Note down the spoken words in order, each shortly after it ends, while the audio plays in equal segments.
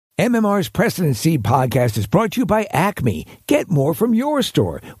MMR's Preston and Steve podcast is brought to you by Acme. Get more from your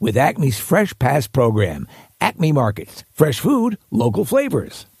store with Acme's Fresh Pass program. Acme Markets. Fresh food, local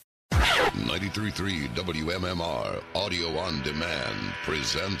flavors. 93.3 WMMR Audio on Demand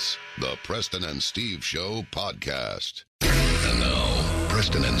presents the Preston and Steve Show podcast. And now,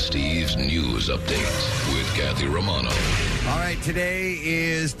 Preston and Steve's news update with Kathy Romano. All right, today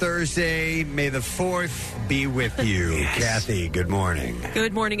is Thursday. May the 4th be with you. Yes. Kathy, good morning.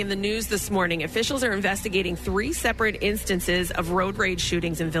 Good morning. In the news this morning, officials are investigating 3 separate instances of road rage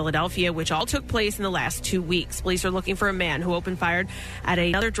shootings in Philadelphia, which all took place in the last 2 weeks. Police are looking for a man who opened fire at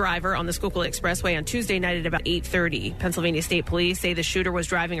another driver on the Schuylkill Expressway on Tuesday night at about 8:30. Pennsylvania State Police say the shooter was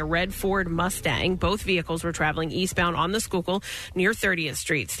driving a red Ford Mustang. Both vehicles were traveling eastbound on the Schuylkill near 30th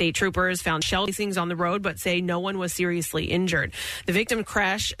Street. State troopers found shell casings on the road, but say no one was seriously injured. The victim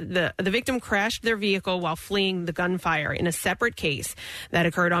crashed their vehicle while fleeing the gunfire. In a separate case that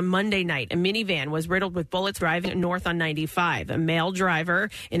occurred on Monday night, a minivan was riddled with bullets driving north on 95. A male driver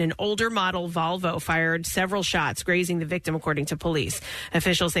in an older model Volvo fired several shots, grazing the victim, according to police.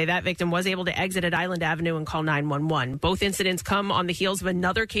 Officials say that victim was able to exit at Island Avenue and call 911. Both incidents come on the heels of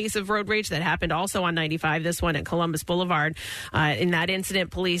another case of road rage that happened also on 95, this one at Columbus Boulevard. In that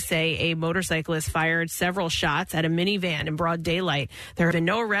incident, police say a motorcyclist fired several shots at a minivan in broad daylight. There have been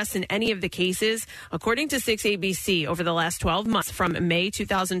no arrests in any of the cases. According to 6ABC, over the last 12 months, from May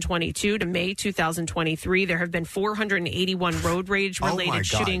 2022 to May 2023, there have been 481 road rage-related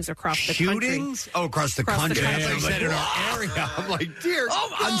shootings across the country. Shootings? Oh, across the country. I said in our area. I'm like, dear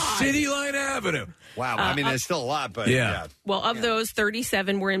God. On City Line Avenue. Wow. I mean, there's still a lot, but yeah. Well, of those,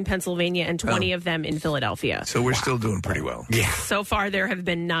 37 were in Pennsylvania and 20 of them in Philadelphia. So we're still doing pretty well. Yeah. So far, there have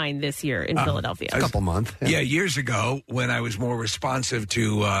been 9 this year in Philadelphia. A couple months. Yeah, years ago, when I was more responsive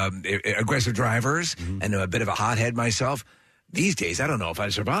to aggressive drivers and a bit of a hothead myself, these days, I don't know if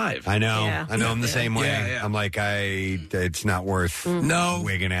I'd survive. I know. Yeah. I know. I'm the same way. Yeah. I'm like, it's not worth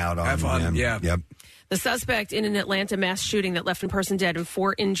wigging out on. Have fun. them. Yeah. Yep. The suspect in an Atlanta mass shooting that left one person dead and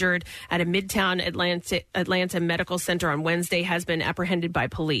 4 injured at a Midtown Atlanta medical center on Wednesday has been apprehended by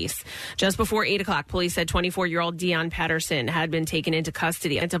police. Just before 8 o'clock, police said 24-year-old Dion Patterson had been taken into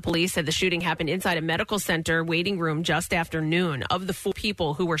custody. Atlanta police said the shooting happened inside a medical center waiting room just after noon. Of the 4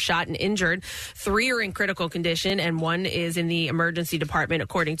 people who were shot and injured, 3 are in critical condition and 1 is in the emergency department,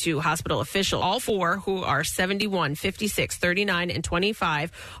 according to hospital officials. All 4, who are 71, 56, 39, and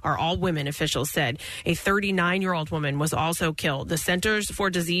 25, are all women, officials said. A 39-year-old woman was also killed. The Centers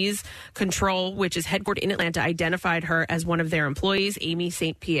for Disease Control, which is headquartered in Atlanta, identified her as one of their employees, Amy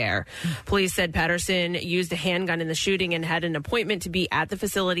St. Pierre. Police said Patterson used a handgun in the shooting and had an appointment to be at the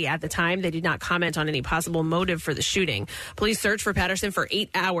facility at the time. They did not comment on any possible motive for the shooting. Police searched for Patterson for 8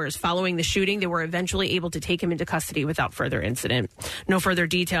 hours following the shooting. They were eventually able to take him into custody without further incident. No further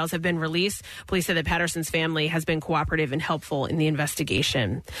details have been released. Police said that Patterson's family has been cooperative and helpful in the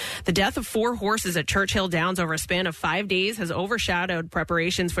investigation. The death of 4 horses at Churchill Downs over a span of 5 days has overshadowed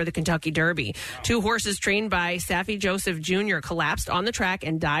preparations for the Kentucky Derby. 2 horses trained by Saffie Joseph Jr. collapsed on the track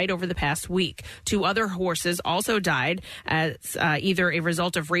and died over the past week. 2 other horses also died as either a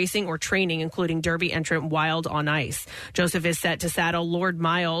result of racing or training, including Derby entrant Wild on Ice. Joseph is set to saddle Lord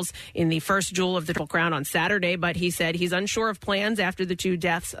Miles in the first jewel of the Triple Crown on Saturday, but he said he's unsure of plans after the 2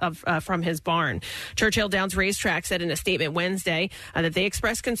 deaths from his barn. Churchill Downs Racetrack said in a statement Wednesday that they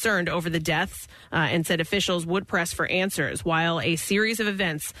expressed concern over the deaths and said officials would press for answers. While a series of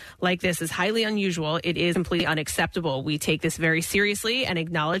events like this is highly unusual, it is completely unacceptable. We take this very seriously and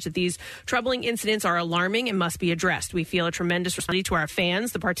acknowledge that these troubling incidents are alarming and must be addressed. We feel a tremendous responsibility to our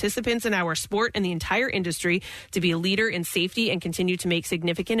fans, the participants in our sport, and the entire industry to be a leader in safety and continue to make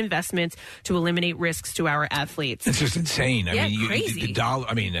significant investments to eliminate risks to our athletes. It's just insane. I mean, crazy. The dollar.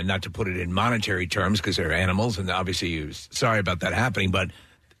 I mean, and not to put it in monetary terms because they're animals, and obviously you're sorry about that happening, but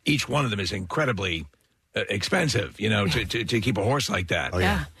each one of them is incredibly expensive, to keep a horse like that. Oh,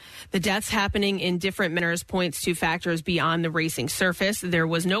 yeah. The deaths happening in different manners points to factors beyond the racing surface. There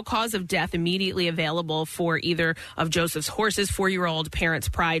was no cause of death immediately available for either of Joseph's horses. 4-year-old Parents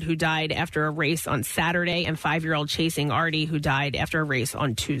Pride, who died after a race on Saturday, and 5-year-old Chasing Artie, who died after a race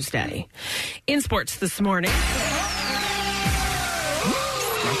on Tuesday. In sports this morning.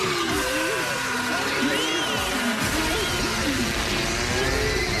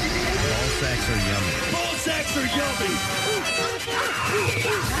 Ball sacks are yummy.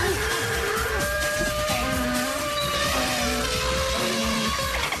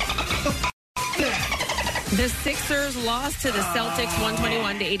 The Sixers lost to the Celtics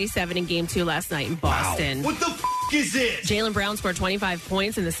 121-87 in Game 2 last night in Boston. Wow. What the is this? Jaylen Brown scored 25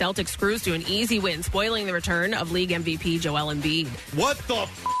 points, and the Celtics cruised to an easy win, spoiling the return of league MVP Joel Embiid. What the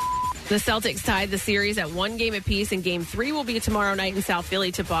The Celtics tied the series at 1 game apiece, and Game 3 will be tomorrow night in South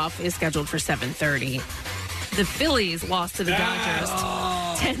Philly. Tip-off is scheduled for 7:30. The Phillies lost to the Dodgers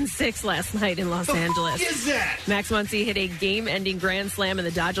 10-6 last night in Los Angeles. What is that? Max Muncy hit a game-ending grand slam, and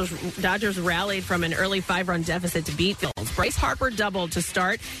the Dodgers rallied from an early 5-run deficit to beat Phillies. Bryce Harper doubled to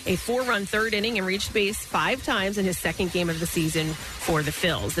start a 4-run third inning and reached base 5 times in his second game of the season for the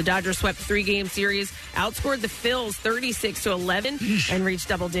Phils. The Dodgers swept 3-game series, outscored the Phils 36-11, and reached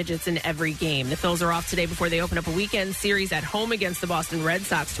double digits in every game. The Phils are off today before they open up a weekend series at home against the Boston Red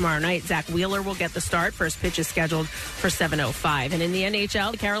Sox tomorrow night. Zach Wheeler will get the start. First pitch is scheduled for 7:05. And in the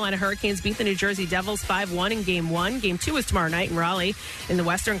NHL, the Carolina Hurricanes beat the New Jersey Devils 5-1 in Game 1. Game 2 is tomorrow night in Raleigh. In the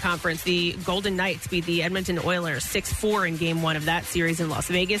Western Conference, the Golden Knights beat the Edmonton Oilers 6-4 in Game 1 of that series in Las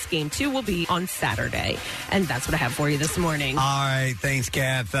Vegas. Game 2 will be on Saturday. And that's what I have for you this morning. All right, thanks,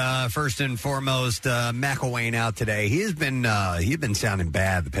 Kath. First and foremost, McElwain out today. He's been sounding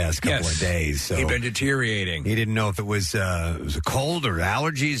bad the past couple of days. So he's been deteriorating. He didn't know if it was a cold or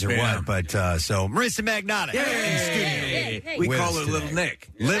allergies or what. But so Marissa Magnotta. Hey. We call her Little Nick.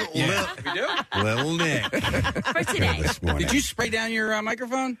 Little Nick. For today. Did you spray down your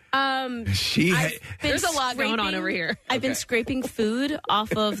microphone? There's a lot going on over here. I've been scraping food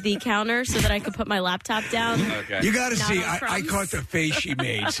off of the counter so that I could put my laptop down. Okay. You got to see, I caught the face she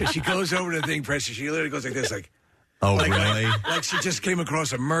made. So she goes over to the thing, Preston. She literally goes like this, like, oh, really? Like she just came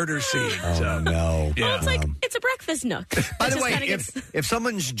across a murder scene. Oh, no. Well, it's like, it's a breakfast nook. By the way, if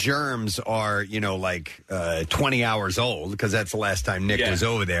someone's germs are, 20 hours old, because that's the last time Nick was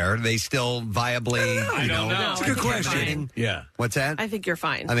over there, they still viably, I don't know. It's a good question. Yeah. What's that? I think you're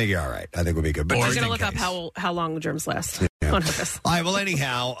fine. I think you're all right. I think we'll be good. But I'm just going to in look case. up how long germs last. Yeah. On purpose. All right. Well,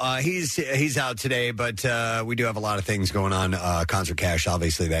 anyhow, he's out today, but we do have a lot of things going on. Concert Cash,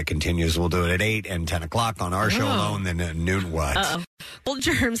 obviously, that continues. We'll do it at 8 and 10 o'clock on our show alone. Then at noon, what? Well,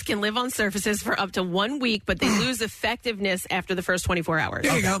 germs can live on surfaces for up to 1 week, but they lose effectiveness after the first 24 hours.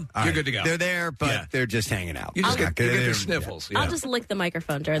 There you go. You're good to go. They're there, but they're just hanging out. You just get the sniffles. I'll just lick the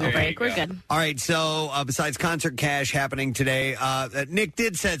microphone during the break. We're good. All right, so besides Concert Cash happening today, Nick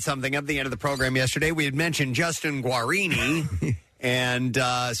did set something up at the end of the program yesterday. We had mentioned Justin Guarini, and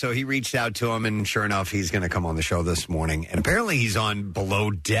so he reached out to him, and sure enough, he's going to come on the show this morning. And apparently he's on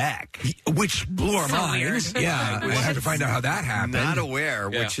Below Deck. Which blew our minds. Yeah, we'll have to find out how that happened. Not aware,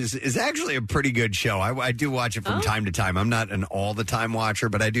 which is actually a pretty good show. I do watch it from time to time. I'm not an all-the-time watcher,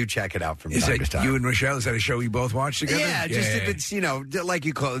 but I do check it out from time to time. You and Rochelle, is that a show you both watch together? Yeah, just if it's, like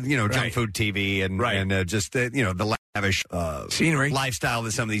you call it, junk food TV and just, the lavish scenery lifestyle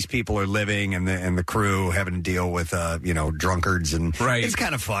that some of these people are living, and the crew having to deal with drunkards, and it's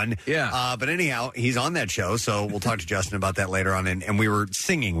kind of fun. Yeah. But anyhow, he's on that show, so we'll talk to Justin about that later on. And we were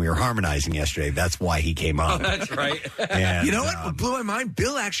harmonizing yesterday. That's why he came on. Oh, that's right. And, you know what blew my mind?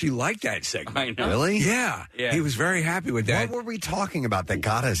 Bill actually liked that segment. I know. Really? Yeah. He was very happy with that. What were we talking about that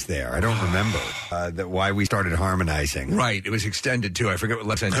got us there? I don't remember why we started harmonizing. Right. It was extended too. I forget what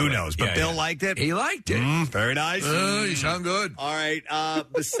left end. Who knows? But Bill liked it. He liked it. Very nice. You sound good. All right.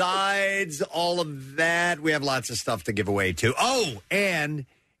 Besides all of that, we have lots of stuff to give away too. Oh, and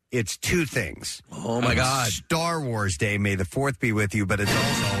it's two things. Oh, my God. Star Wars Day. May the 4th be with you, but it's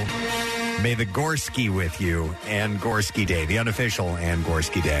also May the Gorski with you and Gorski Day, the unofficial and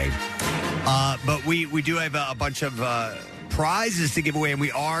Gorski Day. But we do have a bunch of prizes to give away, and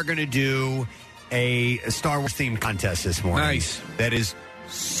we are going to do a Star Wars themed contest this morning. Nice. That is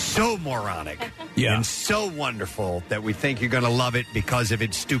so moronic and so wonderful that we think you're going to love it because of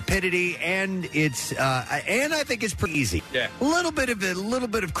its stupidity, and it's and I think it's pretty easy. Yeah, a little bit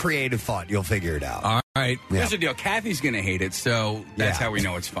of creative thought. You'll figure it out. All right. Here's the deal. Kathy's going to hate it, so that's how we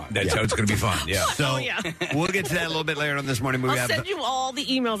know it's fun. That's how it's going to be fun. Yeah. So we'll get to that a little bit later on this morning. I'll send you all the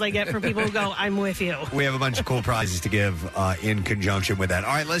emails I get from people who go, I'm with you. We have a bunch of cool prizes to give in conjunction with that.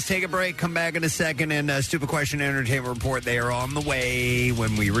 All right, let's take a break. Come back in a second. And Stupid Question and Entertainment Report, they are on the way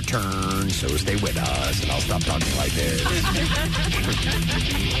when we return. So stay with us, and I'll stop talking like this.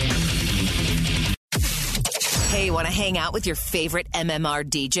 Hey, want to hang out with your favorite MMR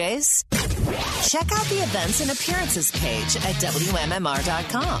DJs? Check out the events and appearances page at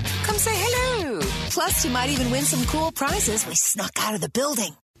WMMR.com. Come say hello. Plus, you might even win some cool prizes we snuck out of the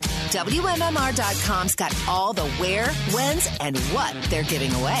building. WMMR.com's got all the where, whens, and what they're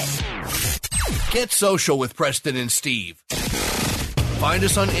giving away. Get social with Preston and Steve. Find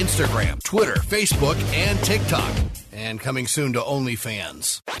us on Instagram, Twitter, Facebook, and TikTok. And coming soon to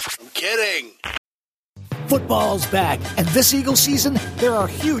OnlyFans. I'm kidding. Football's back, and this Eagle season, there are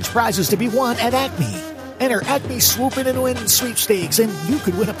huge prizes to be won at Acme. Enter Acme Swoop In and Win sweepstakes, and you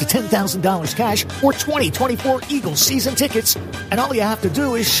could win up to $10,000 cash or 2024 Eagles season tickets. And all you have to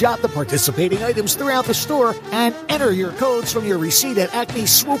do is shop the participating items throughout the store and enter your codes from your receipt at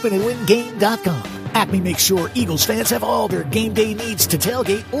acmeswoopinandwingame.com. Acme makes sure Eagles fans have all their game day needs to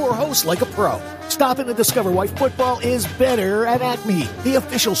tailgate or host like a pro. Stop in to discover why football is better at Acme, the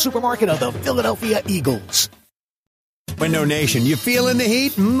official supermarket of the Philadelphia Eagles. Window Nation, you feeling the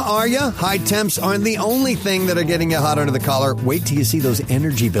heat? Are you? High temps aren't the only thing that are getting you hot under the collar. Wait till you see those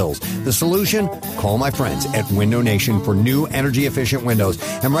energy bills. The solution? Call my friends at Window Nation for new energy-efficient windows.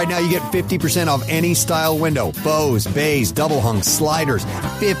 And right now you get 50% off any style window. Bows, bays, double hungs, sliders.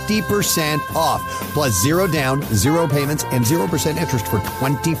 50% off. Plus 0 down, 0 payments, and 0% interest for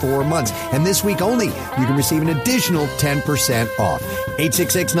 24 months. And this week only, you can receive an additional 10% off.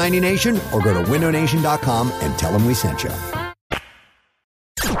 866-90-NATION or go to windownation.com and tell them we sent you.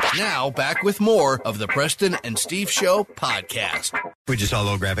 Now, back with more of the Preston and Steve Show podcast. We just saw a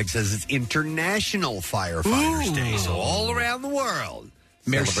little graphic says it's International Firefighters Day, so all around the world.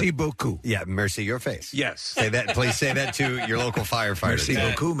 Merci beaucoup. Yeah, merci your face. Yes. Say that. Please say that to your local firefighter. Merci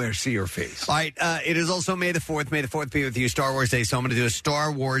beaucoup, merci your face. All right, it is also May the 4th. May the 4th be with you, Star Wars Day. So I'm going to do a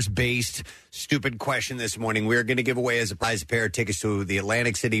Star Wars-based stupid question this morning. We're going to give away as a prize a pair of tickets to the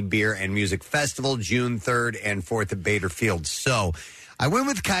Atlantic City Beer and Music Festival, June 3rd and 4th at Bader Field. So I went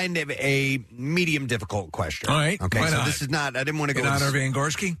with kind of a medium difficult question. All right. Okay, Why so not? this is not, I didn't want to go In with honor of Van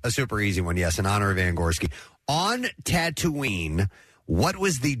Gorski? a super easy one. Yes, in honor of Van Gorski. On Tatooine, what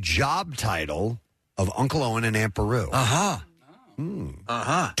was the job title of Uncle Owen and Aunt Beru?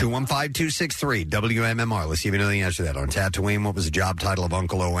 215-263 WMMR. Let's see if you know the answer to that. On Tatooine, what was the job title of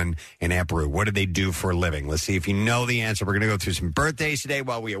Uncle Owen and Aunt Beru? What did they do for a living? Let's see if you know the answer. We're going to go through some birthdays today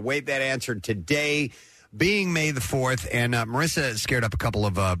while we await that answer. Today being May the 4th, and Marissa scared up a couple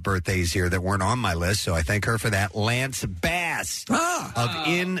of birthdays here that weren't on my list, so I thank her for that. Lance Bass of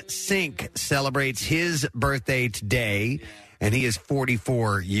NSYNC celebrates his birthday today, and he is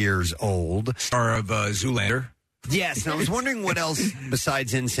 44 years old. Star of Zoolander. Yes, and I was wondering what else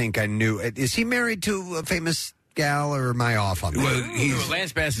besides NSYNC I knew. Is he married to a famous gal, or am I off on that? Well,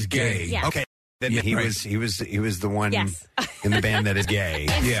 Lance Bass is gay. Yeah. Okay. Then Yeah, he right. was the one Yes. in the band that is gay.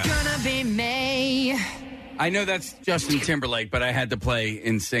 Yeah. Gonna be May. I know that's Justin Timberlake, but I had to play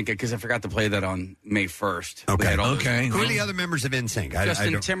NSYNC because I forgot to play that on May 1st. Okay. They had all those- Okay. Who are the other members of NSYNC?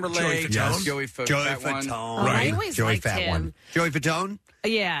 Justin don't- Timberlake, Joey Fatone? Joey Joey Fat One. Fatone. I always Joey liked Fat him. One. Joey Fatone?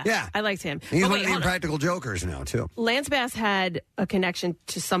 Yeah. Yeah. I liked him. He's But one wait, of the hold on. Impractical Jokers now, too. Lance Bass had a connection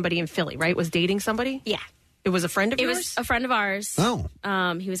to somebody in Philly, right? Was dating somebody? Yeah. It was a friend of It yours? was a friend of ours. Oh.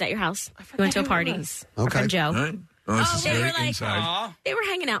 He was at your house. We went to a party. Our Okay. friend Joe. All right. Well, this is they very were like, inside. They were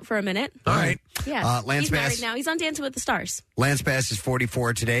hanging out for a minute. All right. Yeah. Lance He's Bass. married now. He's on Dancing with the Stars. Lance Bass is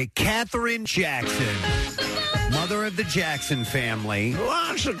 44 today. Katherine Jackson, mother of the Jackson family.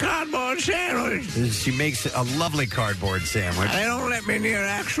 Wants a cardboard sandwich. She makes a lovely cardboard sandwich. They don't let me near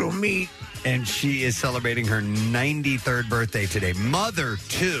actual meat. And she is celebrating her 93rd birthday today. Mother,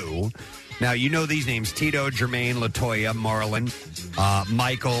 too. Now, you know these names. Tito, Jermaine, LaToya, Marlon,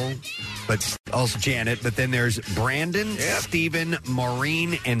 Michael, but also Janet. But then there's Brandon, Stephen,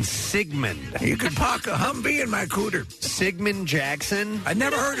 Maureen, and Sigmund. You could park a Humvee in my cooter. Sigmund Jackson. I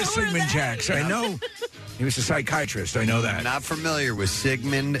never heard of Sigmund Jackson. I know he was a psychiatrist. I know that. Not familiar with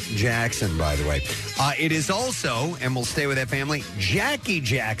Sigmund Jackson, by the way. It is also, and we'll stay with that family, Jackie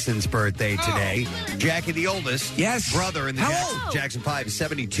Jackson's birthday today. Jackie, the oldest. Yes. Brother in the How old? Jackson 5 is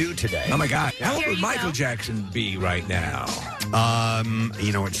 72 today. Oh, my God. How old There would you Michael go. Jackson be right now?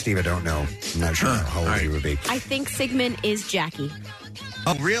 You know what, Steve? I don't know. I'm not sure how old he would be. I think Sigmund is Jackie.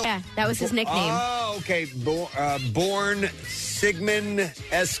 Oh, really? Yeah, that was his nickname. Oh, okay. Born Sigmund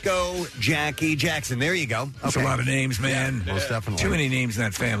Esco Jackie Jackson. There you go. That's Okay. a lot of names, man. Most definitely. Too many names in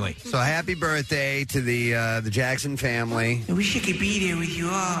that family. So happy birthday to the Jackson family. I wish I could be there with you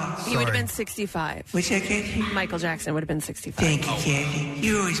all. He would have been 65. What's that, Kathy? Michael Jackson would have been 65. Thank you, Kathy.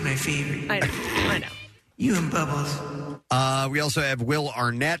 You're always my favorite. I know. I know. You and Bubbles. We also have Will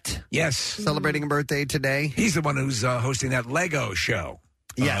Arnett Yes. celebrating a birthday today. He's the one who's hosting that Lego show.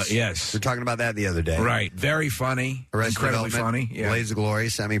 Yes. Yes. We were talking about that the other day. Right. Very funny. Arrested Incredibly Development, funny. Yeah. Blades of Glory,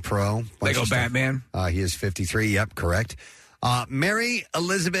 semi-pro. bunch Lego of stuff. Batman. He is 53. Yep, correct. Mary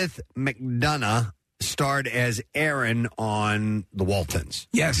Elizabeth McDonough starred as Erin on The Waltons.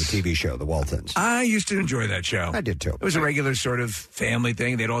 Yes. The TV show, The Waltons. I used to enjoy that show. I did too. It was a regular sort of family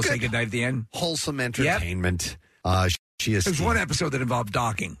thing. They'd all say goodnight at the end. Wholesome entertainment. She is There was one episode that involved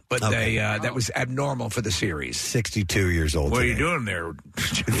docking, but Okay. that was abnormal for the series. 62 years old. What are you today. doing there?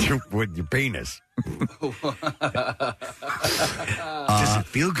 With your penis. Does it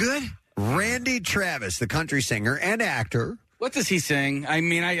feel good? Randy Travis, the country singer and actor. What does he sing? I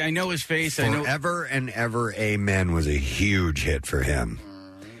mean, I know his face. I know Forever and Ever Amen was a huge hit for him.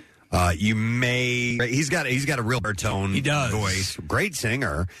 He's got a real baritone voice, great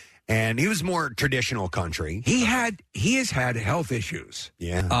singer, and he was more traditional country. He has had health issues.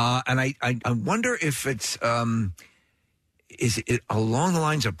 Yeah. And I wonder if it's is it along the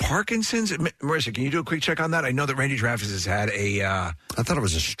lines of Parkinson's? Marissa, can you do a quick check on that? I know that Randy Travis has had a I thought it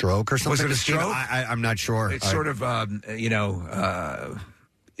was a stroke or something. Was it a stroke? I'm not sure. It's sort of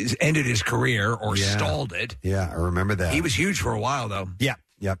ended his career or stalled it. Yeah, I remember that. He was huge for a while, though. Yeah.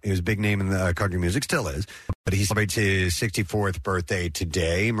 Yep, he was a big name in the country music, still is. But he celebrates his 64th birthday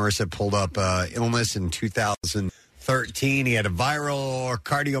today. Marissa pulled up illness in 2013. He had a viral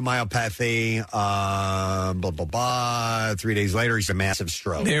cardiomyopathy, blah, blah, blah. 3 days later, he's a massive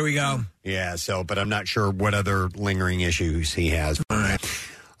stroke. There we go. Yeah, but I'm not sure what other lingering issues he has. All right.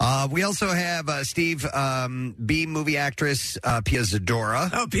 We also have Steve, B movie actress Pia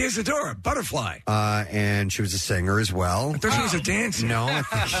Zadora. Oh, Pia Zadora, Butterfly. And she was a singer as well. I thought she was a dancer. No, I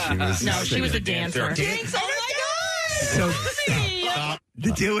think she was. No, she was a dancer. So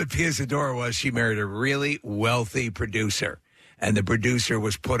the deal with Pia Zadora was she married a really wealthy producer, and the producer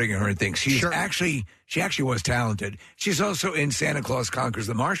was putting her in things. She actually was talented. She's also in Santa Claus Conquers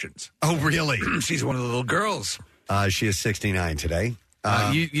the Martians. Oh, really? She's one of the little girls. She is 69 today.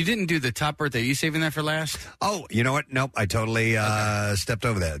 You didn't do the top birthday. Are you saving that for last? Oh, you know what? Nope, I totally stepped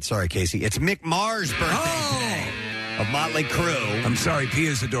over that. Sorry, Casey. It's Mick Mars' birthday today of Motley Crue. I'm sorry,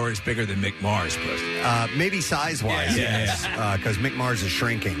 Pia Zadora is bigger than Mick Mars, but maybe size-wise, yes, because Mick Mars is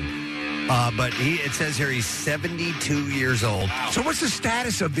shrinking. But it says here he's 72 years old. So what's the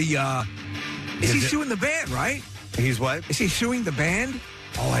status of the? Is he suing the band? Right? He's what? Is he suing the band?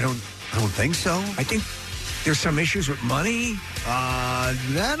 Oh, I don't think so. I think there's some issues with money.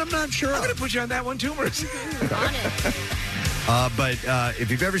 That I'm not sure. I'm going to put you on that one too, Marissa. But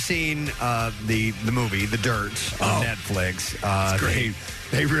if you've ever seen the movie The Dirt on Netflix,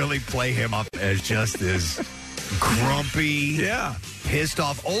 they really play him up as just this grumpy, pissed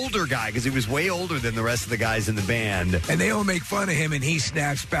off older guy because he was way older than the rest of the guys in the band. And they all make fun of him, and he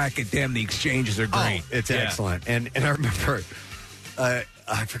snaps back at them. The exchanges are great. It's excellent. And I remember.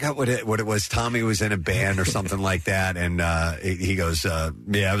 I forgot what it was. Tommy was in a band or something like that, and he goes, "Yeah,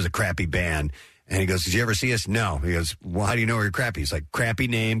 it was a crappy band." And he goes, "Did you ever see us?" No. He goes, "Well, how do you know we're crappy?" He's like, "Crappy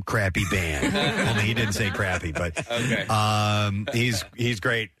name, crappy band." Only he didn't say crappy, but he's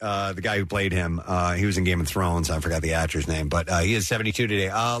great. The guy who played him, he was in Game of Thrones. I forgot the actor's name, but he is 72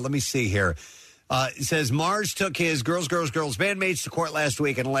 today. Let me see here. It says Mars took his Girls bandmates to court last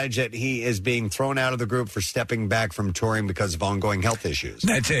week and alleged that he is being thrown out of the group for stepping back from touring because of ongoing health issues.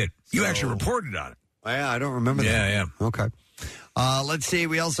 That's it. You actually reported on it. Yeah, I don't remember that. Yeah. Okay. Let's see.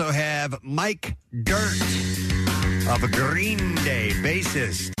 We also have Mike Dirt of Green Day,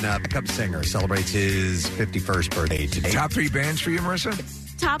 bassist, pickup singer, celebrates his 51st birthday today. Top 3 bands for you, Marissa?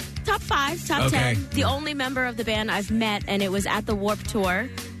 Top 5, top 10. The only member of the band I've met, and it was at the Warped Tour.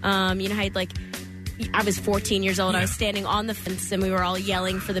 You know how I was 14 years old. I was standing on the fence, and we were all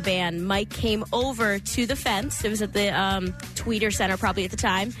yelling for the band. Mike came over to the fence. It was at the Tweeter Center probably at the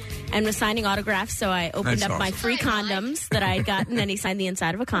time, and was signing autographs. So I opened up my free condoms that I had gotten, and he signed the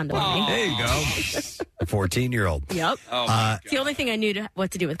inside of a condom. There you go. A 14-year-old. Yep. It's the only thing I knew what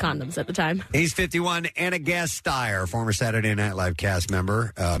to do with condoms at the time. He's 51. Anna Gasteyer, former Saturday Night Live cast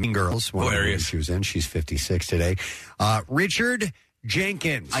member, Mean Girls. Hilarious. She was in. She's 56 today. Richard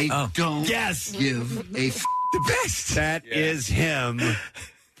Jenkins. I don't give a the best. That is him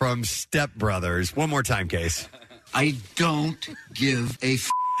from Step Brothers. One more time, Case. I don't give a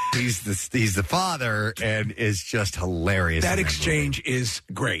He's the father and is just hilarious. That exchange is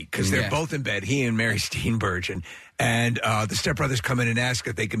great because they're both in bed, he and Mary Steenburgen, and the Step Brothers come in and ask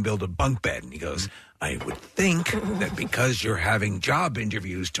if they can build a bunk bed, and he goes, "I would think that because you're having job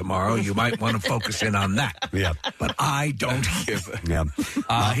interviews tomorrow, you might want to focus in on that." Yeah, but I don't give a.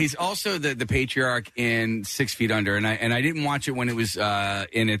 Yeah, he's also the patriarch in 6 Feet Under, and I didn't watch it when it was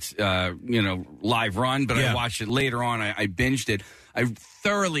in its live run, but I watched it later on. I binged it. I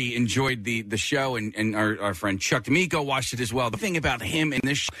thoroughly enjoyed the show, and our friend Chuck D'Amico watched it as well. The thing about him in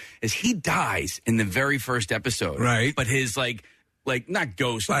this show is he dies in the very first episode, right? But his like not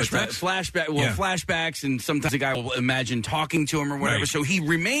ghosts, flashbacks, and sometimes the guy will imagine talking to him or whatever. Right. So he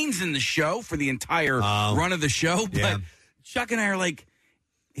remains in the show for the entire run of the show. But Chuck and I are like,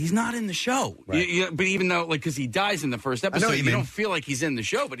 he's not in the show. Right. But even though, because he dies in the first episode, you don't feel like he's in the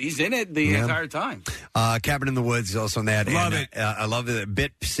show, but he's in it the entire time. Cabin in the Woods is also in that. Love it. I love the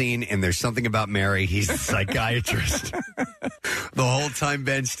bit scene, and There's Something About Mary. He's the psychiatrist. The whole time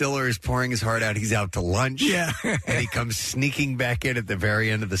Ben Stiller is pouring his heart out, he's out to lunch. Yeah. And he comes sneaking back in at the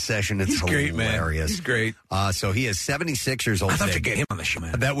very end of the session. It's great, man. hilarious. He's great. So he is 76 years old. I'd love today. to get him on the show,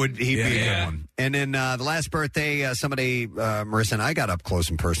 man. He'd be a good one. And then the last birthday, somebody, Marissa and I got up close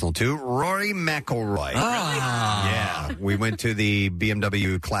and personal to, Rory McIlroy. Yeah. We went to the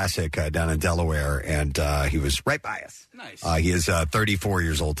BMW Classic down in Delaware, and he was right by us. Nice. He is 34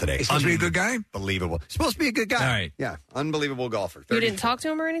 years old today. He's supposed to be a good guy? Unbelievable. Supposed to be a good guy. All right. Yeah. Unbelievable golfer. You didn't talk to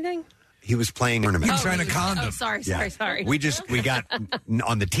him or anything? He was playing tournament. He was trying to condom. Oh, sorry. We got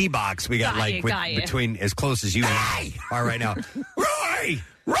on the tee box. We got between as close as you and I are right now. Roy!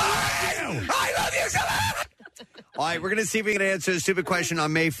 I love you so much! All right, we're going to see if we can answer the stupid question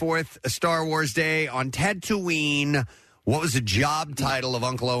on May 4th, Star Wars Day. On Tatooine, what was the job title of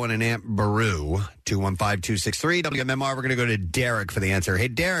Uncle Owen and Aunt Beru? 215-263 WMMR. We're going to go to Derek for the answer. Hey,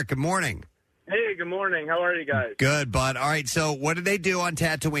 Derek, good morning. Hey, good morning. How are you guys? Good, bud. All right, so what did they do on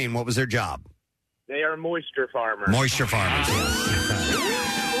Tatooine? What was their job? They are moisture farmers. Moisture farmers.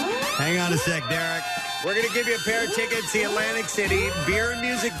 Hang on a sec, Derek. We're going to give you a pair of tickets to the Atlantic City Beer and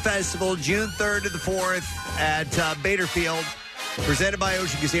Music Festival, June 3rd to the 4th at Baderfield. Presented by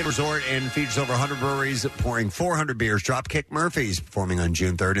Ocean Casino Resort and features over 100 breweries pouring 400 beers. Dropkick Murphys performing on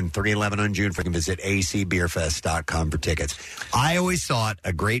June 3rd and 311 on June 4th. You can visit acbeerfest.com for tickets. I always thought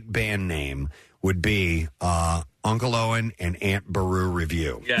a great band name would be Uncle Owen and Aunt Beru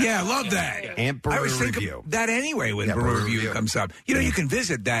Review. Yeah, I love that. Aunt Beru I always think Review. of that anyway when Beru Review comes up. You know, you can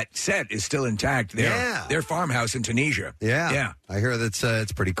visit that set is still intact. Their farmhouse in Tunisia. Yeah. I hear that's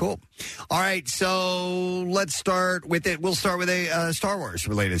it's pretty cool. All right, so let's start with it. We'll start with a Star Wars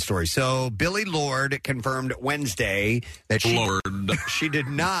related story. So Billy Lord confirmed Wednesday that she did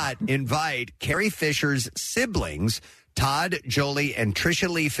not invite Carrie Fisher's siblings, Todd, Jolie, and Tricia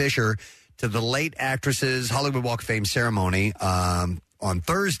Lee Fisher, to the late actress's Hollywood Walk of Fame ceremony on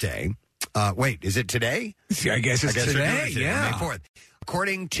Thursday. Wait, is it today? I guess it's today. Yeah. May 4th.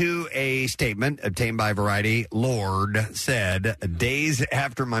 According to a statement obtained by Variety, Lord said, days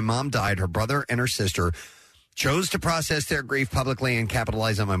after my mom died, her brother and her sister chose to process their grief publicly and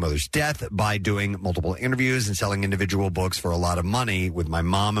capitalize on my mother's death by doing multiple interviews and selling individual books for a lot of money, with my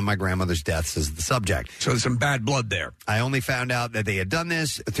mom and my grandmother's deaths as the subject. So there's some bad blood there. I only found out that they had done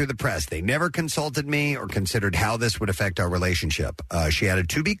this through the press. They never consulted me or considered how this would affect our relationship. She added,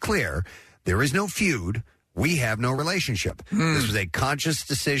 to be clear, there is no feud. We have no relationship. This was a conscious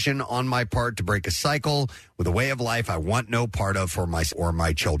decision on my part to break a cycle with a way of life I want no part of for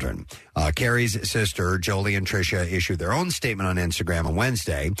my children. Carrie's sister, Jolie and Tricia, issued their own statement on Instagram on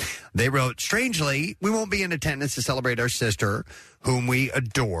Wednesday. They wrote, strangely, we won't be in attendance to celebrate our sister, whom we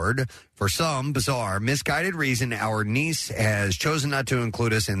adored. For some bizarre, misguided reason, our niece has chosen not to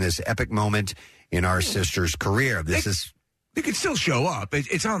include us in this epic moment in our sister's career. They could still show up.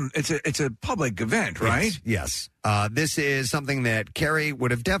 It's a public event, right? Yes. This is something that Carrie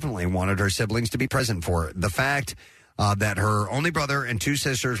would have definitely wanted her siblings to be present for. The fact that her only brother and two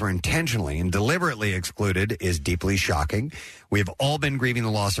sisters were intentionally and deliberately excluded is deeply shocking. We have all been grieving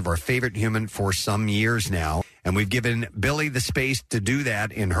the loss of our favorite human for some years now, and we've given Billy the space to do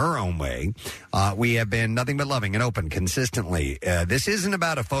that in her own way. We have been nothing but loving and open consistently. This isn't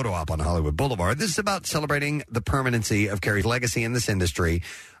about a photo op on Hollywood Boulevard. This is about celebrating the permanency of Carrie's legacy in this industry,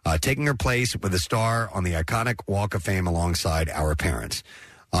 taking her place with a star on the iconic Walk of Fame alongside our parents.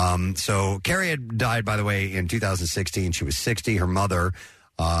 So Carrie had died, by the way, in 2016. She was 60. Her mother,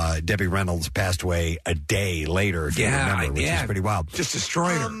 Debbie Reynolds, passed away a day later, if you remember, which is pretty wild. Just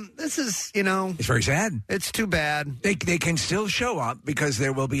destroyed her. This is, it's very sad. It's too bad. They can still show up because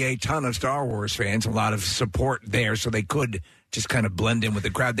there will be a ton of Star Wars fans, a lot of support there, so they could just kind of blend in with the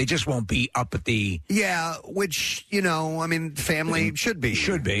crowd. They just won't be up at the... Yeah, which, family should be.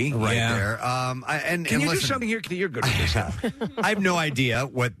 Should be. Right there. Can you do something here? You're good at this stuff. I have no idea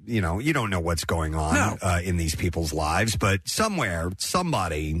what, you don't know what's going on in these people's lives, but somewhere,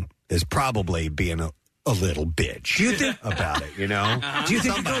 somebody is probably being a little bitch. Do you think about it? Do you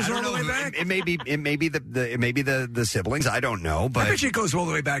think it goes all the way back? It may be the siblings. I don't know, but I bet you it goes all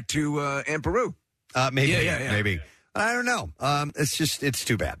the way back to Aunt Beru. Maybe. I don't know. It's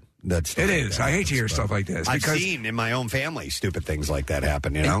too bad. It is. I hate to hear stuff like this. I've seen in my own family stupid things like that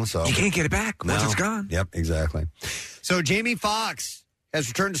happen. So you can't get it back once it's gone. Yep, exactly. So Jamie Foxx has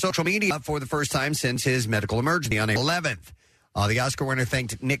returned to social media for the first time since his medical emergency on April 11th. The Oscar winner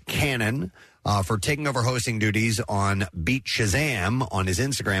thanked Nick Cannon for taking over hosting duties on Beat Shazam on his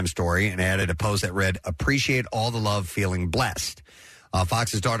Instagram story and added a post that read, "Appreciate all the love, feeling blessed."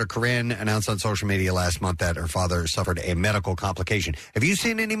 Fox's daughter Corinne announced on social media last month that her father suffered a medical complication. Have you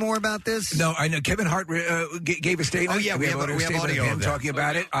seen any more about this? No, I know Kevin Hart gave a statement. Oh, yeah, we have audio of him of that. talking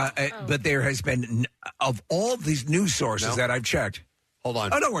about it. But there has been, of all these news sources that I've checked. Hold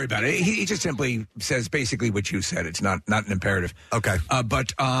on. Oh, don't worry about it. He just simply says basically what you said. It's not an imperative. Okay.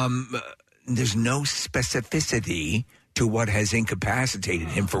 But there's no specificity to what has incapacitated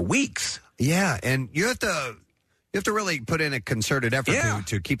him for weeks. Yeah, and you have to really put in a concerted effort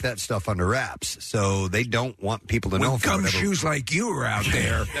to keep that stuff under wraps. So they don't want people to know. When gumshoes like you are out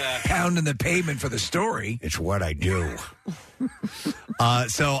there pounding the pavement for the story. It's what I do.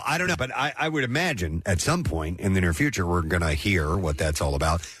 So I don't know, but I would imagine at some point in the near future we're going to hear what that's all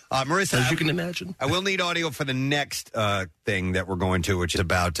about. Marissa, as you can imagine, I will need audio for the next thing that we're going to, which is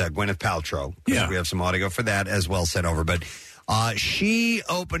about Gwyneth Paltrow. Yeah, we have some audio for that as well sent over, but. She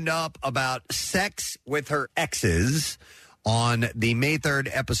opened up about sex with her exes on the May 3rd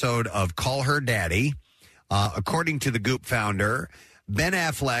episode of Call Her Daddy. According to the Goop founder, Ben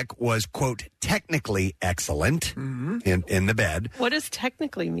Affleck was, quote, technically excellent in the bed. What does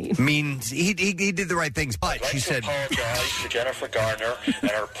technically mean? Means he did the right things, but she said... apologize to Jennifer Garner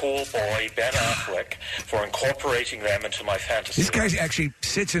and her pool boy, Ben Affleck, for incorporating them into my fantasy. This guy actually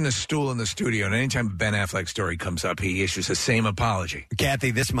sits in a stool in the studio, and anytime a Ben Affleck story comes up, he issues the same apology.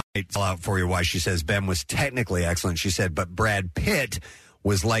 Kathy, this might spell out for you why she says Ben was technically excellent. She said, but Brad Pitt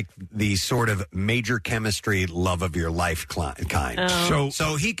was like the sort of major chemistry love of your life kind.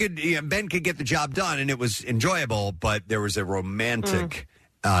 So he could, Ben could get the job done, and it was enjoyable, but there was a romantic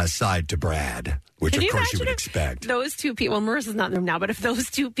side to Brad, which of course you would expect. Those two people, well, Marissa's not in them now, but if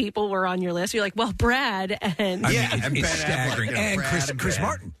those two people were on your list, you're like, well, Brad and... and it's Ben staggering. Affleck, And Chris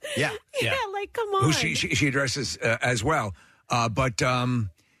Martin. Yeah. like, come on. Who she addresses as well. But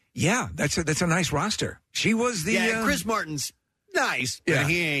that's a nice roster. She was the... Chris Martin's nice, Yeah.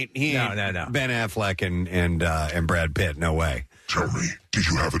 but he ain't No. Ben Affleck and Brad Pitt. No way. Tell me, did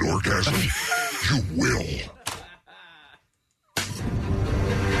you have an orgasm? You will.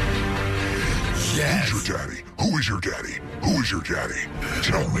 Yes. Who's your daddy? Who is your daddy? Who is your daddy?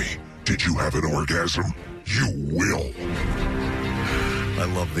 Tell me, did you have an orgasm? You will. I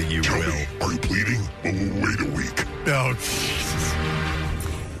love the you Tell will. me, are you bleeding? Wait a week. Oh, Jesus.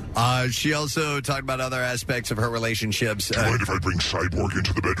 She also talked about other aspects of her relationships. Do you mind if I bring Cyborg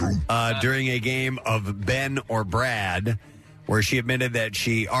into the bedroom? During a game of Ben or Brad, where she admitted that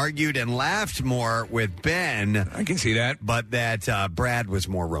she argued and laughed more with Ben. I can see that. But that Brad was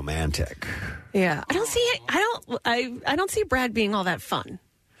more romantic. Yeah. I don't see it. I don't see Brad being all that fun.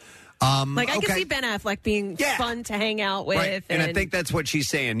 I can see Ben Affleck being fun to hang out with. Right. And I think that's what she's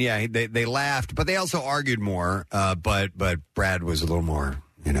saying. Yeah, they laughed, but they also argued more. But Brad was a little more,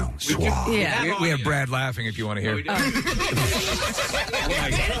 suave. Yeah. We have Brad laughing if you want to hear.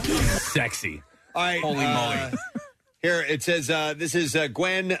 Sexy. All right. Holy moly. Here, it says, this is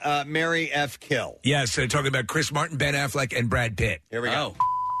Gwen Mary F. Kill. Yes, talking about Chris Martin, Ben Affleck, and Brad Pitt. Here we go.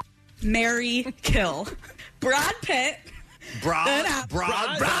 Mary Kill. Brad Pitt. Brad Pitt.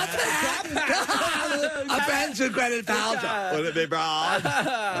 Offensive Gwyneth Paltrow. Would it be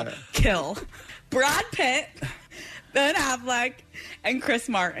Brad? Kill. Brad Pitt, Ben Affleck, and Chris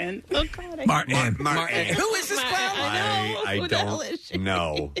Martin. Oh, God. Martin. Who is this clown? I don't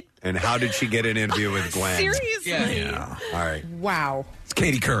know. And how did she get an interview with Gwen? Seriously. Yeah. All right. Wow. It's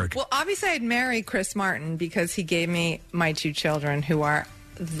Katie Couric. Well, obviously, I'd marry Chris Martin because he gave me my two children who are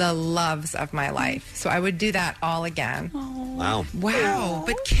the loves of my life. So I would do that all again. Wow. Wow.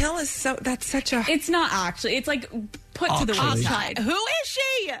 But Kill is that's such a... It's not actually. It's like put to the wayside. Who is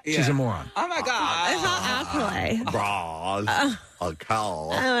she? She's a moron. Oh, my God. It's not actually. Brad. Oh,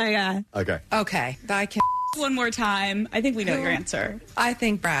 my God. Okay. Okay. I can... One more time. I think we know your answer. I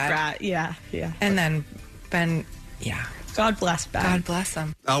think Brad. Brad, yeah. And then Ben, yeah. God bless Ben. God bless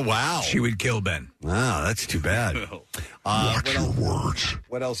him. Oh, wow. She would kill Ben. Wow, that's too bad. Watch your words.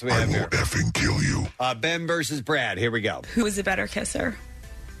 What else do we I have will here? effing kill you. Ben versus Brad. Here we go. Who is a better kisser?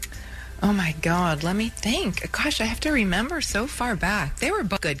 Oh, my God. Let me think. Gosh, I have to remember so far back. They were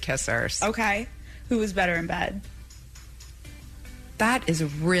both good kissers. Okay. Who was better in bed? That is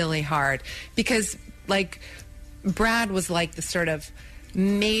really hard because, Brad was like the sort of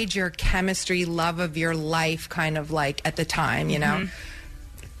major chemistry love of your life kind of at the time, you know?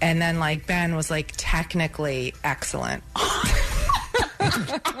 And then Ben was technically excellent.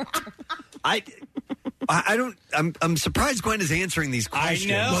 I don't. I'm surprised Gwen is answering these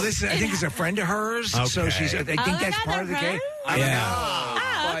questions. I know. Well, I think is a friend of hers, so she's. I think that's part of the game.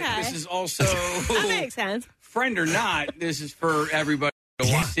 But this is also That makes sense. friend or not. This is for everybody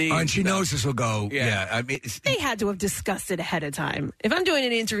And she knows this will go. Yeah, I mean, they had to have discussed it ahead of time. If I'm doing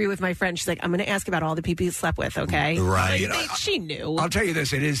an interview with my friend, she's like, "I'm going to ask about all the people you slept with." Okay, right? She knew. I'll tell you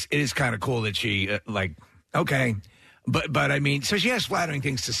this: it is kind of cool that she okay. But I mean, so she has flattering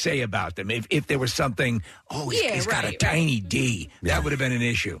things to say about them. If there was something, he's got a tiny D, that would have been an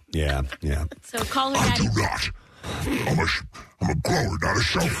issue. Yeah. So call her daddy. I do not. I'm a grower, not a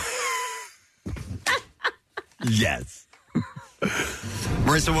shower. Yes.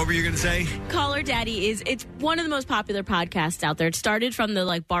 Marissa, what were you going to say? Call Her Daddy it's one of the most popular podcasts out there. It started from the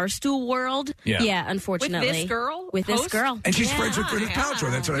Barstool world. Yeah, unfortunately. With this girl. And she's friends with Gwyneth Paltrow.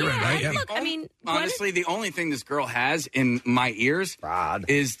 That's what I read, right? Yeah. Look, I mean, honestly, the only thing this girl has in my ears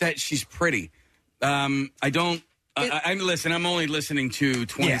is that she's pretty. Listen, I'm only listening to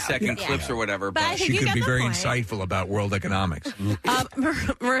 20-second clips or whatever. But she could be very insightful about world economics.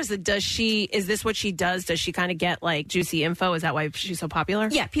 Marissa, is this what she does? Does she kind of get juicy info? Is that why she's so popular?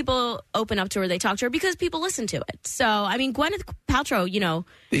 Yeah, people open up to her, they talk to her because people listen to it. So, I mean, Gwyneth Paltrow,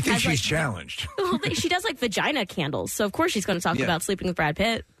 they think she's challenged. Well, she does vagina candles. So, of course, she's going to talk about sleeping with Brad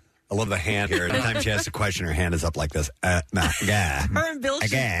Pitt. I love the hand here. Anytime she asks a question, her hand is up like this. Her and Bill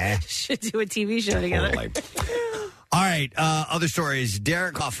should do a TV show together. Totally. All right, other stories.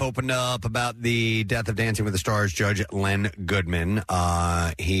 Derek Hoff opened up about the death of Dancing with the Stars Judge Len Goodman.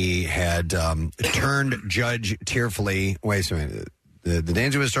 He had turned Judge tearfully. Wait a minute. The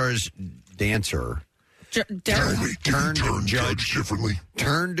Dancing with the Stars dancer turned Judge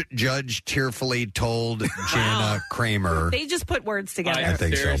tearfully told Jana Kramer. They just put words together. I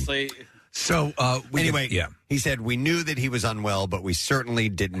think seriously. So, anyway, he said, we knew that he was unwell, but we certainly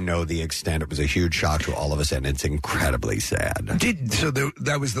didn't know the extent. It was a huge shock to all of us, and it's incredibly sad.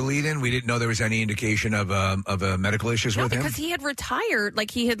 That was the lead-in? We didn't know there was any indication of medical issues with him? Because he had retired,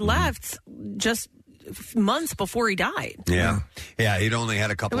 he had left just months before he died. Yeah, he'd only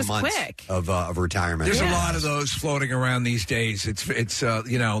had a couple of months of retirement. There's a lot of those floating around these days. It's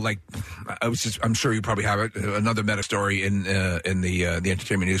I'm sure you probably have another meta story in the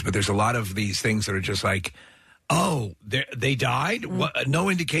entertainment news, but there's a lot of these things that are just they died. No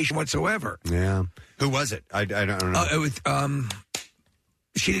indication whatsoever. Yeah, who was it? I don't know.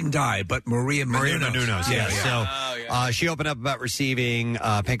 She didn't die, but Maria Menounos. Yeah. So she opened up about receiving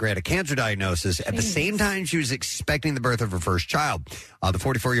pancreatic cancer diagnosis. At the same time, she was expecting the birth of her first child. The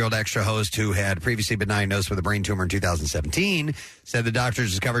 44-year-old extra host, who had previously been diagnosed with a brain tumor in 2017, said the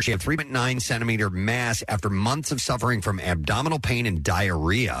doctors discovered she had 3.9-centimeter mass after months of suffering from abdominal pain and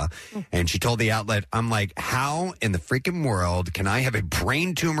diarrhea. And she told the outlet, I'm like, how in the freaking world can I have a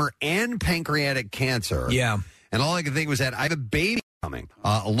brain tumor and pancreatic cancer? Yeah. And all I could think was that I have a baby coming.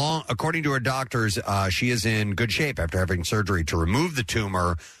 According to her doctors, she is in good shape after having surgery to remove the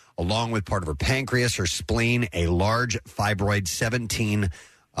tumor, along with part of her pancreas, her spleen, a large fibroid, 17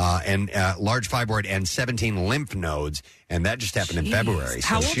 and 17 lymph nodes, and that just happened in February. So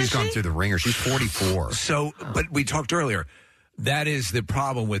How old she's is gone she? through the ringer. She's 44. So, but we talked earlier. That is the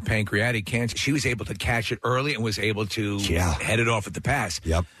problem with pancreatic cancer. She was able to catch it early and was able to head it off at the pass.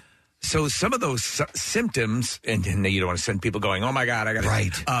 Yep. So some of those symptoms, and you don't want to send people going, oh, my God, I got it.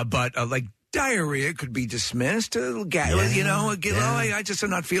 Right. But diarrhea could be dismissed. I just am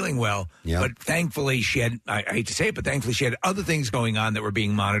not feeling well. Yep. But thankfully she had, I hate to say it, but thankfully she had other things going on that were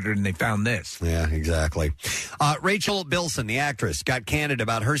being monitored, and they found this. Yeah, exactly. Rachel Bilson, the actress, got candid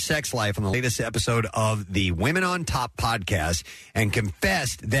about her sex life on the latest episode of the Women on Top podcast and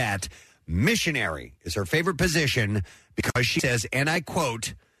confessed that missionary is her favorite position because she says, and I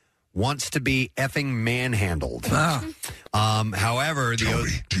quote, wants to be effing manhandled. However, Tell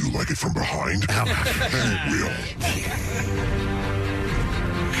me, do you like it from behind?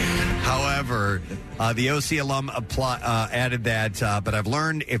 However, the OC alum added that, but I've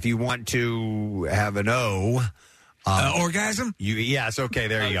learned if you want to have an orgasm? Yes, okay,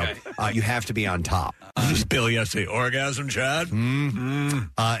 there you go. You have to be on top. Just Bill yesterday, orgasm, Chad? Mm-hmm.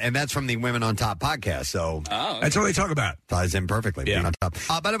 And that's from the Women on Top podcast, so that's all they talk about. Ties in perfectly. Yeah. On top.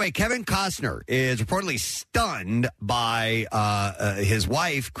 By the way, Kevin Costner is reportedly stunned by his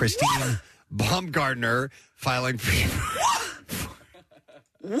wife, Christine Baumgartner, filing for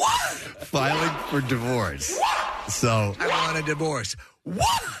divorce. So I want a divorce.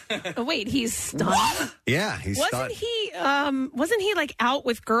 Oh, wait, he's stunned. Yeah, he's wasn't stunned. Wasn't he out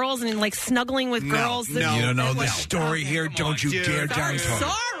with girls and snuggling with girls? You don't know the story here. Don't you dare down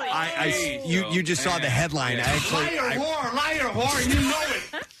talk. Sorry. You just saw the headline. Liar whore, you know it.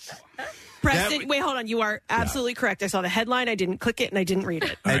 Preston, wait, hold on. You are absolutely correct. I saw the headline. I didn't click it, and I didn't read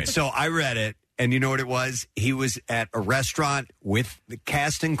it. And so I read it, And you know what it was? He was at a restaurant with the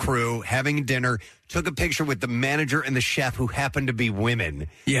cast and crew having dinner, took a picture with the manager and the chef who happened to be women.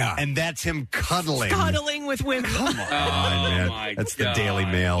 Yeah. And that's him cuddling. Cuddling with women. Come on, man. That's the Daily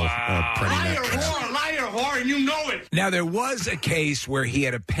Mail printing that crap. Liar, whore, and you know it. Now, there was a case where he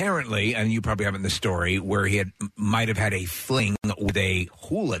had apparently, and you probably have it in the story, where he might have had a fling with a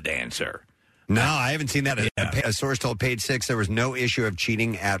hula dancer. No, I haven't seen that. A source told Page Six there was no issue of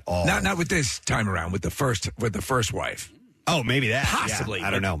cheating at all. Not with this time around, with the first wife. Oh, maybe that. Possibly. Yeah,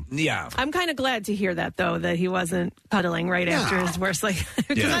 I don't know. Yeah. I'm kind of glad to hear that, though, that he wasn't cuddling right after his worst,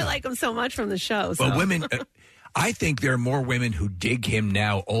 because I like him so much from the show. So. But women, I think there are more women who dig him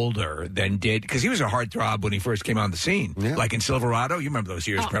now older than did, because he was a heartthrob when he first came on the scene. Yeah. Like in Silverado. You remember those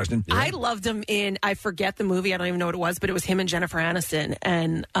years, Preston? I loved him in, I forget the movie, I don't even know what it was, but it was him and Jennifer Aniston.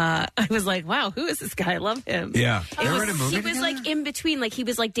 And I was like, wow, who is this guy? I love him. Yeah. He was like in between, like he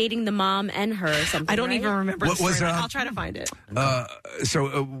was like dating the mom and her or something. I don't even remember the story. I'll try to find it.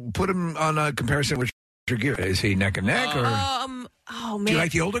 So put him on a comparison with Richard Gere. Is he neck and neck? Or? Oh, man. Do you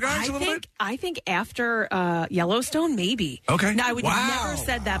like the older guys a little bit? I think after Yellowstone, maybe. Okay. Now, I would have never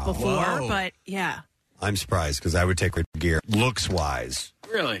said that before, but yeah. I'm surprised because I would take Richard Gere looks-wise.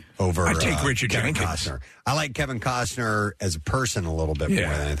 Really? Over I'd take Richard Kevin Jenkins. Costner. I like Kevin Costner as a person a little bit more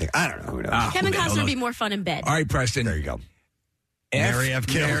than anything. I don't know. Who knows? Kevin Costner would be more fun in bed. All right, Preston. There you go. Mary F.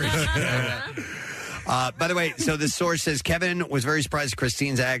 Kill. By the way, so the source says Kevin was very surprised at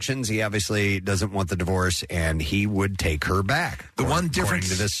Christine's actions. He obviously doesn't want the divorce, and he would take her back. The one difference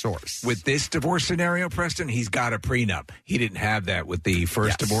to this source with this divorce scenario, Preston, he's got a prenup. He didn't have that with the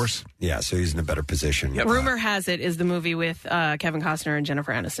first divorce. Yeah, so he's in a better position. Yep. Rumor has it is the movie with Kevin Costner and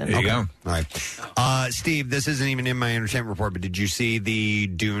Jennifer Aniston. There you go. All right. Steve, this isn't even in my entertainment report, but did you see the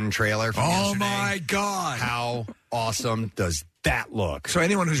Dune trailer from yesterday? My God. How awesome does that look? So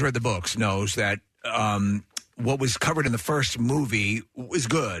anyone who's read the books knows that what was covered in the first movie was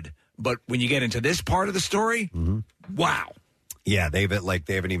good, but when you get into this part of the story, wow. Yeah, they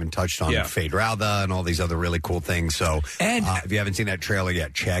haven't even touched on Fade Rautha and all these other really cool things. So if you haven't seen that trailer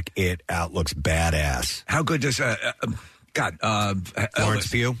yet, check it out. Looks badass. How good does Florence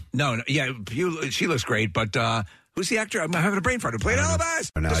Pugh? No, Pugh, she looks great, but who's the actor? I'm having a brain fart. Who played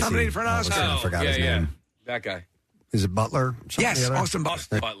Elvis? Just nominated for an Oscar. I forgot his name. That guy. Is it Butler? Yes, Austin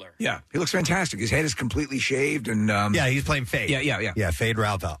Butler. Yeah, he looks fantastic. His head is completely shaved, and yeah, he's playing Fade. Yeah, Fade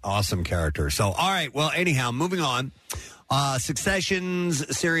Rautha, awesome character. So, all right. Well, anyhow, moving on.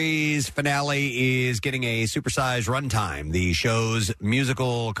 Succession's series finale is getting a supersized runtime. The show's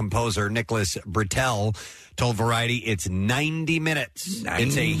musical composer Nicholas Britell told Variety it's 90 minutes.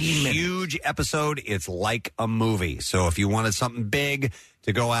 It's a huge episode. It's like a movie. So if you wanted something big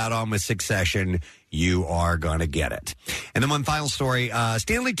to go out on with Succession, you are going to get it. And then one final story.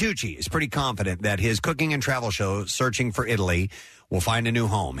 Stanley Tucci is pretty confident that his cooking and travel show, Searching for Italy, will find a new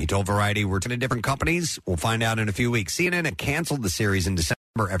home. He told Variety, we're to different companies. We'll find out in a few weeks. CNN had canceled the series in December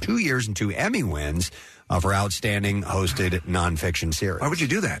after 2 years and 2 Emmy wins for outstanding hosted nonfiction series. Why would you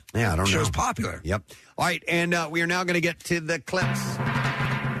do that? Yeah, I don't know. The show's popular. Yep. All right, and we are now going to get to the clips.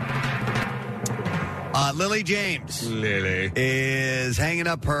 Lily James is hanging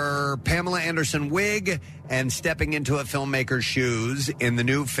up her Pamela Anderson wig and stepping into a filmmaker's shoes in the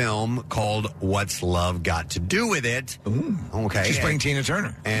new film called What's Love Got to Do With It? Ooh. Okay. She's playing Tina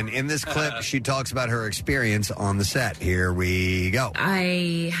Turner. And in this clip, she talks about her experience on the set. Here we go.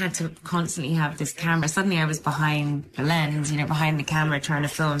 I had to constantly have this camera. Suddenly I was behind the lens, behind the camera trying to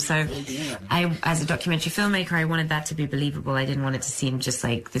film. So I, as a documentary filmmaker, I wanted that to be believable. I didn't want it to seem just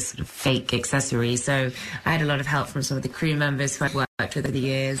like this sort of fake accessory. So I had a lot of help from some of the crew members who I've worked with over the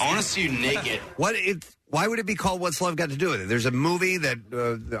years. I want to see you naked. Why would it be called What's Love Got to Do With It? There's a movie that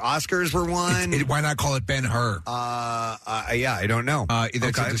the Oscars were won. Why not call it Ben-Hur? Yeah, I don't know.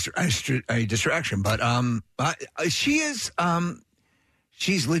 That's a distraction. But she is,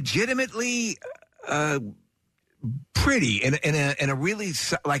 she's legitimately pretty in a really,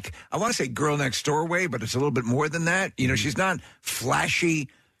 like, I want to say girl next door way, but it's a little bit more than that. She's not flashy,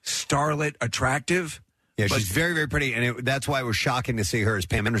 starlet, attractive. Yeah, she's very, very pretty, and that's why it was shocking to see her as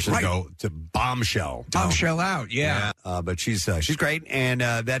Pam Anderson go to bombshell. Bombshell out, yeah. But she's great, and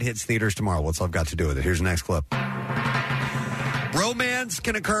that hits theaters tomorrow. What's Love Got to Do With It? Here's the next clip. Romance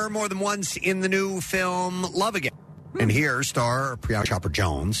can occur more than once in the new film Love Again. And here, star Priyanka Chopra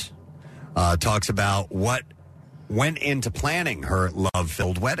Jones talks about what went into planning her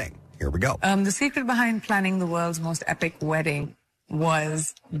love-filled wedding. Here we go. The secret behind planning the world's most epic wedding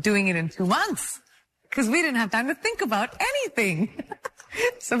was doing it in 2 months. Because we didn't have time to think about anything.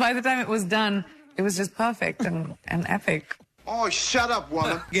 So by the time it was done, it was just perfect and epic. Oh, shut up,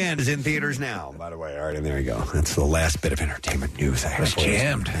 woman. Again, is in theaters now, by the way. All right, and there you go. That's the last bit of entertainment news I have. That's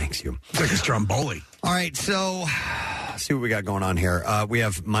jammed. Thanks, you. It's like a Stromboli. All right, so let's see what we got going on here. We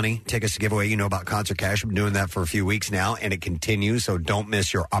have money, tickets to give away. You know about Concert Cash. I've been doing that for a few weeks now, and it continues, so don't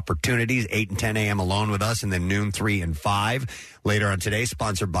miss your opportunities. 8 and 10 a.m. alone with us, and then noon, 3 and 5 later on today,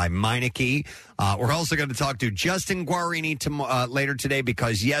 sponsored by Meineke. We're also going to talk to Justin Guarini later today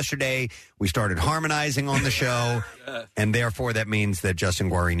because yesterday we started harmonizing on the show, and therefore that means that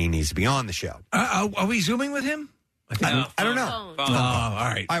Justin Guarini needs to be on the show. Are we Zooming with him? I don't know. All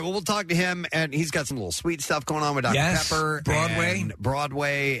right. All right, well, we'll talk to him, and he's got some little sweet stuff going on with Dr. Pepper.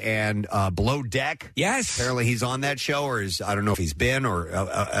 Broadway and Below Deck. Yes. Apparently he's on that show, or I don't know if he's been, or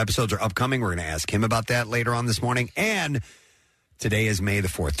episodes are upcoming. We're going to ask him about that later on this morning. And today is May the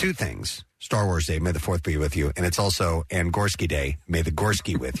 4th. Two things. Star Wars Day, May the 4th be with you. And it's also Gorski Day, May the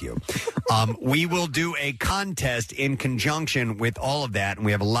Gorski with you. We will do a contest in conjunction with all of that, and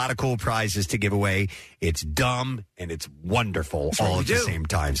we have a lot of cool prizes to give away. It's dumb and it's wonderful all at the same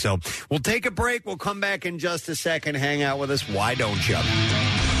time. So we'll take a break. We'll come back in just a second. Hang out with us. Why don't you?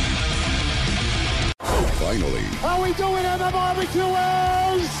 Finally, How we doing,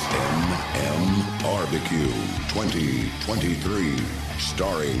 MMBarbecuers? MM Barbecue 2023,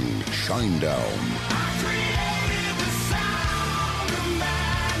 starring Shinedown.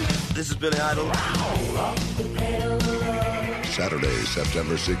 This is Billy Idol. Saturday,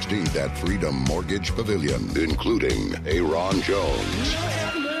 September 16th at Freedom Mortgage Pavilion, including Aaron Jones,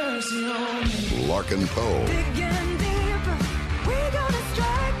 Larkin Poe,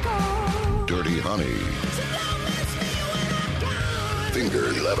 Dirty Honey, Finger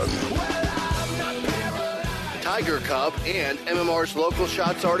 11, Tiger Cub, and MMR's local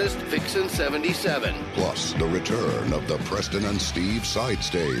shots artist, Vixen 77. plus the return of the Preston and Steve side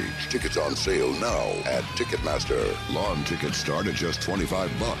stage. Tickets on sale now at Ticketmaster. Lawn tickets start at just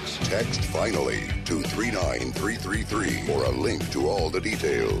 $25. Text FINALLY to 39333 for a link to all the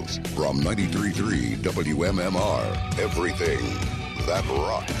details. From 93.3 WMMR, everything that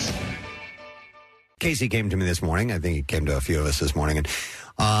rocks. Casey came to me this morning. I think he came to a few of us this morning.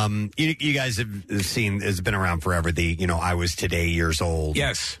 And you guys have seen, it's been around forever, I was today years old.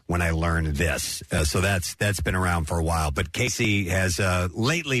 Yes. When I learned this. So that's been around for a while. But Casey has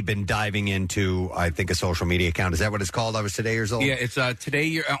lately been diving into, I think, a social media account. Is that what it's called? I was today years old? Yeah, it's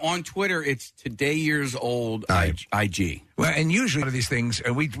today on Twitter, it's today years old IG. Well, and usually one of these things,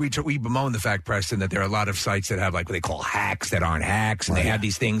 and we bemoan the fact, Preston, that there are a lot of sites that have like what they call hacks that aren't hacks, and they have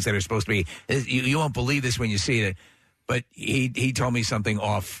these things that are supposed to be. You won't believe this when you see it, but he told me something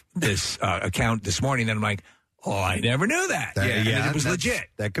off this account this morning, and I'm like, oh, I never knew that. Yeah, it was legit.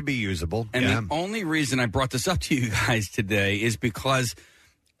 That could be usable. And the only reason I brought this up to you guys today is because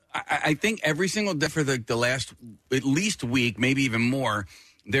I think every single day for the last at least week, maybe even more,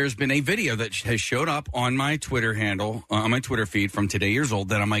 there's been a video that has showed up on my Twitter handle, on my Twitter feed from today years old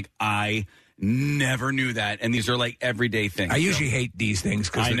that I'm like, I never knew that. And these are like everyday things. I usually hate these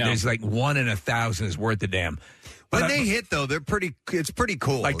things because there's like 1 in 1,000 is worth a damn. When they hit, though, it's pretty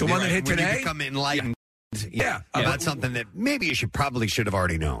cool. Like the one that hit when today? you become enlightened. Yeah. About something that maybe you probably should have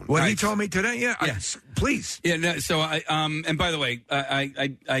already known. What he told me today? Please. Yeah, no, so I and by the way,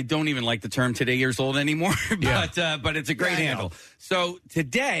 I don't even like the term today years old anymore, but it's a great handle. So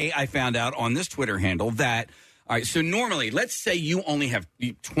today I found out on this Twitter handle that, all right, so normally, let's say you only have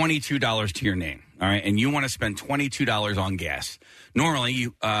 $22 to your name, all right, and you want to spend $22 on gas. Normally,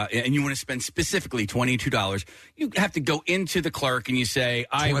 and you want to spend specifically $22, you have to go into the clerk and you say,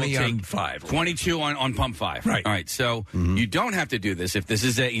 I will take 22 on pump 5. Right. All right, so you don't have to do this. If this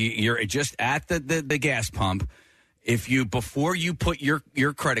is you're just at the gas pump, before you put your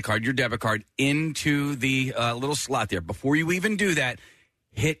credit card, your debit card into the little slot there, before you even do that,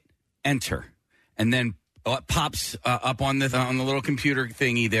 hit enter, and then it pops up on the little computer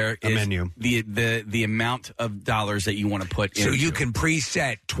thingy there is menu. The amount of dollars that you want to put in. So you can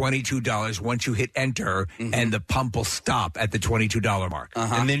preset $22 once you hit enter, and the pump will stop at the $22 mark.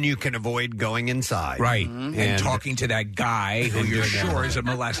 And then you can avoid going inside. Right. And talking to that guy who you're sure is a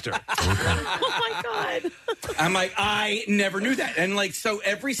molester. Oh, my God. I'm like, I never knew that. And, like, so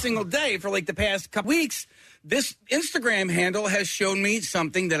every single day for, like, the past couple weeks, this Instagram handle has shown me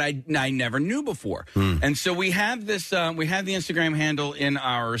something that I never knew before. And so we have this, we have the Instagram handle in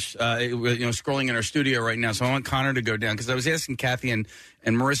our, scrolling in our studio right now. So I want Connor to go down because I was asking Kathy and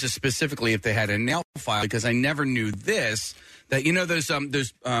Marissa specifically if they had a nail file because I never knew this, that,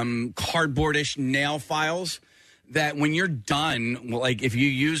 those cardboardish nail files that when you're done, like if you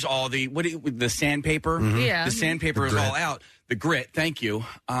use all the sandpaper, the sandpaper is all out, the grit, thank you.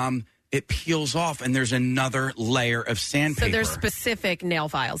 it peels off, and there's another layer of sandpaper. So there's specific nail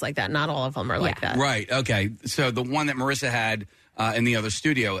files like that. Not all of them are like that. Right. Okay. So the one that Marissa had in the other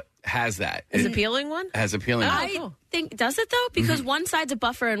studio has that. Is it a peeling one? Has a peeling one. I think, does it though? Because one side's a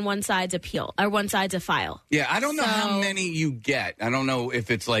buffer and one side's a peel, or one side's a file. Yeah, I don't know how many you get. I don't know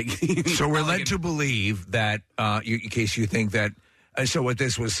if it's like... So we're led to believe that, in case you think that... so what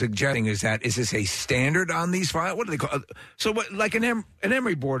this was suggesting is this a standard on these files? What do they call it? So what, like an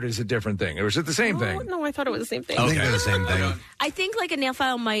emery board is a different thing, or is it the same thing? No, I thought it was the same thing. I think they're the same thing. I think like a nail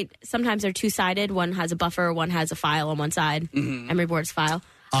file sometimes they're two-sided. One has a buffer, one has a file on one side. Emery board's file.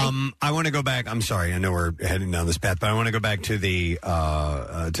 I want to go back. I'm sorry. I know we're heading down this path, but I want to go back to the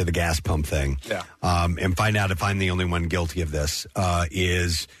gas pump thing. Yeah. And find out if I'm the only one guilty of this.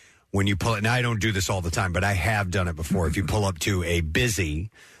 Is when you pull it. Now I don't do this all the time, but I have done it before. If you pull up to a busy,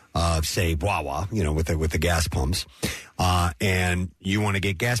 say Wawa, with the gas pumps, and you want to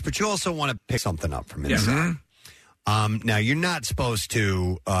get gas, but you also want to pick something up from inside. Mm-hmm. Now you're not supposed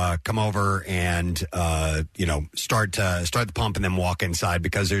to come over and start the pump and then walk inside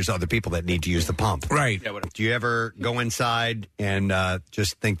because there's other people that need to use the pump. Right. Do you ever go inside and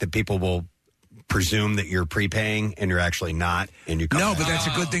just think that people will presume that you're prepaying and you're actually not, and you come No, back? but that's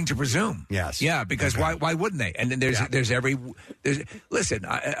a good thing to presume. Yes. Yeah, because why wouldn't they? And then there's listen.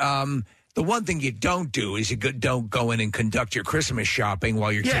 The one thing you don't do is don't go in and conduct your Christmas shopping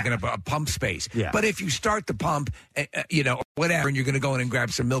while you're taking up a pump space. Yeah. But if you start the pump, whatever, and you're going to go in and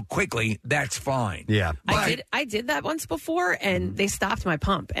grab some milk quickly, that's fine. Yeah. I did that once before, and they stopped my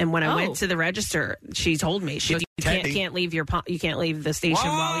pump. And when I went to the register, she told me, you can't leave your pump. You can't leave the station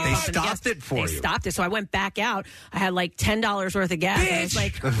while you're pumping the gas. They stopped it for you. They stopped it. So I went back out. I had like $10 worth of gas. And I was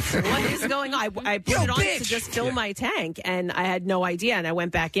like, what is going on? I put it on to just fill my tank, and I had no idea. And I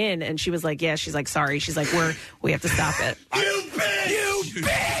went back in, and she was like, yeah. She's like, sorry. She's like, we have to stop it. You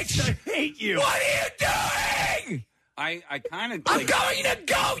bitch! I hate you. What are you doing? I kind of... I'm going to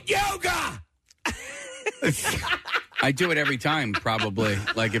goat yoga! I do it every time, probably.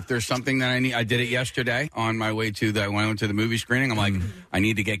 Like, if there's something that I need... I did it yesterday on my way when I went to the movie screening. I'm like, I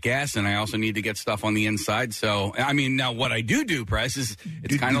need to get gas, and I also need to get stuff on the inside. So, I mean, now what I do, Press, is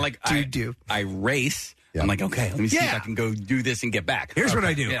it's kind of like I race... Yeah. I'm like, okay, let me see if I can go do this and get back. Here's what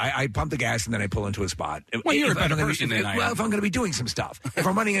I do. Yeah. I pump the gas and then I pull into a spot. Well, you're a better person than I am. Well, if I'm going to be doing some stuff. If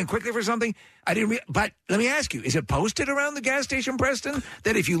I'm running in quickly for something, but let me ask you, is it posted around the gas station, Preston,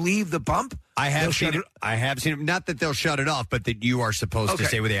 that if you leave the pump, I have seen it. Not that they'll shut it off, but that you are supposed to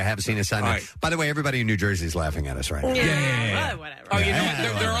stay with you. I have seen a sign. Right. By the way, everybody in New Jersey is laughing at us right now. Yeah. Whatever. Oh, you know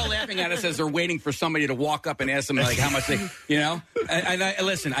what? They're all laughing at us as they're waiting for somebody to walk up and ask them like how much they, And I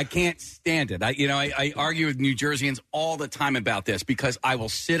listen, I can't stand it. I argue with New Jerseyans all the time about this because I will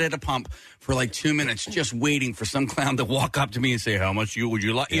sit at a pump for like 2 minutes just waiting for some clown to walk up to me and say, how much would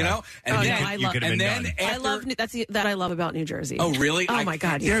you like? And that's that I love about New Jersey. Oh, really? Oh, my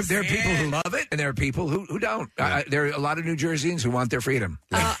God. There are people who love it, and there are people who don't. There are a lot of New Jerseyans who want their freedom.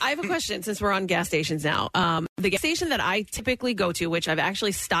 I have a question since we're on gas stations now. The gas station that I typically go to, which I've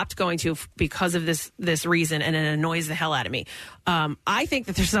actually stopped going to because of this reason, and it annoys the hell out of me. I think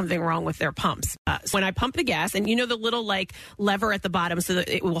that there's something wrong with their pumps. So when I pump the gas, and the little like lever at the bottom so that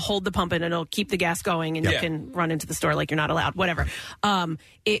it will hold the pump and it'll keep the gas going, and you can run into the store like you're not allowed, whatever.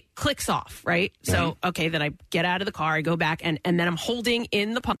 It clicks off, right? So, okay, then I get out of the car, I go back, and then I'm holding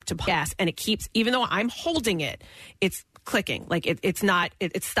in the pump to pump gas, and it keeps, even though I'm holding it, it's clicking. Like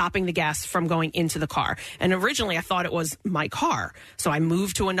it's stopping the gas from going into the car. And originally I thought it was my car. So I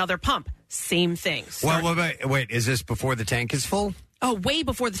moved to another pump. Same thing. Wait, is this before the tank is full? Oh, way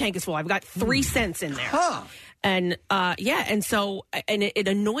before the tank is full. I've got 3 cents in there. Huh. And it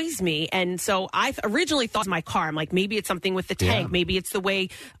annoys me. And so I originally thought it was my car. I'm like, maybe it's something with the tank. Yeah. Maybe it's the way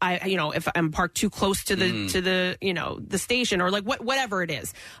if I'm parked too close to the the station, or like whatever it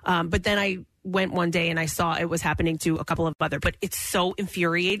is. But then I went one day and I saw it was happening to a couple of other, but it's so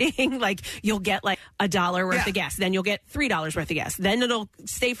infuriating. Like you'll get like $1 worth of gas, then you'll get $3 worth of gas, then it'll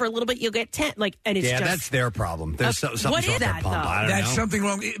stay for a little bit, you'll get 10. Like, and it's just, that's their problem. There's something what is that pump. though? I don't That's know. something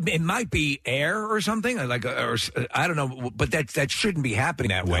wrong. It might be air or something, or I don't know, but that shouldn't be happening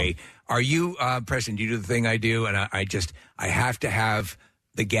that way. Are you, Preston? Do you do the thing I do, and I have to have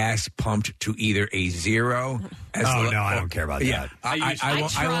the gas pumped to either a 0. I don't care about that. I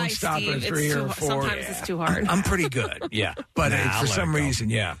won't stop at a 3 or 4. Sometimes it's too hard. I'm pretty good. Yeah, but for some reason,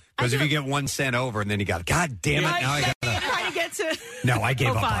 because if you get 1 cent over and then you got, God damn it! Now I got to try to get to. No, I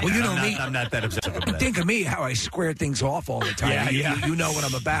gave up. Well, you know me. I'm not that obsessive about that. Think of me, how I square things off all the time. You know what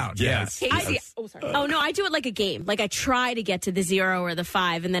I'm about. Yes. Casey, Oh, sorry. Oh, no, I do it like a game. Like I try to get to the 0 or the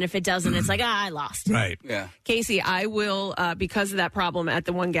 5, and then if it doesn't, it's like, I lost. Right. Yeah. Casey, I will, because of that problem at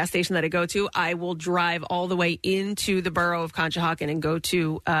the one gas station that I go to, I will drive all the way into the borough of Conshohocken and go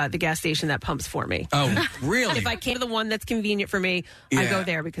to the gas station that pumps for me. Oh, really? If I came to the one that's convenient for me, I go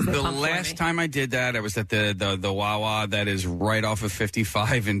there because they the pump for me. last time I did that, I was at the Wawa that is right off of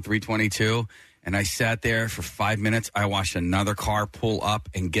 55 and 322. And I sat there for 5 minutes. I watched another car pull up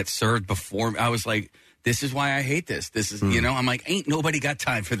and get served before me. I was like, this is why I hate this. This is, I'm like, ain't nobody got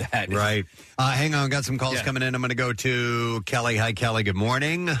time for that. Right. Hang on. Got some calls coming in. I'm going to go to Kelly. Hi, Kelly. Good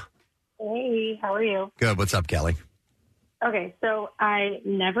morning. Hey, how are you? Good. What's up, Kelly? Okay, so I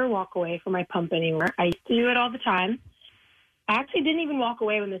never walk away from my pump anymore. I used to do it all the time. I actually didn't even walk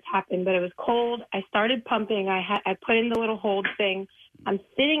away when this happened, but it was cold. I started pumping. I put in the little hold thing. I'm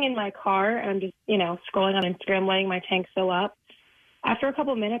sitting in my car, and I'm just, scrolling on Instagram, letting my tank fill up. After a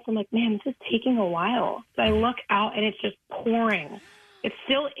couple of minutes, I'm like, man, this is taking a while. So I look out, and it's just pouring. It's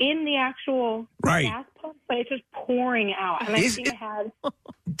still in the actual gas pump, but it's just pouring out. And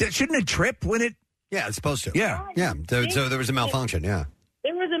Shouldn't it trip when it... Yeah, it's supposed to. Yeah. Yeah. So there was a malfunction, yeah.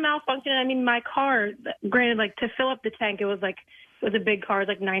 There was a malfunction. I mean, my car, granted, like to fill up the tank, it was a big car, it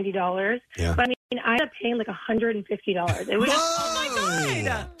was like $90. Yeah. But I mean, I ended up paying like $150. It was oh my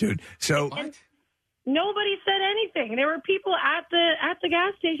God. Dude, so... Nobody said anything. There were people at the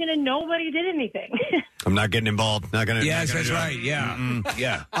gas station, and nobody did anything. I'm not getting involved. Not gonna. Yes, not gonna that's do it. right. Yeah,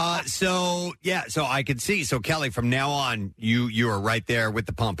 yeah. So I could see. So Kelly, from now on, you are right there with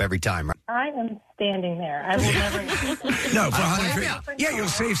the pump every time, right? I am standing there. I will never. No, for 150. Yeah, you'll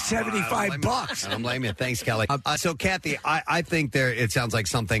save $75. I don't blame you. Thanks, Kelly. So Kathy, I think it sounds like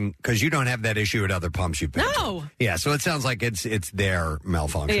something because you don't have that issue at other pumps you've been to. No. Yeah, so it sounds like it's their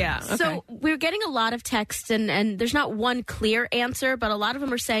malfunction. Yeah. Okay. So we're getting a lot of texts, and there's not one clear answer, but a lot of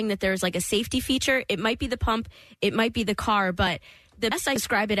them are saying that there's like a safety feature. It might be the pump, it might be the car, but the best I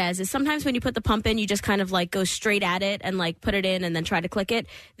describe it as is sometimes when you put the pump in, you just kind of like go straight at it and like put it in and then try to click it.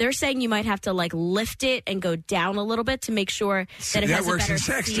 They're saying you might have to like lift it and go down a little bit to make sure that it has a better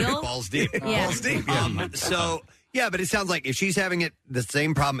feel. Balls deep. Yeah. Balls deep. Yeah, but it sounds like if she's having the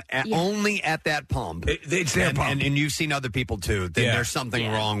same problem only at that pump, it's their pump, and you've seen other people too, then there's something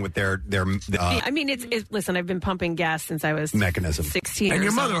wrong with their I mean, listen, I've been pumping gas since I was mechanism. 16. And or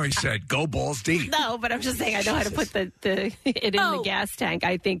your so. mother always said, "Go balls deep." No, but I'm just saying I know how to put it in the gas tank.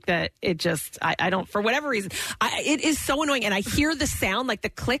 I think that it just I don't, for whatever reason, it is so annoying, and I hear the sound like the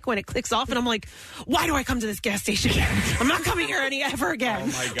click when it clicks off, and I'm like, why do I come to this gas station again? I'm not coming here ever again.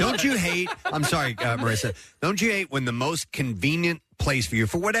 Oh my God. Don't you hate? I'm sorry, Marissa. Don't you hate when the most convenient place for you,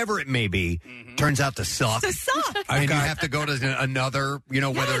 for whatever it may be, turns out to suck? And you have to go to another,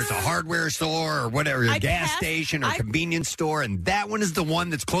 whether it's a hardware store or whatever, a gas station or convenience store, and that one is the one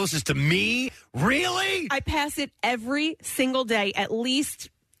that's closest to me? Really? I pass it every single day, at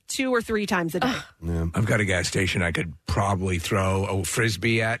least 2 or 3 times a day. I've got a gas station I could probably throw a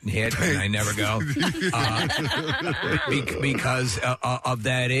Frisbee at and hit, and I never go. Because of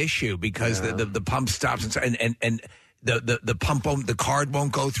that issue, because the pump stops and the pump the card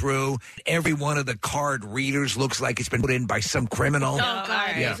won't go through. Every one of the card readers looks like it's been put in by some criminal. Oh,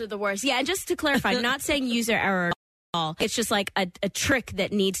 God, those are the worst. Yeah, and just to clarify, I'm not saying user error at all. It's just like a trick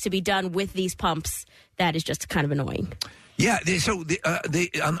that needs to be done with these pumps that is just kind of annoying. Yeah, so on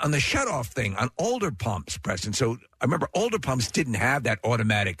the shutoff thing, on older pumps, Preston, so I remember older pumps didn't have that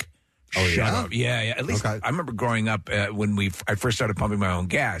automatic shutoff. Yeah. At least I remember growing up when I first started pumping my own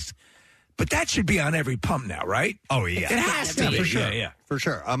gas. But that should be on every pump now, right? Oh, yeah. It has to be. For sure. Yeah. For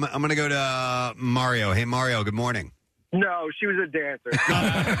sure. I'm going to go to Mario. Hey, Mario, good morning. No, she was a dancer.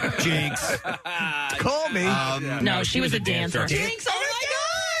 Jinx. Call me. No, she was a dancer. Jinx,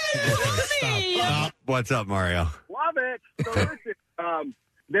 What's up, Mario? Love it. So listen,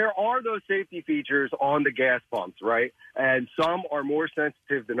 there are those safety features on the gas pumps, right? And some are more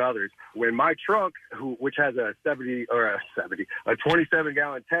sensitive than others. When my truck, which has a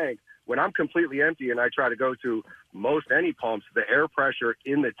 27-gallon tank, when I'm completely empty and I try to go to most any pumps, the air pressure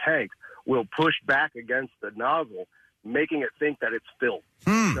in the tank will push back against the nozzle, making it think that it's filled.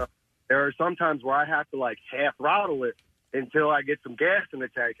 So there are some times where I have to half throttle it until I get some gas in the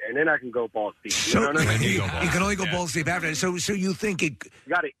tank, and then I can go balls deep. So you can only go balls deep after that. So you think it?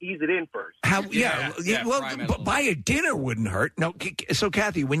 You got to ease it in first. Buy a dinner wouldn't hurt. No. So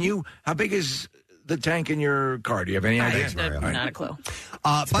Kathy, how big is the tank in your car? Do you have any idea? Not a clue.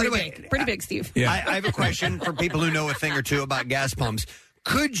 By the way, pretty big, Steve. I have a question for people who know a thing or two about gas pumps.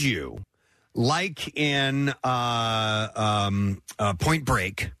 Could you, like in Point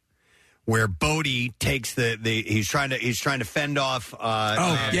Break, where Bodie takes the he's trying to fend off.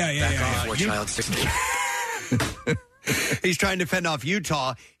 He's trying to fend off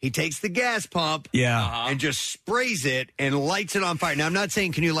Utah. He takes the gas pump and just sprays it and lights it on fire. Now, I'm not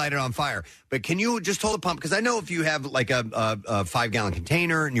saying can you light it on fire, but can you just hold the pump? Because I know if you have like a 5-gallon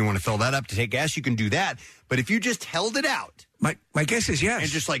container and you want to fill that up to take gas, you can do that. But if you just held it out. My guess is yes.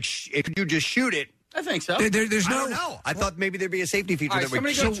 And just if you just shoot it. I think so. There's no. I don't know. I thought maybe there'd be a safety feature that would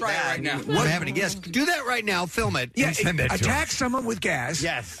go try it right now. What happened? Yes, do that right now. Film it. Yeah, and send that to attack us. someone with gas.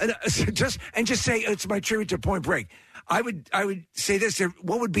 Yes, just say it's my tribute to Point Break. I would say this.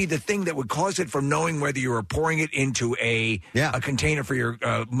 What would be the thing that would cause it from knowing whether you were pouring it into a container for your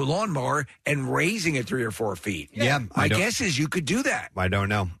lawnmower and raising it 3 or 4 feet? Yeah, my guess is you could do that. I don't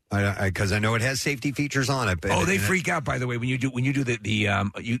know because I know it has safety features on it. But they freak out. By the way, when you do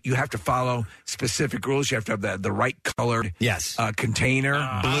you have to follow specific rules. You have to have the right colored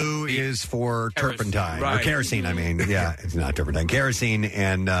container. Blue is for turpentine or kerosene. I mean, it's not turpentine, kerosene,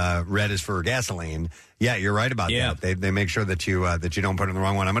 and red is for gasoline. Yeah, you're right about that. They make sure that you don't put it in the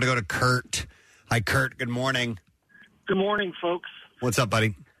wrong one. I'm going to go to Kurt. Hi, Kurt. Good morning. Good morning, folks. What's up,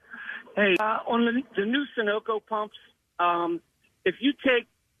 buddy? Hey, on the new Sunoco pumps, if you take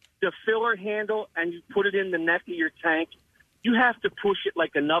the filler handle and you put it in the neck of your tank, you have to push it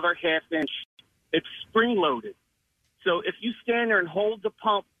like another half inch. It's spring loaded. So if you stand there and hold the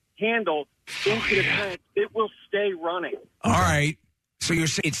pump handle into the tank, it will stay running. All right. So you're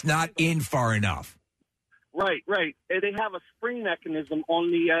saying it's not in far enough. Right. They have a spring mechanism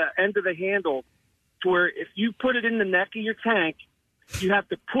on the end of the handle to where if you put it in the neck of your tank, you have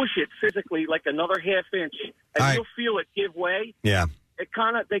to push it physically like another half inch, and you'll feel it give way. Yeah. They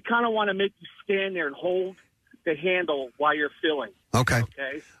kind of want to make you stand there and hold the handle while you're filling. Okay.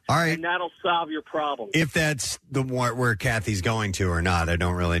 All right. And that'll solve your problem. If that's the one where Kathy's going to or not, I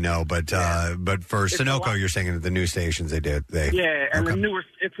don't really know. But for Sunoco, you're saying that the new stations it's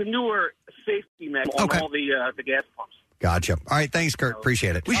a newer safety measure on all the gas pumps. Gotcha. All right, thanks, Kurt.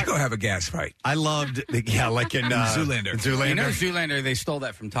 Appreciate it. We should go have a gas fight. I loved, like in Zoolander. You know, Zoolander, they stole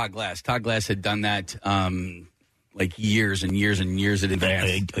that from Todd Glass. Todd Glass had done that like years and years and years in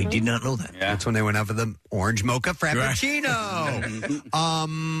advance. I did not know that. Yeah. That's when they went out for the orange mocha frappuccino.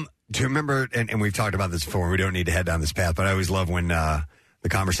 Do you remember, and we've talked about this before, we don't need to head down this path, but I always love when the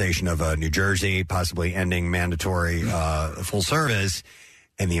conversation of New Jersey possibly ending mandatory full service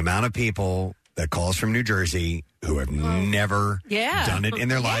and the amount of people that calls from New Jersey who have never done it in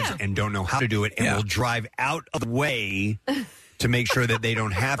their lives and don't know how to do it and will drive out of the way to make sure that they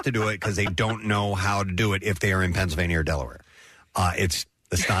don't have to do it because they don't know how to do it if they are in Pennsylvania or Delaware. It's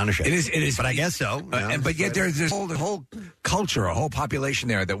astonishing. It is. But I guess so. But yet there's this whole culture, a whole population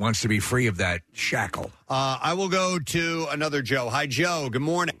there that wants to be free of that shackle. I will go to another Joe. Hi, Joe. Good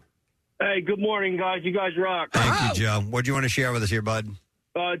morning. Hey, good morning, guys. You guys rock. Thank you, Joe. What do you want to share with us here, bud?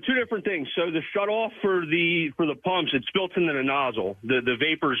 Two different things. So the shut off for the pumps, it's built into the nozzle. The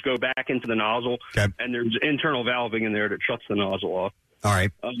vapors go back into the nozzle, and there's internal valving in there that shuts the nozzle off. All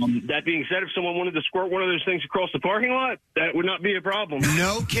right. That being said, if someone wanted to squirt one of those things across the parking lot, that would not be a problem.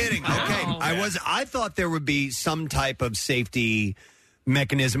 No kidding. Okay. I thought there would be some type of safety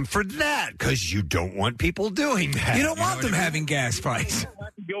mechanism for that because you don't want people doing that. You don't want them having gas fights.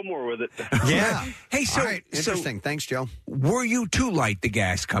 Go more with it. Yeah. Hey, so all right. Interesting. Thanks, Joe. Were you to light the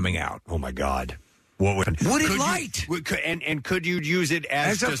gas coming out? Oh my God! What would it light? And could you use it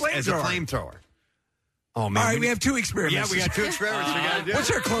as a flamethrower? Oh man! All right, we have two experiments. Yeah, we got two experiments. We got to do.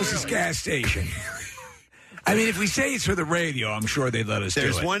 What's our closest gas station? I mean, if we say it's for the radio, I'm sure they'd let us do it.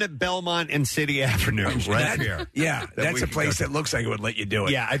 There's one at Belmont and City Avenue, right here. Yeah, that's a place that looks like it would let you do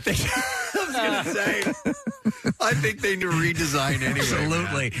it. Yeah, I think. I was going to say, I think they need to redesign anyway.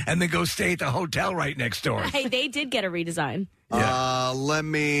 Absolutely. And then go stay at the hotel right next door. Hey, they did get a redesign. Yeah. Let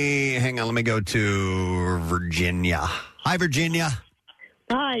me go to Virginia. Hi, Virginia.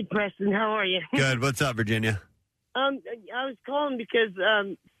 Hi, Preston. How are you? Good. What's up, Virginia? I was calling because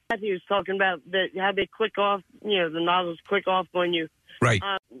Kathy was talking about how they click off, the nozzles click off on you. Right.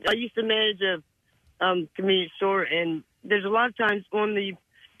 I used to manage a convenience store, and there's a lot of times on the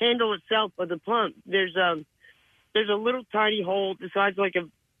handle itself of the pump, there's a little tiny hole the size like a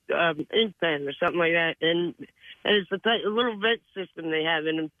ink pen or something like that, and it's a little vent system they have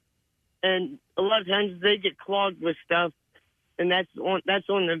in them, and a lot of times they get clogged with stuff. And that's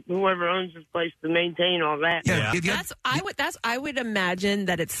on whoever owns this place to maintain all that. Yeah. I would imagine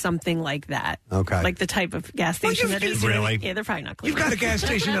that it's something like that. Okay. Like the type of gas station that is. Really? Yeah, they're probably not clean. You've got a gas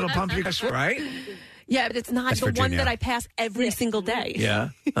station that'll pump your gas, right? Yeah, but it's not That's the one Virginia. that I pass every single day. Yeah.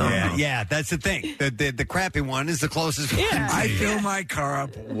 Yeah, that's the thing. The crappy one is the closest one. I fill my car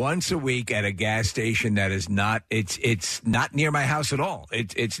up once a week at a gas station that is not. It's not near my house at all.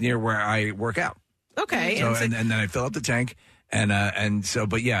 It's near where I work out. Okay. So and then I fill up the tank, and so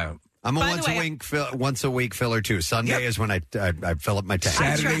but yeah. I'm a once a week filler too. Sunday is when I fill up my tank.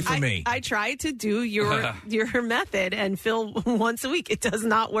 Saturday for me. I try to do your method and fill once a week. It does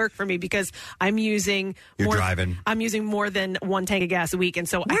not work for me because I'm using driving. I'm using more than one tank of gas a week, and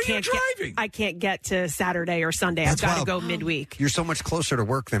so I can't get to Saturday or Sunday. That's I've got to wild. go midweek. You're so much closer to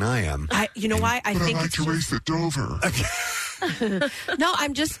work than I am. You know why? I think I like to race at Dover. No,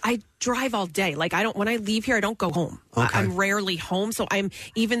 I drive all day. Like when I leave here, I don't go home. Okay. I'm rarely home. So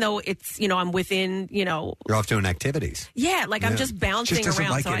even though it's, I'm within, You're off doing activities. Yeah, I'm just bouncing Just doesn't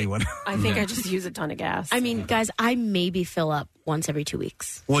around. like so anyone. I think I just use a ton of gas. I mean, guys, I maybe fill up once every 2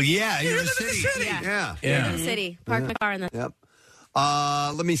 weeks. Well, yeah, you're in the city. Yeah. Yeah. In the city. Park my car in the... Yep.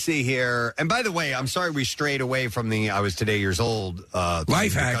 Let me see here. And by the way, I'm sorry we strayed away from the I was today years old.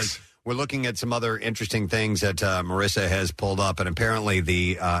 Life hacks. We're looking at some other interesting things that Marissa has pulled up, and apparently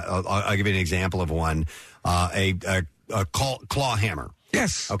I'll give you an example of one, a claw hammer.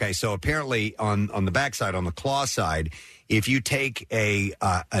 Yes. Okay, so apparently on the backside, on the claw side, if you take a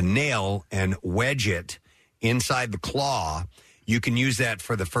nail and wedge it inside the claw, you can use that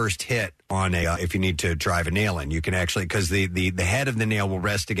for the first hit on if you need to drive a nail in. You can actually, because the head of the nail will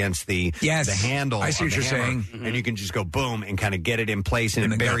rest against the handle. I see of what the you're hammer, saying. and you can just go boom and kind of get it in place,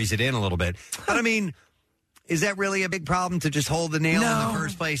 and it buries it in a little bit. But I mean, is that really a big problem to just hold the nail in the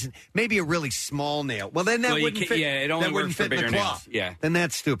first place? Maybe a really small nail. Well, then that wouldn't fit. Yeah, it only that wouldn't works for fit in the bigger claw. nails. Yeah. Then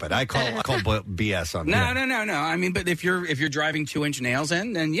that's stupid. I call BS on that. No. I mean, but if you're driving 2-inch nails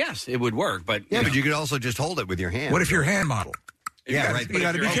in, then yes, it would work. But but you could also just hold it with your hand. What if you're hand model? Yeah, right. You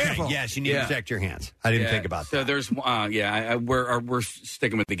got to be careful. Yes, you need to protect your hands. I didn't think about that. So there's, we're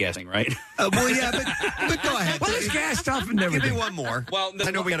sticking with the guessing, right? Well, yeah, but go ahead. Well, there's gas stuff and everything. Give me one more. Well,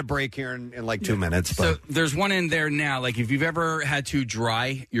 I know we got a break here in like 2 minutes. So But there's one in there now. Like if you've ever had to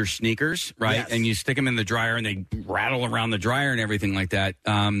dry your sneakers, right, Yes. and you stick them in the dryer and they rattle around the dryer and everything like that.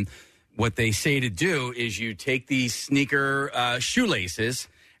 What they say to do is you take these sneaker shoelaces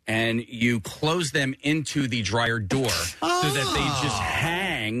and you close them into the dryer door so that they just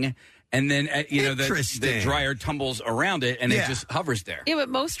hang, and then the dryer tumbles around it and it just hovers there. Yeah, but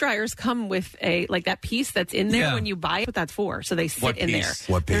most dryers come with that piece that's in there when you buy it. What that's for? So they sit What in piece?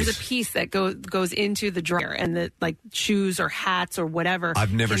 there. What piece? There's a piece that goes into the dryer, and the shoes or hats or whatever.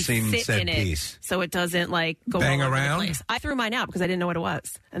 I've never can seen sit said in it, piece. so it doesn't go Bang all over around? the place. I threw mine out because I didn't know what it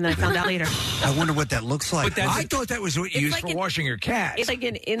was, and then I found out later. I wonder what that looks like. I thought that was what you used for washing your cat. It's like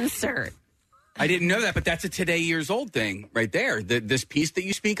an insert. I didn't know that, but that's a today years old thing right there. This piece that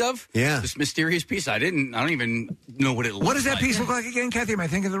you speak of, this mysterious piece. I don't even know what it looks like. What does that piece look like again, Kathy? Am I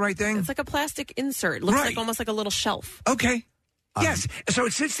thinking of the right thing? It's like a plastic insert. It looks like almost like a little shelf. Okay. Yes. So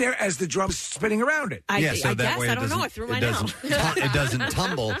it sits there as the drum's spinning around it. I guess. I don't know. I threw mine out. It doesn't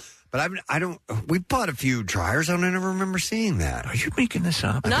tumble. But I don't. We bought a few dryers. I don't ever remember seeing that. Are you making this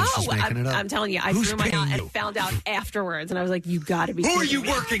up? No, just making it up. I'm telling you, I Who's threw mine out paying and you? found out afterwards, and I was like, "You got to be." Who are kidding you me.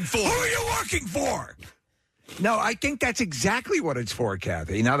 working for? Who are you working for? No, I think that's exactly what it's for,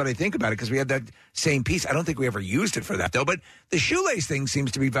 Kathy. Now that I think about it, because we had that same piece. I don't think we ever used it for that, though. But the shoelace thing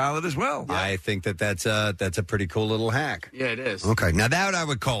seems to be valid as well. I think that's a pretty cool little hack. Yeah, it is. Okay, now that I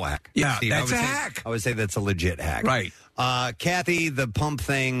would call a hack. Yeah, Steve, that's I would a say- hack. I would say that's a legit hack. Right. Kathy, the pump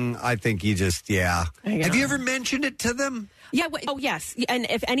thing, I think you just, Have you ever mentioned it to them? Yeah. Yes. And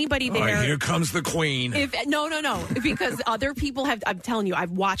if anybody All there, right, here comes the queen. No, because other people have. I'm telling you,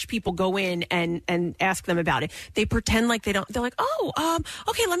 I've watched people go in and ask them about it. They pretend like they don't. They're like,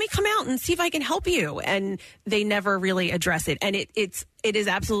 okay, let me come out and see if I can help you, and they never really address it. And it is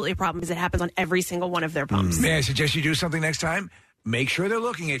absolutely a problem because it happens on every single one of their pumps. May I suggest you do something next time? Make sure they're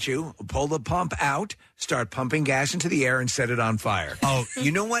looking at you. Pull the pump out, start pumping gas into the air, and set it on fire. Oh,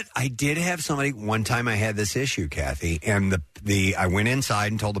 you know what? I did have somebody one time. I had this issue, Kathy, and I went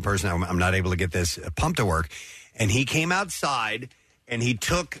inside and told the person I'm not able to get this pump to work, and he came outside and he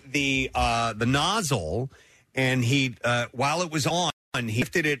took the nozzle and he while it was on, he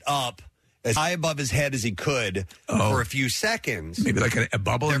lifted it up as high above his head as he could for a few seconds. Maybe like a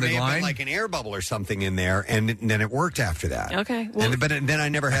bubble there in the may have line? been like an air bubble or something in there, and then it worked after that. Okay. Well, But then I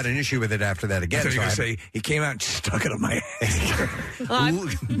never had an issue with it after that again. I thought you were so going to say, he came out and stuck it on my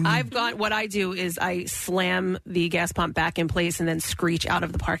head. I've got what I do is I slam the gas pump back in place and then screech out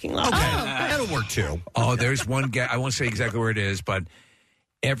of the parking lot. Okay, that'll work too. Oh, there's one I won't say exactly where it is, but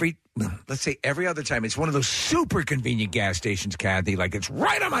let's say every other time, it's one of those super convenient gas stations, Kathy, like it's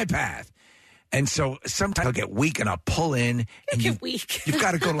right on my path. And so sometimes I'll get weak and I'll pull in. And you've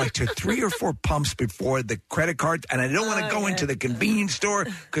got to go to 3 or 4 pumps before the credit card. And I don't want to go into the convenience store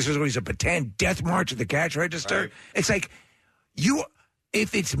because there's always a pretend death march at the cash register. Right. It's like,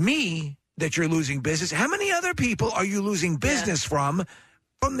 if it's me that you're losing business, how many other people are you losing business from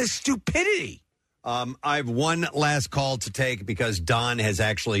this stupidity? I have one last call to take because Don has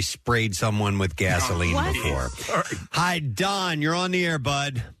actually sprayed someone with gasoline before. Hi, Don. You're on the air,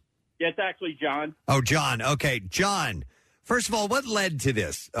 bud. Yeah, it's actually John. Oh, John. Okay, John. First of all, what led to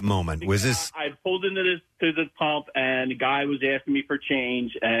this moment? Was this? I pulled into the pump, and the guy was asking me for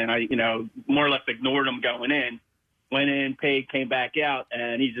change, and I, more or less ignored him going in. Went in, paid, came back out,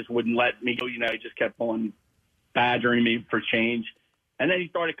 and he just wouldn't let me go. He just kept on badgering me for change, and then he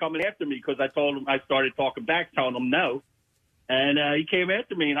started coming after me because I started talking back, telling him no. And he came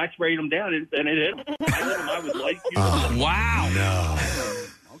after me, and I sprayed him down, and it hit him. I was like, wow. No.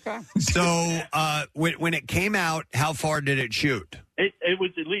 Okay. So when it came out, how far did it shoot? It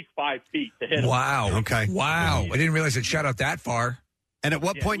was at least 5 feet to hit him. Wow. Okay. Wow. I didn't realize it shot out that far. And at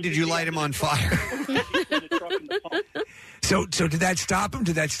what point did you light him on fire? So did that stop him?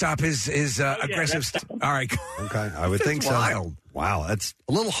 Did that stop his aggressive? All right. Okay. I would think so. Wild. Wow. That's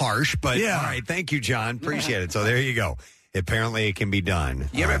a little harsh, but all right. Thank you, John. Appreciate it. So there you go. Apparently, it can be done.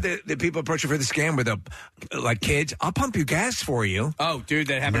 You ever have the people approach you for the scam with kids? I'll pump your gas for you. Oh, dude,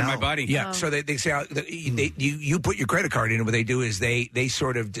 that happened to my buddy. Yeah, Oh. so they say you put your credit card in, and what they do is they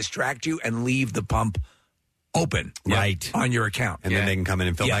sort of distract you and leave the pump open, right, on your account, and then they can come in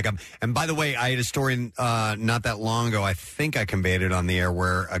and fill back up. And by the way, I had a story not that long ago. I think I conveyed it on the air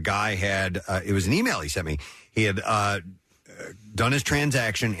where a guy had it was an email he sent me. He had done his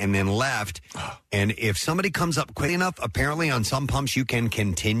transaction and then left. And if somebody comes up quick enough, apparently on some pumps you can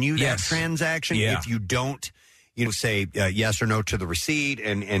continue that transaction. Yeah. If you don't, say yes or no to the receipt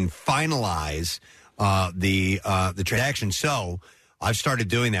and finalize the transaction. So I've started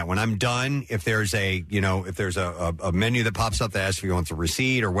doing that when I'm done. If there's a menu that pops up that asks if you want the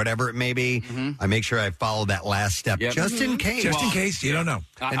receipt or whatever it may be, I make sure I follow that last step just in case. Just in case, you don't know.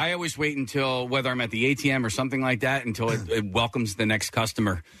 I always wait until whether I'm at the ATM or something like that until it welcomes the next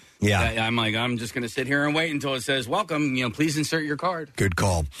customer. Yeah. I'm just going to sit here and wait until it says, welcome, please insert your card. Good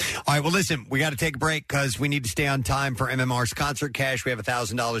call. All right, well, listen, we got to take a break because we need to stay on time for MMR's concert cash. We have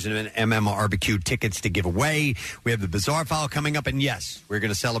 $1,000 in MMRBQ tickets to give away. We have the Bizarre File coming up, and yes, we're going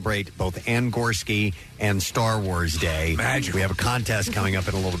to celebrate both Ann Gorski and Star Wars Day. Magic. We have a contest coming up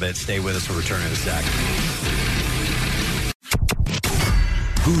in a little bit. Stay with us. We'll return in a sec.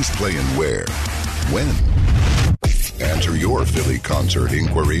 Who's playing where? When? Answer your Philly concert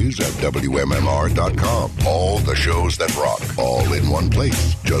inquiries at WMMR.com. All the shows that rock, all in one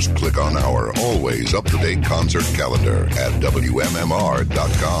place. Just click on our always up-to-date concert calendar at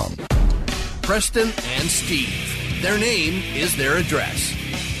WMMR.com. Preston and Steve. Their name is their address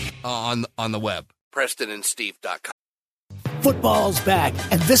on the web. PrestonandSteve.com. Football's back,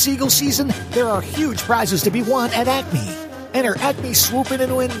 and this Eagle season, there are huge prizes to be won at Acme. Enter Acme Swoop In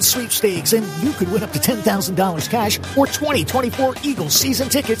and Win sweepstakes, and you could win up to $10,000 cash or 2024 Eagles season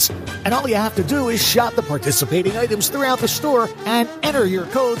tickets. And all you have to do is shop the participating items throughout the store and enter your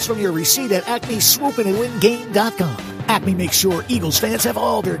codes from your receipt at acmeswoopinandwingame.com. Acme makes sure Eagles fans have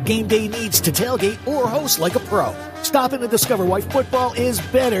all their game day needs to tailgate or host like a pro. Stop in and discover why football is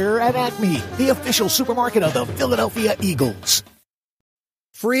better at Acme, the official supermarket of the Philadelphia Eagles.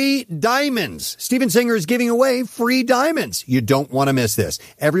 Free diamonds. Steven Singer is giving away free diamonds. You don't want to miss this.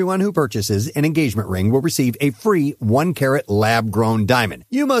 Everyone who purchases an engagement ring will receive a free 1-carat lab-grown diamond.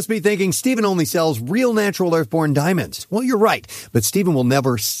 You must be thinking Steven only sells real natural earth-born diamonds. Well, you're right, but Steven will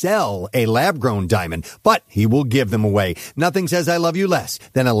never sell a lab-grown diamond, but he will give them away. Nothing says I love you less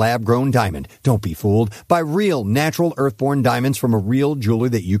than a lab-grown diamond. Don't be fooled by real natural earth-born diamonds from a real jeweler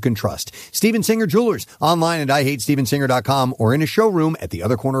that you can trust. Steven Singer Jewelers, online at IHateStevenSinger.com or in a showroom at the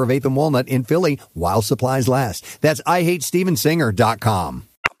other corner of 8th and Walnut in Philly while supplies last. That's IHateStevenSinger.com.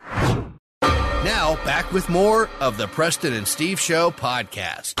 Now, back with more of the Preston and Steve Show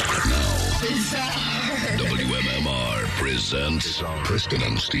podcast. WMMR presents Preston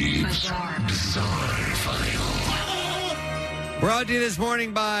and Steve's Bizarre File. Brought to you this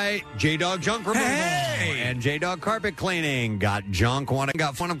morning by J-Dog Junk Removal and J-Dog Carpet Cleaning. Got junk,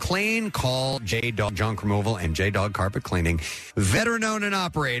 got fun of clean? Call J-Dog Junk Removal and J-Dog Carpet Cleaning. Veteran-owned and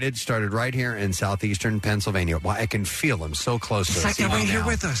operated, started right here in southeastern Pennsylvania. Why, I can feel them so close to us. It's like they're right here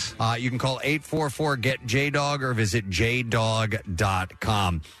with us. You can call 844-GET-JDOG or visit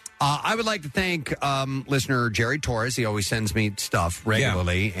jdog.com. I would like to thank listener Jerry Torres. He always sends me stuff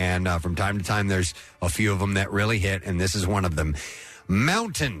regularly, and from time to time there's a few of them that really hit, and this is one of them.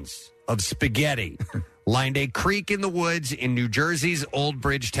 Mountains of spaghetti lined a creek in the woods in New Jersey's Old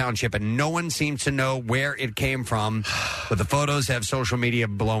Bridge Township, and no one seems to know where it came from, but the photos have social media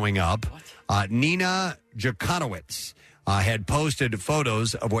blowing up. Nina Jukanowicz had posted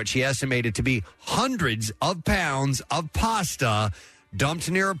photos of what she estimated to be hundreds of pounds of pasta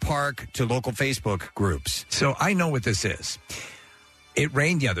dumped near a park to local Facebook groups. So I know what this is. It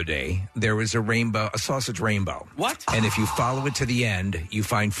rained the other day. There was a sausage rainbow. What? And if you follow it to the end, you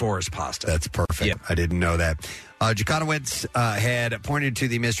find forest pasta. That's perfect. Yeah. I didn't know that. Jukanowicz had pointed to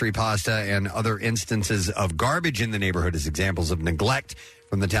the mystery pasta and other instances of garbage in the neighborhood as examples of neglect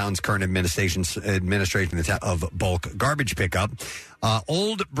from the town's current administration of bulk garbage pickup.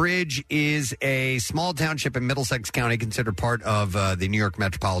 Old Bridge is a small township in Middlesex County, considered part of the New York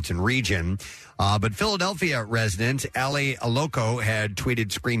metropolitan region. But Philadelphia resident Ali Aloko had tweeted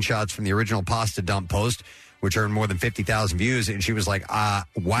screenshots from the original pasta dump post, which earned more than 50,000 views. And she was like,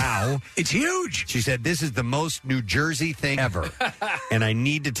 wow. It's huge. She said, this is the most New Jersey thing ever. And I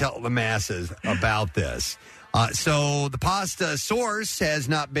need to tell the masses about this. So the pasta source has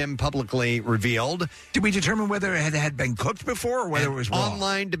not been publicly revealed. Did we determine whether it had been cooked before or whether it was raw?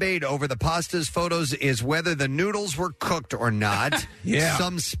 Online debate over the pasta's photos is whether the noodles were cooked or not. Yeah.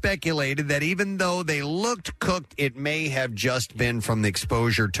 Some speculated that even though they looked cooked, it may have just been from the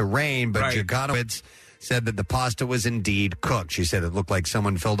exposure to rain. But Jukanowicz said that the pasta was indeed cooked. She said it looked like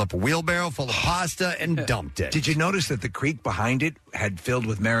someone filled up a wheelbarrow full of pasta and dumped it. Did you notice that the creek behind it had filled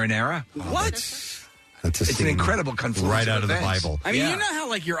with marinara? What? It's an incredible confluence right out of the events. Bible. I mean, you know how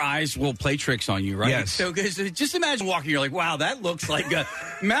like your eyes will play tricks on you, right? Yes. So just imagine walking. You're like, wow, that looks like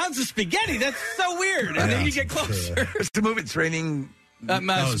mounds of spaghetti. That's so weird. And then you get closer. It's the movie. It's raining.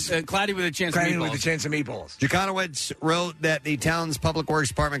 Cloudy with a chance of meatballs. Jukanowicz wrote that the town's public works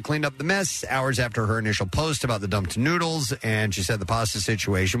department cleaned up the mess hours after her initial post about the dumped noodles, and she said the pasta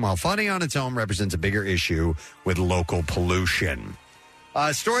situation, while funny on its own, represents a bigger issue with local pollution.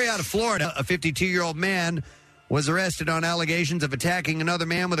 Story out of Florida. A 52-year-old man was arrested on allegations of attacking another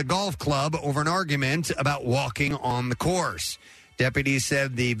man with a golf club over an argument about walking on the course. Deputies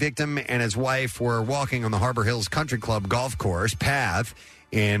said the victim and his wife were walking on the Harbor Hills Country Club golf course path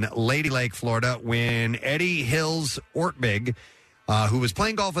in Lady Lake, Florida, when Eddie Hills Ortbig, who was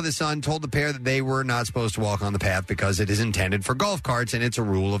playing golf with his son, told the pair that they were not supposed to walk on the path because it is intended for golf carts and it's a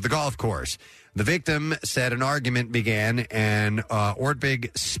rule of the golf course. The victim said an argument began and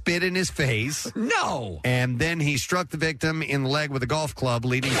Ortbig spit in his face. No! And then he struck the victim in the leg with a golf club,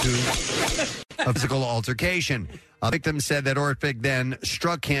 leading to a physical altercation. The victim said that Ortbig then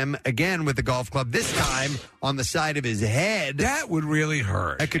struck him again with the golf club, this time on the side of his head. That would really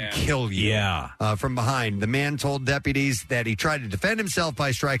hurt. That could kill you. Yeah. From behind. The man told deputies that he tried to defend himself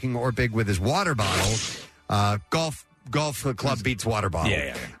by striking Ortbig with his water bottle. Golf club beats water bottle.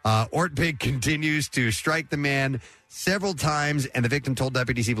 Yeah. Ortbig continues to strike the man several times, and the victim told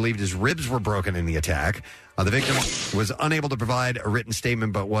deputies he believed his ribs were broken in the attack. The victim was unable to provide a written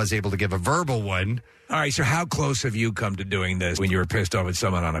statement, but was able to give a verbal one. All right, so how close have you come to doing this when you were pissed off at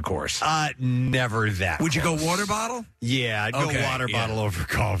someone on a course? Never that Would you go close. water bottle? Yeah, I'd go water bottle over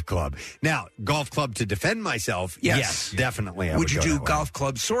golf club. Now, golf club to defend myself, yes definitely. I would you go do that way. golf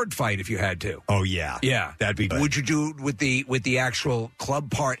club sword fight if you had to? Oh, yeah. Yeah. That'd be good. Would you do it with the actual club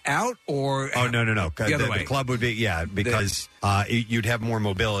part out or? Oh, no. The other way. The club would be, because you'd have more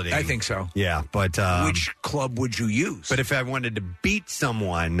mobility. I think so. Yeah, but... which club would you use? But if I wanted to beat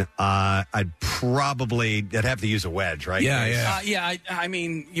someone, I'd have to use a wedge, right? I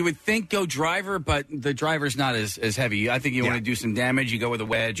mean, you would think go driver, but the driver's not as heavy. I think you want to do some damage, you go with a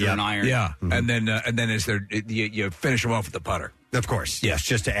wedge or an iron. Yeah, Mm-hmm. and then is there you finish them off with the putter. Of course, yes,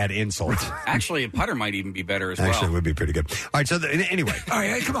 just to add insult. Actually, a putter might even be better as well. Actually, it would be pretty good. All right, so anyway. All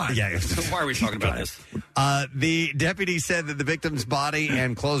right, come on. Yeah. Why are we talking about this? The deputy said that the victim's body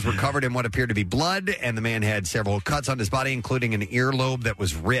and clothes were covered in what appeared to be blood, and the man had several cuts on his body, including an earlobe that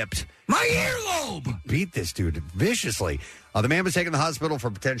was ripped. My earlobe! Beat this dude viciously. The man was taken to the hospital for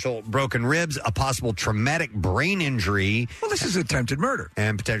potential broken ribs, a possible traumatic brain injury. Well, this is attempted murder.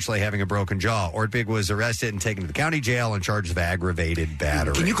 And potentially having a broken jaw. Ortbig was arrested and taken to the county jail on charges of aggravated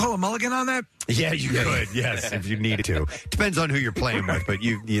battery. Can you call a mulligan on that? Yeah, you could, yes, if you needed to. Depends on who you're playing with, but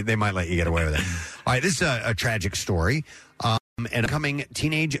they might let you get away with it. All right, this is a tragic story. An upcoming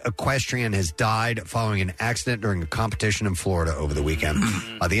teenage equestrian has died following an accident during a competition in Florida over the weekend.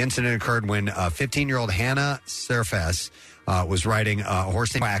 The incident occurred when 15-year-old Hannah Surface was riding a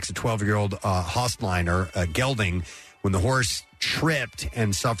horse named Wax, a 12-year-old Hostliner gelding, when the horse tripped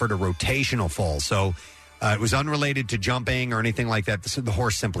and suffered a rotational fall. So It was unrelated to jumping or anything like that. The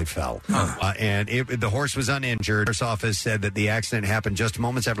horse simply fell. And the horse was uninjured. The horse office said that the accident happened just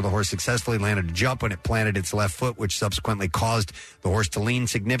moments after the horse successfully landed a jump when it planted its left foot, which subsequently caused the horse to lean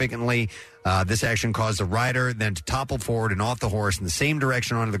significantly. This action caused the rider then to topple forward and off the horse in the same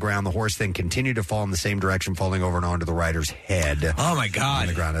direction onto the ground. The horse then continued to fall in the same direction, falling over and onto the rider's head. Oh, my God. On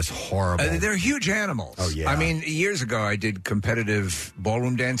the ground. That's horrible. They're huge animals. Oh, yeah. I mean, years ago, I did competitive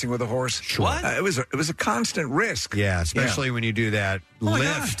ballroom dancing with a horse. Sure. What? It was a constant risk. Yeah, especially when you do that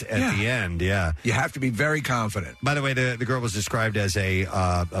lift at the end. Yeah. You have to be very confident. By the way, the girl was described as a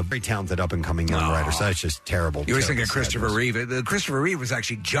very talented up-and-coming young rider, so that's just terrible. You always think of Christopher Reeve. Christopher Reeve was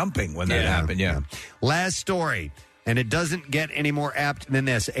actually jumping when that happened, Last story, and it doesn't get any more apt than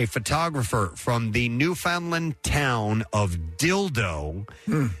this. A photographer from the Newfoundland town of Dildo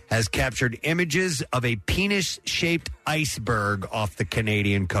has captured images of a penis-shaped iceberg off the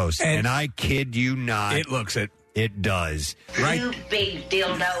Canadian coast. And I kid you not. It looks it. It does. Right. You big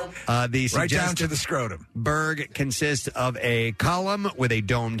dildo. Right down to the scrotum. Berg consists of a column with a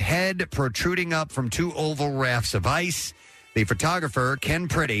domed head protruding up from two oval rafts of ice. The photographer, Ken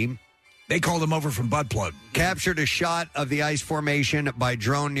Pretty, they called him over from Butt Plug, captured a shot of the ice formation by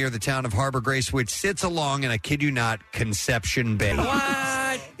drone near the town of Harbor Grace, which sits along, and I kid you not, Conception Bay.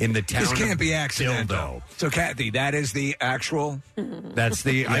 What? In the town This can't of be accidental. Dildo. So, Kathy, that is the actual... That's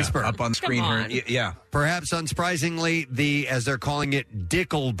the iceberg. Up on screen here. Yeah. Perhaps unsurprisingly, as they're calling it,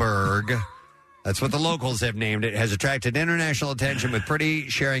 Dickelberg... That's what the locals have named it. Has attracted international attention with Pretty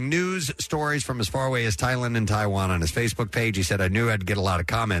sharing news stories from as far away as Thailand and Taiwan on his Facebook page. He said, I knew I'd get a lot of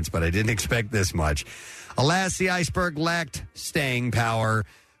comments, but I didn't expect this much. Alas, the iceberg lacked staying power.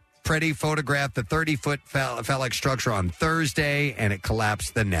 Pretty photographed the 30-foot phallic structure on Thursday, and it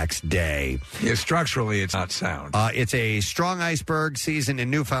collapsed the next day. Yeah, structurally, it's not sound. It's a strong iceberg season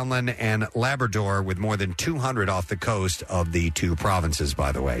in Newfoundland and Labrador with more than 200 off the coast of the two provinces,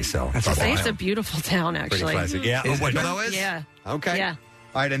 by the way. So It's a beautiful town, actually. Pretty classic. Yeah. What Dildo is? Yeah. Okay. Yeah.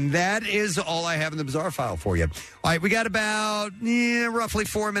 All right, and that is all I have in the bizarre file for you. All right, we got about roughly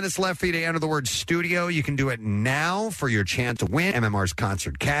 4 minutes left for you to enter the word studio. You can do it now for your chance to win MMR's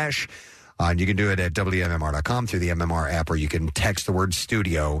concert cash. And you can do it at WMMR.com through the MMR app, or you can text the word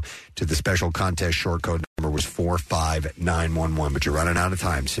studio to the special contest short code number was 45911. But you're running out of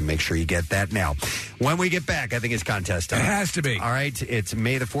time, so make sure you get that now. When we get back, I think it's contest time. It has to be. All right, it's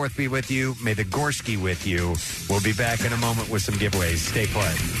May the 4th be with you. May the Gorski with you. We'll be back in a moment with some giveaways. Stay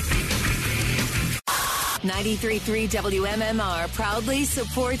put. 93.3 WMMR proudly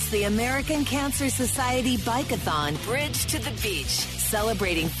supports the American Cancer Society Bike-a-thon Bridge to the Beach,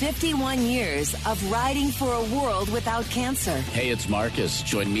 celebrating 51 years of riding for a world without cancer. Hey, it's Marcus.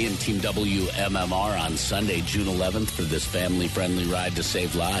 Join me and Team WMMR on Sunday, June 11th for this family-friendly ride to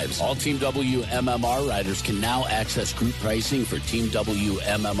save lives. All Team WMMR riders can now access group pricing for Team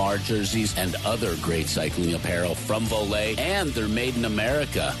WMMR jerseys and other great cycling apparel from Volet, and they're made in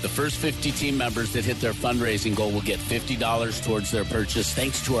America. The first 50 team members that hit their fundraising goal will get $50 towards their purchase,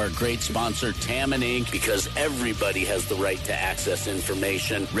 thanks to our great sponsor, Tammin Inc., because everybody has the right to access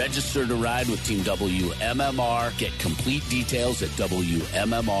information. Register to ride with Team WMMR. Get complete details at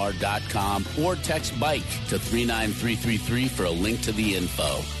WMMR.com or text BIKE to 39333 for a link to the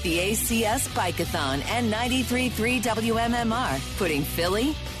info. The ACS Bike-a-thon and 93.3 WMMR, putting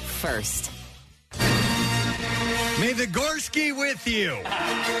Philly first. May the Gorski with you.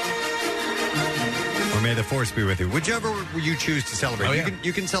 Or may the Force be with you. Whichever you choose to celebrate. Oh, yeah.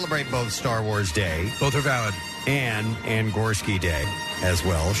 You can celebrate both Star Wars Day. Both are valid. And Gorski Day as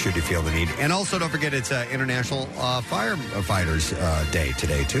well, should you feel the need. And also, don't forget, it's International Firefighters Day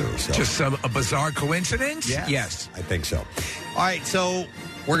today, too. So. Just a bizarre coincidence? Yes. I think so. All right, so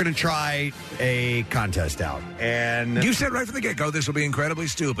we're going to try a contest out. And you said right from the get-go this will be incredibly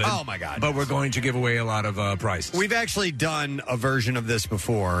stupid. Oh, my God. But we're going to give away a lot of prizes. We've actually done a version of this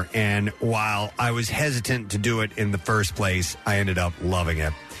before, and while I was hesitant to do it in the first place, I ended up loving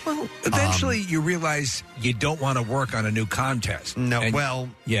it. Well, eventually you realize you don't want to work on a new contest. No,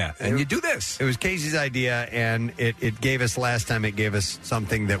 and you do this. It was Casey's idea, and it gave us, last time, it gave us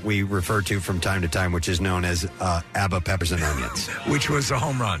something that we refer to from time to time, which is known as ABBA Peppers and Onions. Which was a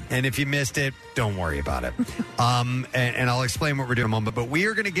home run. And if you missed it, don't worry about it. And I'll explain what we're doing in a moment. But we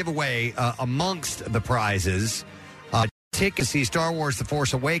are going to give away, amongst the prizes, tickets to see Star Wars The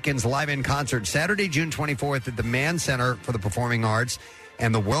Force Awakens live in concert Saturday, June 24th at the Mann Center for the Performing Arts,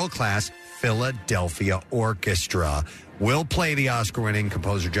 and the world-class Philadelphia Orchestra will play the Oscar-winning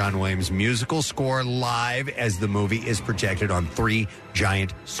composer John Williams' musical score live as the movie is projected on 3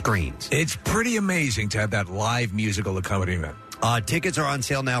 giant screens. It's pretty amazing to have that live musical accompaniment. Tickets are on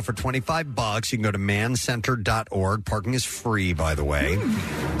sale now for $25. You can go to mancenter.org. Parking is free, by the way.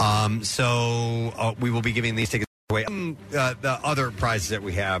 So we will be giving these tickets away. The other prizes that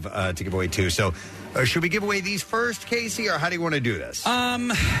we have to give away, too. So should we give away these first, Casey, or how do you want to do this?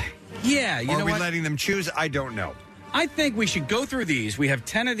 Yeah. You know are we what? letting them choose? I don't know. I think we should go through these. We have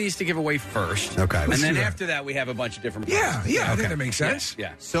 10 of these to give away first. Okay. And then after that, we have a bunch of different prizes. I think that makes sense.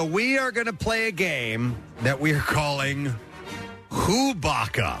 Yeah. So we are going to play a game that we are calling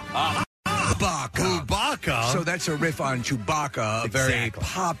Chewbacca. Chewbacca. So that's a riff on Chewbacca, a very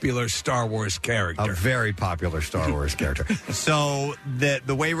popular Star Wars character. A very popular Star Wars character. So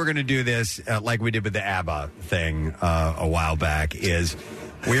the way we're going to do this, like we did with the ABBA thing a while back, is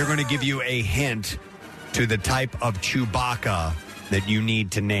we're going to give you a hint to the type of Chewbacca that you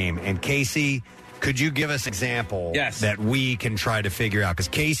need to name. And Casey, could you give us an example that we can try to figure out? Because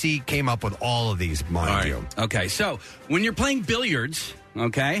Casey came up with all of these, mind you. Okay, so when you're playing billiards,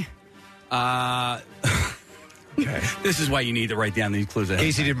 okay, this is why you need to write down these clues ahead of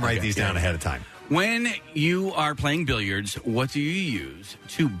Casey time. didn't write these down ahead of time. When you are playing billiards, what do you use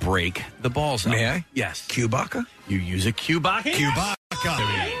to break the balls up? May I? Yes. Chewbacca? You use a Chewbacca? Chewbacca.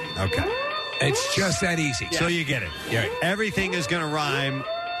 Okay. It's just that easy. So you get it. Yeah. Everything is going to rhyme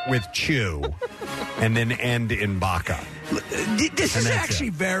with chew and then end in baka. This is actually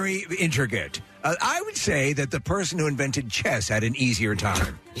very intricate. I would say that the person who invented chess had an easier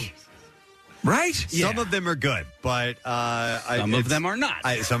time. Right? Some of them are good, but some of them are not.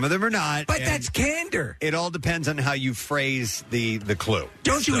 Some of them are not. But that's candor. It all depends on how you phrase the clue.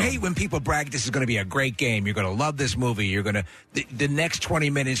 Don't you hate when people brag this is going to be a great game? You're going to love this movie. You're going to the next 20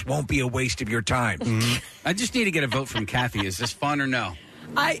 minutes won't be a waste of your time. Mm-hmm. I just need to get a vote from Kathy. Is this fun or no?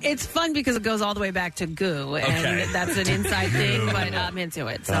 It's fun because it goes all the way back to goo, and that's an inside thing, but I'm into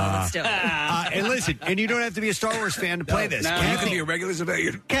it, so let's do it. And listen, and you don't have to be a Star Wars fan to play this. You can be a regular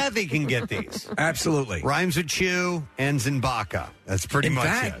civilian. Kathy can get these. Absolutely. Rhymes with chew, ends in baka. That's pretty much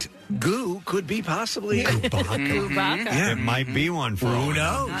fact, it. Goo could be possibly Chewbacca. Yeah, it might be one for all. Who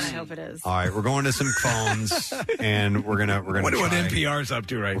knows? God, I hope it is. All right, we're going to some phones, and we're gonna wonder try. what NPR's up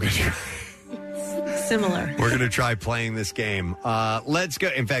to right now. Similar. We're going to try playing this game. Let's go.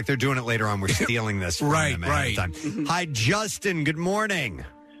 In fact, they're doing it later on. We're stealing this from them ahead of time. Hi, Justin. Good morning.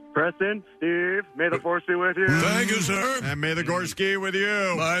 Preston, Steve, may the force be with you. Thank you, sir. And may the Gorski with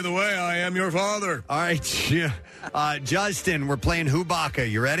you. By the way, I am your father. All right, Justin, we're playing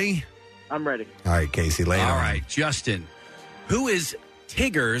Chewbacca. You ready? I'm ready. All right, Casey, later. All right, Justin. Who is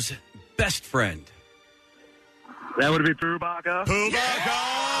Tigger's best friend? That would be Chewbacca.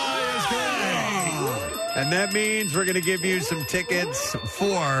 Chewbacca is correct. And that means we're going to give you some tickets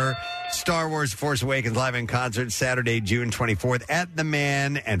for Star Wars Force Awakens live in concert Saturday, June 24th at the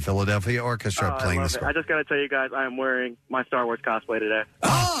Man and Philadelphia Orchestra playing the score. I just got to tell you guys, I am wearing my Star Wars cosplay today.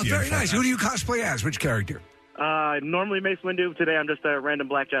 Oh, very nice. Who do you cosplay as? Which character? Normally Mace Windu. Today I'm just a random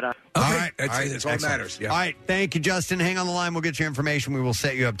Black Jedi. Okay. All right. That's all that Excellent. matters. Yeah. All right. Thank you, Justin. Hang on the line. We'll get your information. We will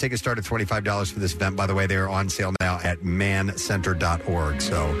set you up. Tickets start at $25 for this event. By the way, they are on sale now at mancenter.org.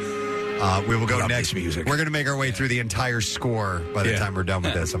 So we will go next. Music. We're going to make our way through the entire score by the time we're done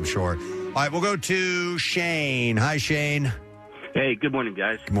with this, I'm sure. All right. We'll go to Shane. Hi, Shane. Hey, good morning,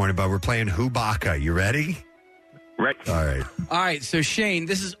 guys. Good morning, bud. We're playing Chewbacca. You ready? Right. All right. All right, so Shane,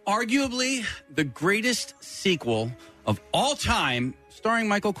 this is arguably the greatest sequel of all time, starring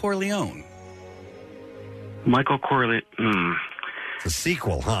Michael Corleone. Michael Corleone. It's a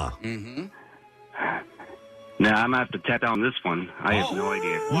sequel, huh? Mm-hmm. Now, I'm going to have to tap out on this one. I have no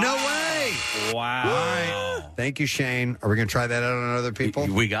idea. No way! Wow. All right. Thank you, Shane. Are we going to try that out on other people?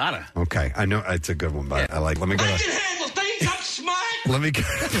 We gotta. Okay. I know it's a good one, but I like. Let me go. I can handle things. I'm smart. Let me go.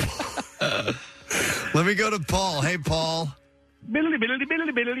 Let me go to Paul. Hey, Paul. Billy.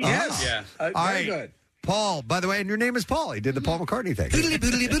 Yes. Yeah. All right. Good. Paul, by the way, and your name is Paul. He did the Paul McCartney thing.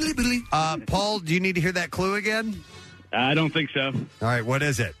 Paul, do you need to hear that clue again? I don't think so. All right. What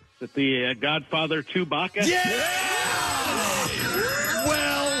is it? Is it the Godfather Chewbacca? Yeah!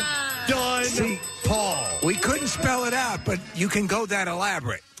 Well done, See, Paul. We couldn't spell it out, but you can go that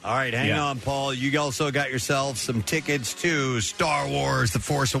elaborate. All right, hang on, Paul. You also got yourself some tickets to Star Wars The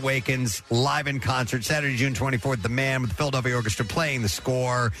Force Awakens live in concert Saturday, June 24th. The Man with the Philadelphia Orchestra playing the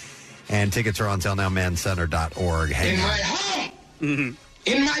score. And tickets are on sale now, mancenter.org. In my home,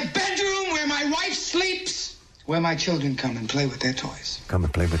 in my bedroom where my wife sleeps, where my children come and play with their toys. Come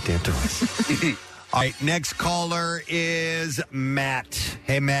and play with their toys. All right, next caller is Matt.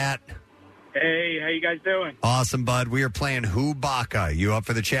 Hey, Matt. Hey, how you guys doing? Awesome, bud. We are playing Chewbacca. You up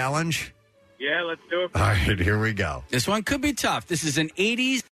for the challenge? Yeah, let's do it. All right, here we go. This one could be tough. This is an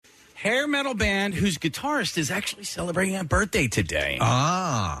 80s hair metal band whose guitarist is actually celebrating a birthday today.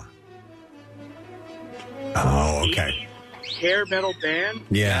 Ah. Oh, okay. Hair metal band?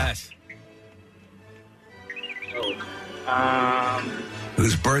 Yes.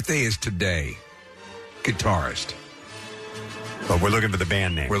 Whose birthday is today? Guitarist. But we're looking for the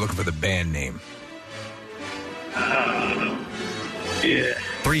band name. We're looking for the band name. Yeah.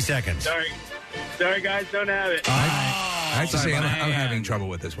 3 seconds. Sorry, guys, don't have it. I have to say, I'm having trouble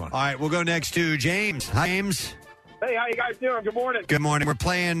with this one. All right, we'll go next to James. Hi, James. Hey, how you guys doing? Good morning. Good morning. We're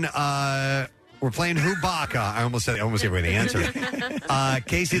playing Hubaka. I almost gave away the answer.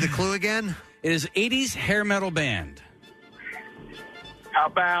 Casey, the clue again? It is 80s hair metal band. How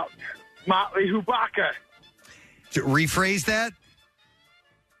about Motley Hubaka? Rephrase that?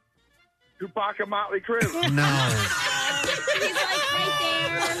 Hubaka Motley Crue. No. He's like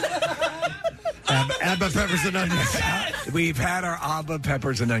right there. Abba Peppers and Onions. We've had our Abba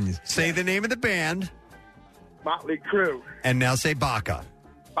Peppers and Onions. Say the name of the band. Motley Crue. And now say Baka.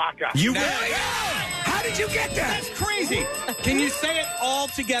 Baka. You There win. you go. How did you get that? That's crazy. Can you say it all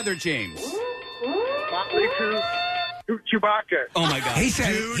together, James? Motley Crue. Chewbacca. Oh, my God. He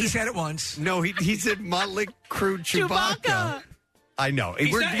said it once. No, he said Motley Crue Chewbacca. I know.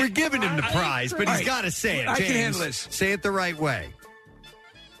 We're giving him the prize, but he's got to say it. I James, can handle this. Say it the right way.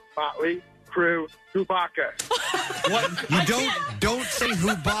 Motley Crue Chewbacca. What? You don't say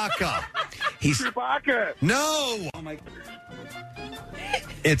Hubaka. Chewbacca. No. Oh, my.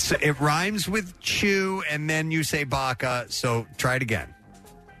 It rhymes with chew, and then you say Baka. So try it again.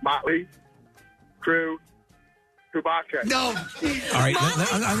 Motley Crue Chewbacca. No. All right,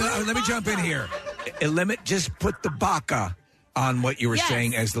 let me jump in here. Just put the Baka on what you were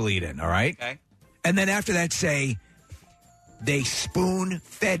saying as the lead-in, all right? Okay. And then after that, say, they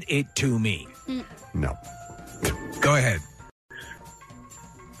spoon-fed it to me. No. Go ahead.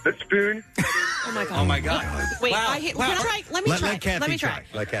 The spoon. Oh, my God. Oh, my God. Wait, Wow. can I try? Let me try. Let Kathy Let me try.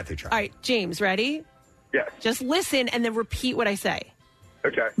 Let Kathy try. All right, James, ready? Yes. Just listen and then repeat what I say.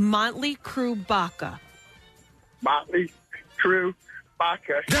 Okay. Motley Crue Baka. Motley Crue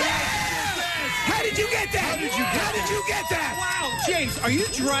Baka. How did you get that? How did you get that? Wow, James, are you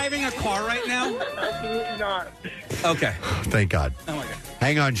driving a car right now? Absolutely not. Okay. Thank God. Oh, my God.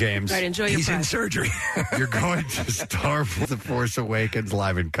 Hang on, James. All right, enjoy your He's in prize. surgery. You're going to Star Wars The Force Awakens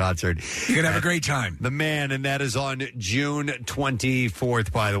live in concert. You're going to have a great time. The Man, and that is on June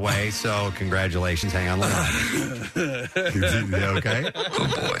 24th, by the way. So congratulations. Hang on the line. Okay? Oh,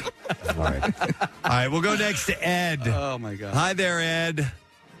 boy. All right. All right, we'll go next to Ed. Oh, my God. Hi there, Ed.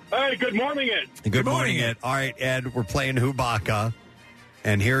 Hey, good morning, Ed. Good morning, Ed. All right, Ed, we're playing Hubaka,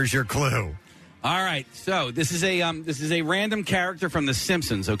 and here's your clue. All right, so this is a random character from The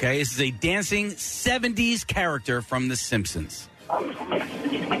Simpsons. Okay, this is a dancing '70s character from The Simpsons. Dancing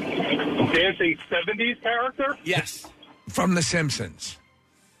 70s character? Yes, From The Simpsons.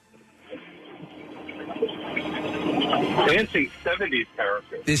 Dancing 70s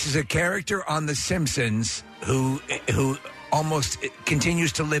character. This is a character on The Simpsons who almost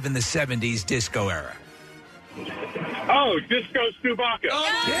continues to live in the 70s disco era. Oh, Disco Chewbacca.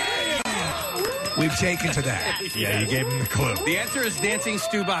 Oh, we've taken to that. Yeah, you gave him the clue. the answer is dancing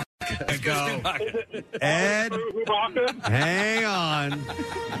Chewbacca. Go. Ed, Chewbacca? hang on.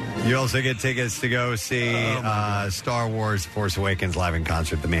 You also get tickets to go see Star Wars Force Awakens live in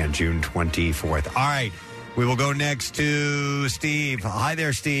concert, The Man, June 24th. All right, we will go next to Steve. Hi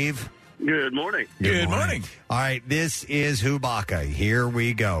there, Steve. Good morning. Good morning. All right, this is Hubaka. Here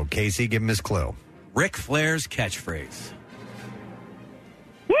we go. Casey, give him his clue. Ric Flair's catchphrase.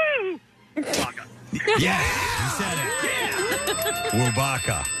 Woo! Yeah, you said it. Yeah.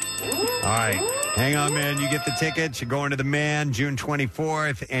 Wubaka. All right. Hang on, man. You get the tickets. You're going to The Man, June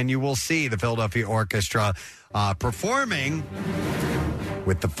 24th, and you will see the Philadelphia Orchestra performing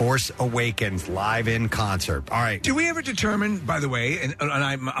with The Force Awakens live in concert. All right. Do we ever determine, by the way, and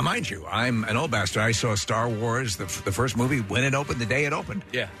I mind you, I'm an old bastard. I saw Star Wars, the first movie, when it opened, the day it opened.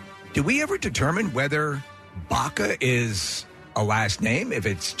 Yeah. Do we ever determine whether Baka is a last name? If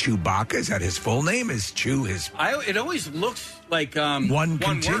it's Chewbacca, is that his full name? Is Chew his? It always looks like one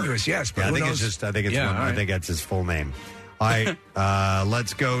continuous. Word. Yes, but Yeah, I who think knows? it's just. I think it's. Yeah, one, all I right. think that's his full name. All right.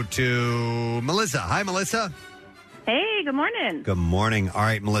 Let's go to Melissa. Hi, Melissa. Hey, good morning. Good morning. All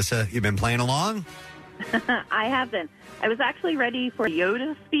right, Melissa. You've been playing along. I haven't. I was actually ready for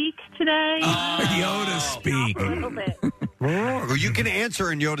Yoda speak today. Yoda speak. A little bit. Well, you can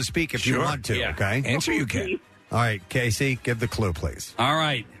answer in Yoda speak if you Sure. want to. Yeah. Okay. Answer you can. All right, Casey, give the clue, please. All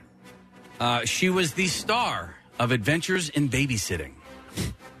right. She was the star of Adventures in Babysitting.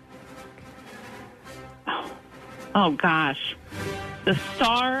 Oh, gosh. The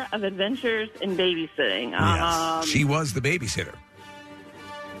star of Adventures in Babysitting. Yes. She was the babysitter.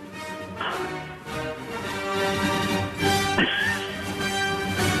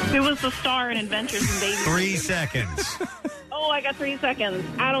 Who was the star in Adventures in Babysitting? 3 seconds. Oh, I got 3 seconds.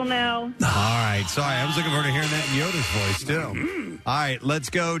 I don't know. All right. Sorry, I was looking forward to hearing that in Yoda's voice, too. All right, let's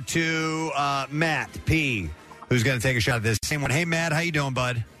go to Matt P., who's going to take a shot at this same one. Hey, Matt, how you doing,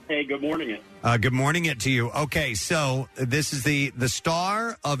 bud? Hey, good morning. Good morning it to you. Okay, so this is the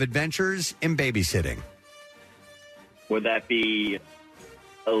star of Adventures in Babysitting. Would that be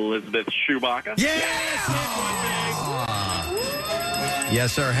Elizabeth Chewbacca?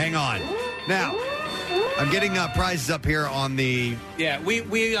 Yes, sir. Hang on. Now, I'm getting prizes up here on the... Yeah,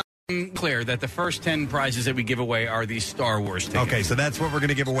 we clear that the first 10 prizes that we give away are these Star Wars tickets. Okay, so that's what we're going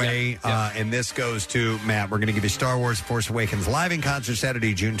to give away, and this goes to Matt. We're going to give you Star Wars Force Awakens live in concert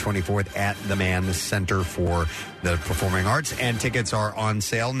Saturday, June 24th at the Mann Center for the Performing Arts, and tickets are on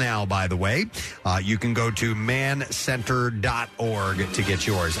sale now, by the way. You can go to mancenter.org to get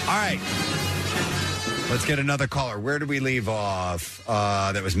yours. All right. Let's get another caller. Where did we leave off?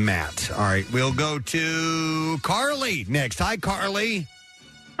 That was Matt. All right, we'll go to Carly next. Hi, Carly.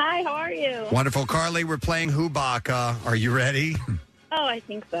 Hi, how are you? Wonderful. Carly, we're playing Chewbacca. Are you ready? Oh, I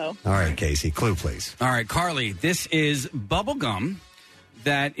think so. All right, Casey. Clue, please. All right, Carly, this is bubble gum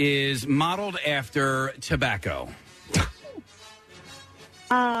that is modeled after tobacco.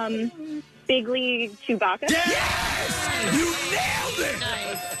 Big League Chewbacca? Yes! You nailed it!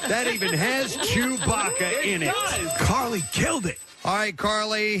 Nice. That even has Chewbacca in it. Carly killed it. All right,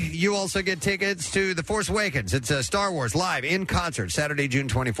 Carly, you also get tickets to The Force Awakens. It's Star Wars live in concert Saturday, June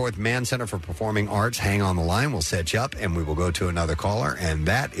 24th, Mann Center for Performing Arts. Hang on the line. We'll set you up, and we will go to another caller, and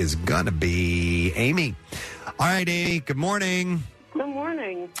that is going to be Amy. All right, Amy, good morning. Good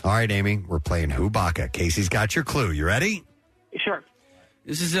morning. All right, Amy, we're playing Chewbacca. Casey's got your clue. You ready? Sure.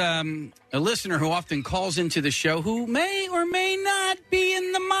 This is a listener who often calls into the show who may or may not be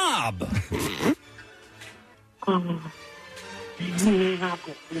in the mob.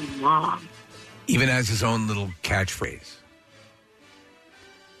 Even has his own little catchphrase.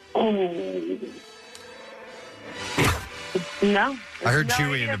 No. I heard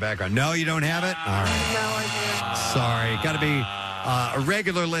Chewie in the background. No, you don't have it? All right. No, I don't. Sorry. Got to be a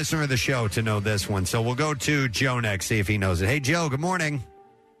regular listener of the show to know this one. So we'll go to Joe next, see if he knows it. Hey, Joe, good morning.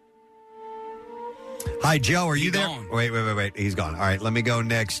 Hi, Joe. Are you there? Gone. Wait. He's gone. All right. Let me go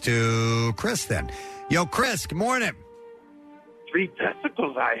next to Chris then. Yo, Chris, good morning. 3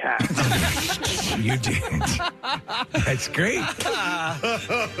 testicles I have. You did. That's great.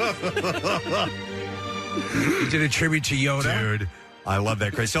 You did a tribute to Yoda. Dude, I love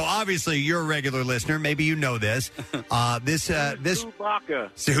that, Chris. So obviously you're a regular listener. Maybe you know this. This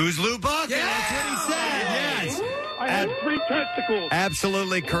Chewbacca. So who's Chewbacca? Yeah! That's what he said. Yes. I had 3 testicles.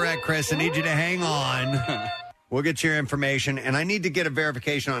 Absolutely correct, Chris. I need you to hang on. We'll get your information, and I need to get a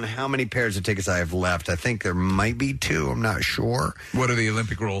verification on how many pairs of tickets I have left. I think there might be 2. I'm not sure. What are the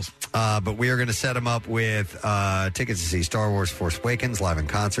Olympic rules? But we are going to set them up with tickets to see Star Wars Force Awakens live in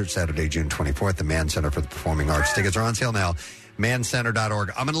concert Saturday, June 24th, the Mann Center for the Performing Arts. Tickets are on sale now.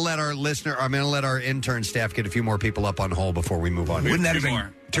 mancenter.org. I'm going to let our intern staff get a few more people up on hold before we move on. Wouldn't that have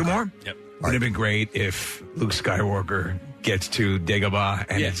been 2 more? Yep. Would have been great if Luke Skywalker gets to Dagobah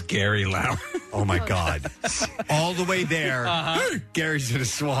and it's Gary Lau. Oh, my God. All the way there, Gary's in a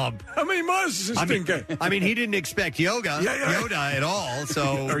swamp. How many miles is this thing get? I mean, he didn't expect Yoda at all.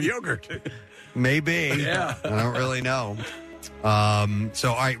 So or yogurt. Maybe. Yeah. I don't really know. So,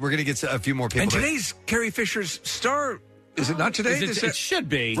 all right, we're going to get a few more people. And today's Carrie Fisher's star... Is it not today? It should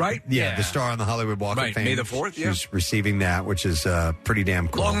be. Right? Yeah, the star on the Hollywood Walk of Fame. May the 4th, She's receiving that, which is pretty damn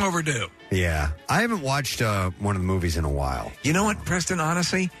cool. Long overdue. Yeah. I haven't watched one of the movies in a while. You know what, Preston,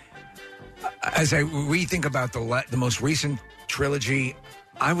 honestly? As I rethink about the most recent trilogy,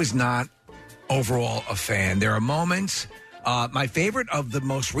 I was not overall a fan. There are moments... my favorite of the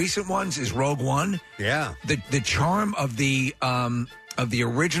most recent ones is Rogue One. Yeah. The charm of the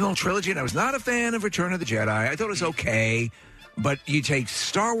original trilogy, and I was not a fan of Return of the Jedi. I thought it was okay, but you take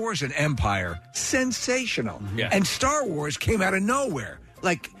Star Wars and Empire, sensational. Yeah. And Star Wars came out of nowhere.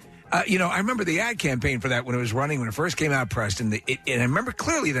 Like, I remember the ad campaign for that when it was running, when it first came out, Preston, and I remember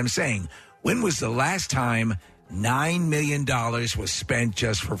clearly them saying, when was the last time $9 million was spent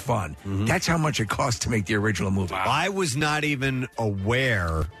just for fun? Mm-hmm. That's how much it cost to make the original movie. Wow. I was not even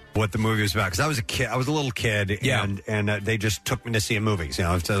aware what the movie was about because I was a kid. I was a little kid, and they just took me to see a movie.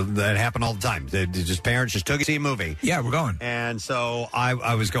 So that happened all the time. Parents just took me to see a movie. Yeah, we're going. And so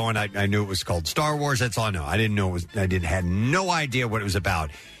I was going. I knew it was called Star Wars. That's all I know. I didn't know it was. I had no idea what it was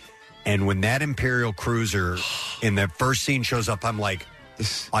about. And when that Imperial cruiser in that first scene shows up, I'm like,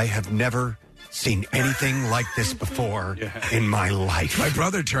 I have never seen anything like this before in my life. My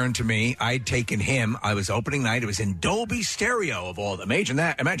brother turned to me. I'd taken him. I was opening night. It was in Dolby Stereo of all. Imagine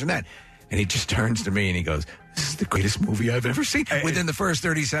that. And he just turns to me and he goes, "This is the greatest movie I've ever seen." Within the first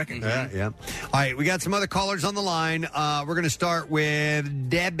 30 seconds. Yeah. All right, we got some other callers on the line. We're going to start with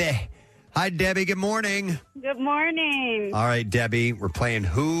Debbie. Hi, Debbie. Good morning. Good morning. All right, Debbie, we're playing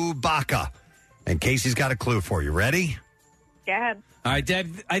Who Baka. And Casey's got a clue for you. Ready? Go ahead. All right, Deb,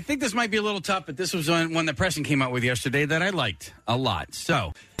 I think this might be a little tough, but this was one that Preston came out with yesterday that I liked a lot.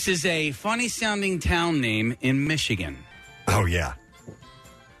 So, this is a funny-sounding town name in Michigan. Oh, yeah.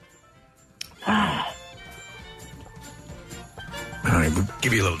 All right, we'll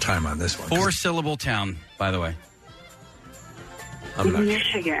give you a little time on this one. 4-syllable town, by the way. I'm not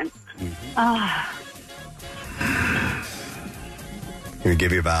Michigan. I'm going to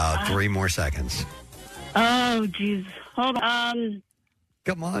give you about 3 more seconds. Oh, jeez. Hold on.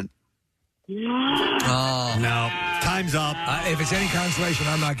 Come on. Oh. No. Time's up. If it's any consolation,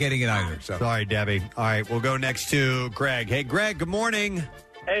 I'm not getting it either. So. Sorry, Debbie. All right, we'll go next to Greg. Hey, Greg, good morning.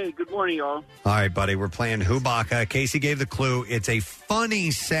 Hey, good morning, y'all. All right, buddy, we're playing Who Baka. Casey gave the clue. It's a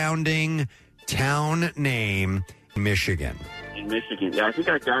funny-sounding town name in Michigan. In Michigan. Yeah, I think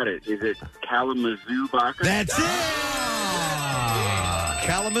I got it. Is it Kalamazoo Baka? That's it!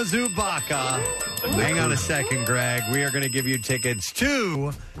 Kalamazoo Baka. Hang on a second, Greg. We are going to give you tickets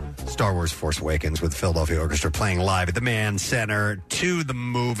to Star Wars Force Awakens with the Philadelphia Orchestra playing live at the Mann Center, to the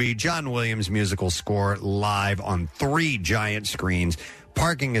movie, John Williams musical score live on 3 giant screens.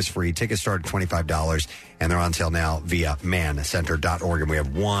 Parking is free. Tickets start at $25, and they're on sale now via manncenter.org. And we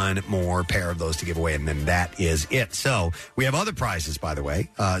have one more pair of those to give away, and then that is it. So we have other prizes, by the way.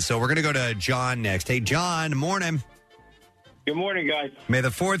 So we're going to go to John next. Hey, John, morning. Good morning, guys. May the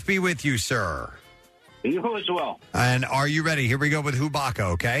 4th be with you, sir. You as well. And are you ready? Here we go with Who Baka,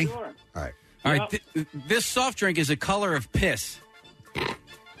 okay? Sure. All right. All right, this soft drink is a color of piss.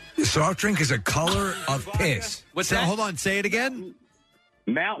 The soft drink is a color of piss. What's that? Hold on. Say it again.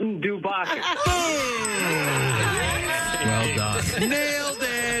 Mountain Dew Baka. Well done. Nailed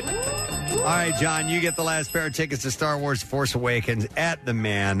it. All right, John, you get the last pair of tickets to Star Wars Force Awakens at the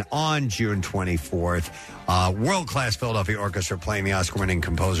Mann on June 24th. World-class Philadelphia Orchestra playing the Oscar-winning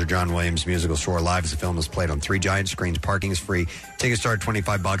composer John Williams musical score live as the film is played on 3 giant screens. Parking is free. Tickets start at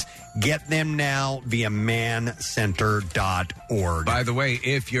 $25. Get them now via manncenter.org. By the way,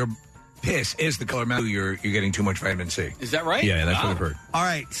 if your piss is the color Mountain Dew, you're getting too much vitamin C. Is that right? Yeah, that's what I've heard. All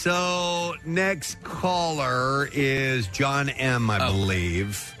right, so next caller is John M., I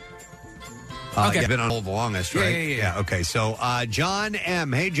believe. Okay. He's been on hold the longest, right? Yeah. Okay, so John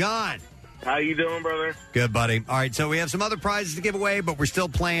M. Hey, John. How you doing, brother? Good, buddy. All right, so we have some other prizes to give away, but we're still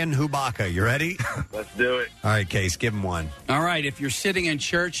playing Who Baka. You ready? Let's do it. All right, Case, give him one. All right, if you're sitting in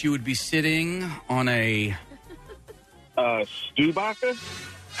church, you would be sitting on a... Stu Baka?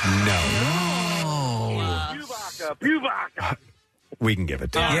 No. Pew Baka. We can give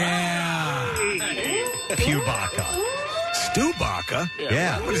it to you. Yeah. Pew Baka. Stu Baka?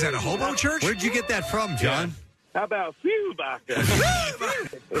 Yeah. What is that, a hobo church? Where'd you get that from, John? How about Pew Baka?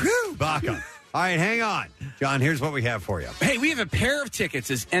 Pew Baka. All right, hang on. John, here's what we have for you. Hey, we have a pair of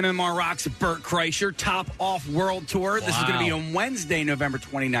tickets as MMR Rocks Burt Kreischer Top Off World Tour. This is going to be on Wednesday, November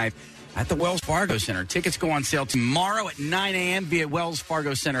 29th at the Wells Fargo Center. Tickets go on sale tomorrow at 9 a.m. via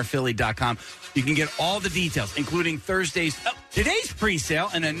wellsfargocenterphilly.com. You can get all the details, including today's pre-sale,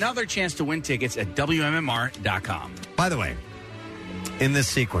 and another chance to win tickets at WMMR.com. By the way, in this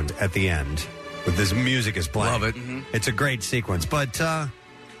sequence at the end, with this music is playing. Love it. It's a great sequence, but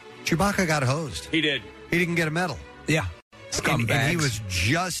Chewbacca got hosed. He did. He didn't get a medal. Yeah. And he was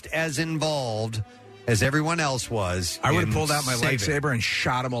just as involved as everyone else was. I would have pulled out my lightsaber and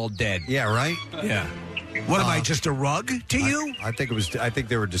shot them all dead. Yeah, right? Yeah. What am I, just a rug to you? I think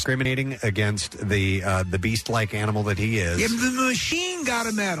they were discriminating against the beast-like animal that he is. Yeah, the machine got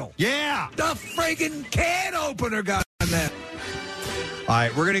a medal. Yeah. The friggin' can opener got a medal. All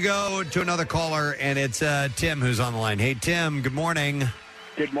right, we're going to go to another caller, and it's Tim who's on the line. Hey, Tim, good morning.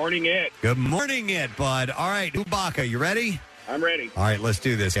 Good morning, Ed. Good morning, bud. All right, Who Baka, you ready? I'm ready. All right, let's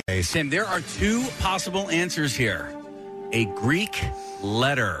do this, Ace. Tim, there are 2 possible answers here. A Greek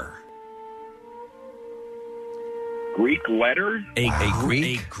letter. Greek letter? A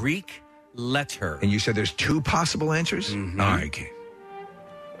Greek letter. And you said there's 2 possible answers? Mm-hmm. All right.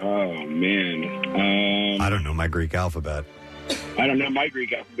 Oh, man. I don't know my Greek alphabet. I don't know my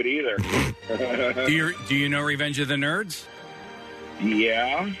Greek alphabet either. Do you know Revenge of the Nerds?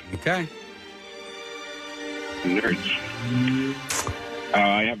 Yeah. Okay. Nerds.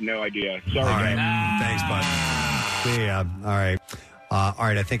 I have no idea. Sorry, All right. guys. Thanks, bud. See ya. All right. All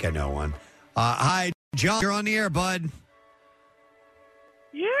right, I think I know one. Hi, John. You're on the air, bud.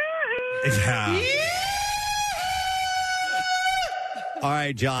 Yeah. All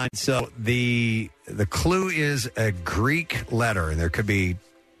right, John. So the clue is a Greek letter, and there could be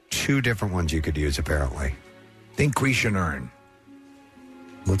two different ones you could use, apparently. Think Grecian urn.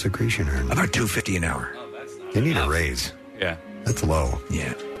 What's a Grecian urn? About $2.50 an hour. They need a raise. Yeah. That's low.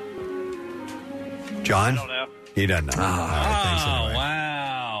 Yeah. John? I don't know. He doesn't know. All right, thanks anyway.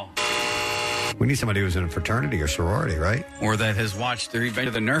 Wow. We need somebody who's in a fraternity or sorority, right? Or that has watched the Revenge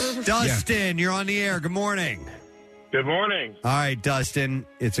of the Nerds. Dustin, you're on the air. Good morning. Good morning. All right, Dustin.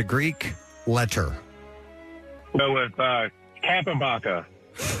 It's a Greek letter. Go with Kapabaka.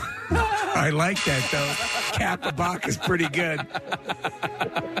 I like that, though. Kapabaka is pretty good.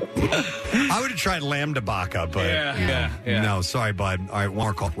 I would have tried Lambda Baka, but Yeah. no, sorry, bud. All right, one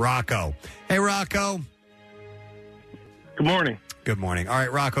more call. Rocco. Hey, Rocco. Good morning. Good morning. All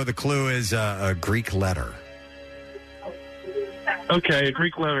right, Rocco, the clue is a Greek letter. Okay,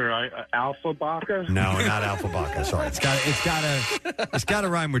 Greek letter. Alpha Baka? No, not Alpha Baka. Sorry. It's got to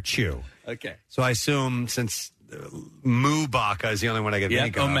rhyme with chew. Okay. So I assume since Mu Baka is the only one I can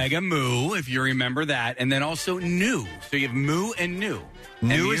think of. Omega Mu, if you remember that. And then also Nu. So you have Mu and Nu.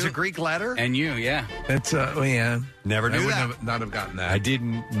 Nu is a Greek letter? And you, yeah. That's, yeah. Never knew that. Would not have gotten that. I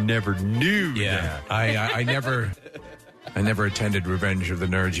never knew that. I never attended Revenge of the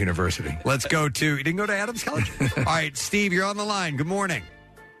Nerds University. Let's go to, you didn't go to Adams College? All right, Steve, you're on the line. Good morning.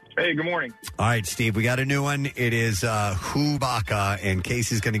 Hey, good morning. All right, Steve, we got a new one. It is Hubaka, and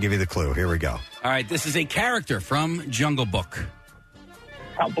Casey's going to give you the clue. Here we go. All right, this is a character from Jungle Book.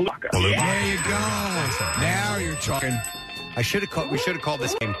 Alpha There you go. Now you're talking. We should have called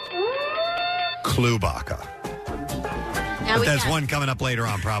this game Cluebaka. But there's one coming up later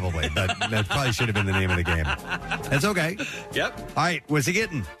on, probably. But that probably should have been the name of the game. That's okay. Yep. All right, what's he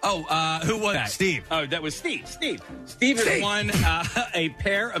getting? Oh, who was that? Steve. Oh, that was Steve. Steve has won a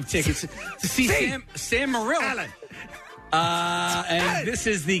pair of tickets to see Sam Morril. And this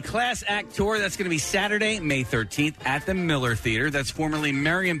is the Class Act Tour. That's going to be Saturday, May 13th at the Miller Theater. That's formerly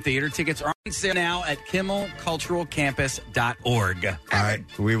Merriam Theater. Tickets are on sale now at kimmelculturalcampus.org. All right,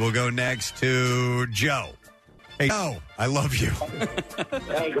 we will go next to Joe. Hey, Joe, I love you.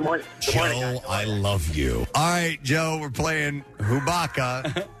 Hey, good morning. Joe, I love you. All right, Joe, we're playing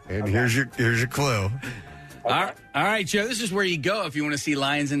Hubaka, and here's your clue. All right, Joe, this is where you go if you want to see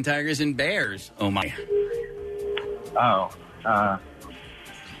lions and tigers and bears. Oh, my.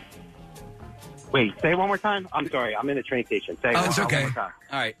 Wait, say it one more time. I'm sorry. I'm in a train station. Say it it's okay. one more time.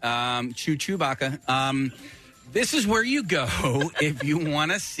 All right, Chewbacca. This is where you go if you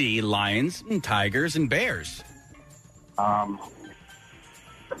want to see lions and tigers and bears.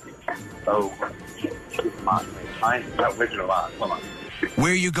 Wizard of Oz. Hold on.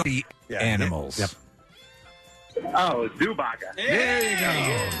 Where you go to see animals. Yep. Oh, Zubaka. There you go.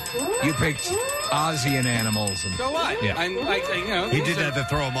 You picked Ozzy and animals. And, So what? Yeah. He did that to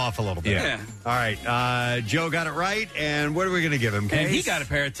throw him off a little bit. Yeah. All right, Joe got it right, and what are we going to give him, Case? And he got a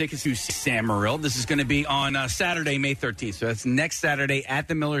pair of tickets to see Sam Morril. This is going to be on Saturday, May 13th. So that's next Saturday at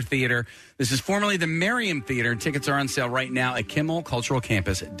the Miller Theater. This is formerly the Merriam Theater. Tickets are on sale right now at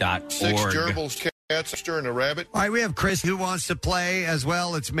kimmelculturalcampus.org. 6 gerbils, cats, and a rabbit. All right, we have Chris who wants to play as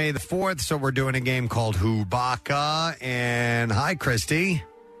well. It's May the 4th, so we're doing a game called Hubaka. And hi, Christy.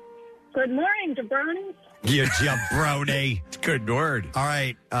 Good morning, jabroni. You jabroni. Good word. All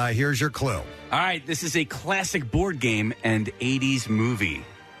right, here's your clue. All right, this is a classic board game and 80s movie.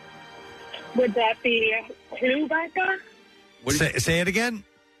 Would that be Cluebaka? Say it again.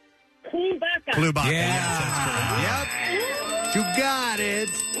 Cluebaka. Cluebaka. Yeah. Yep. You got it.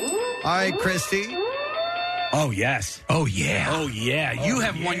 All right, Christy. Oh, yes. Oh, yeah. Oh, yeah. You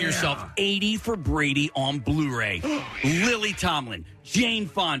have won yourself 80 for Brady on Blu-ray. Lily Tomlin, Jane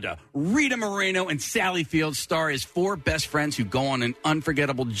Fonda, Rita Moreno, and Sally Field star as 4 best friends who go on an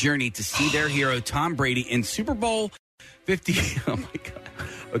unforgettable journey to see their hero Tom Brady in Super Bowl 50. Oh, my God.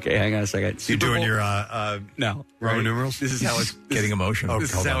 Okay, hang on a second. You doing your no Roman numerals? This is how it's getting emotional.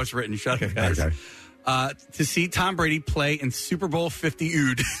 This is how it's written. Shut up, guys. Okay. To see Tom Brady play in Super Bowl 50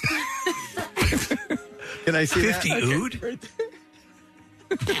 Ood. Can I see 50 that? Ood? Right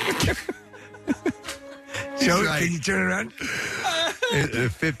Joe, right. can you turn around?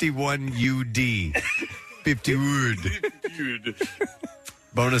 51 UD. 50 Ood.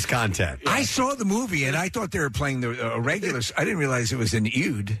 Bonus content. I saw the movie and I thought they were playing the regulars. I didn't realize it was an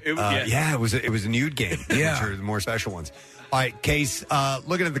Ood. It was an Ood game. Yeah. Which are the more special ones. All right, Case,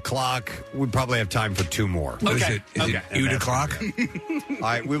 looking at the clock, we probably have time for two more. Is it Ood o'clock? All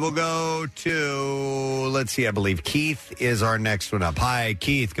right, we will go to, let's see, I believe Keith is our next one up. Hi,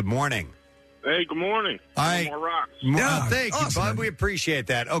 Keith. Good morning. Hey, good morning. All right. More rocks. Thank you, bud. We appreciate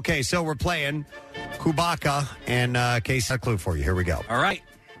that. Okay, so we're playing Kubaka, and Case, a clue for you. Here we go. All right.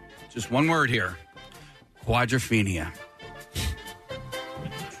 Just one word here. Quadrophenia.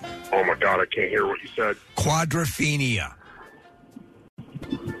 Oh, my God, I can't hear what you said. Quadrophenia.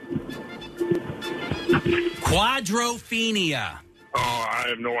 Quadrophenia. Oh, I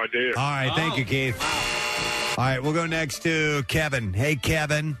have no idea. All right, thank you, Keith. All right, we'll go next to Kevin. Hey,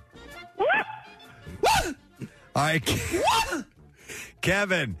 Kevin. All right,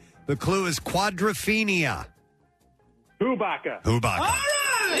 Kevin, the clue is quadrophenia. Hubaka. All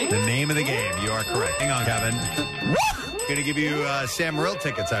right. The name of the game. You are correct. Hang on, Kevin. Going to give you Sam Morril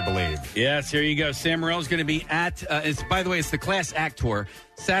tickets, I believe. Yes, here you go. Sam Morril is going to be at, by the way, it's the Class Act Tour,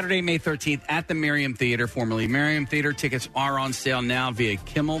 Saturday, May 13th at the Merriam Theater, formerly Merriam Theater. Tickets are on sale now via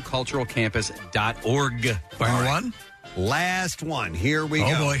KimmelCulturalCampus.org. Final one? Last one. Here we go.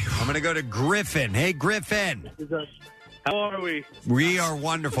 Oh, boy. I'm going to go to Griffin. Hey, Griffin. How are we? We are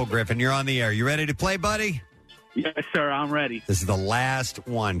wonderful, Griffin. You're on the air. You ready to play, buddy? Yes, sir. I'm ready. This is the last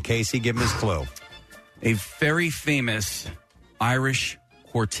one. Casey, give him his clue. A very famous Irish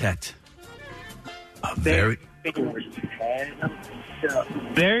quartet. Very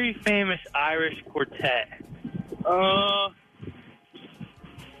famous Irish quartet. A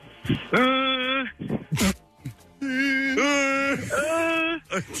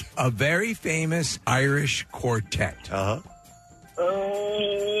very famous Irish quartet.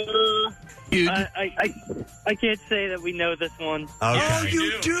 I can't say that we know this one. Okay. Oh,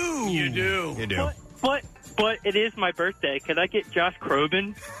 you do. You do. You do. But it is my birthday. Could I get Josh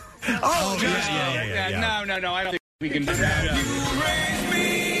Groban? Oh, yeah. No. I don't think we can do that.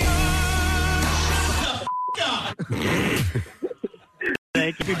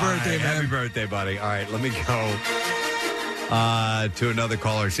 Thank you. Happy birthday, man. Happy birthday, buddy. All right, let me go to another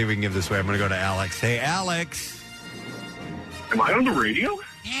caller, see if we can give this away. I'm going to go to Alex. Hey, Alex. Am I on the radio?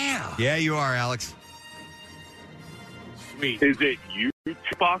 Yeah. Yeah, you are, Alex. Sweet. Is it you,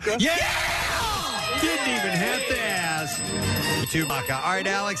 Chewbacca? Yeah! Didn't even have to ask. Chewbacca. All right,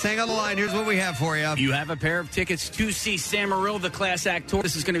 Alex, hang on the line. Here's what we have for you. You have a pair of tickets to see Sam Morril, the Class Act Tour.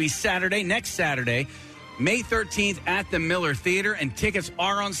 This is going to be next Saturday, May 13th at the Miller Theater, and tickets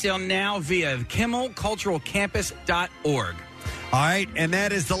are on sale now via KimmelCulturalCampus.org. All right, and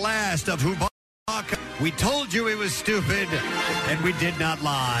that is the last of Chewbacca. We told you it was stupid, and we did not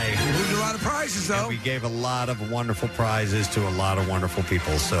lie. We moved a lot of prizes, though. And we gave a lot of wonderful prizes to a lot of wonderful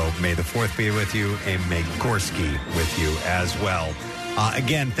people. So may the 4th be with you, and may Gorski with you as well.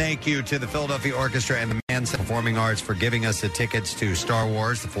 Again, thank you to the Philadelphia Orchestra and the Manson Performing Arts for giving us the tickets to Star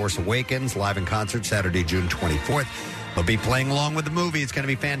Wars: The Force Awakens, live in concert Saturday, June 24th. They'll be playing along with the movie. It's going to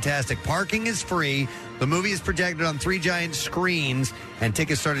be fantastic. Parking is free. The movie is projected on 3 giant screens, and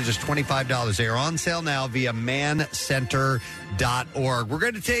tickets start at just $25. They are on sale now via mancenter.org. We're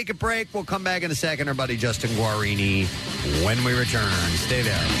going to take a break. We'll come back in a second. Our buddy Justin Guarini when we return. Stay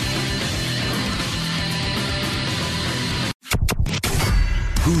there.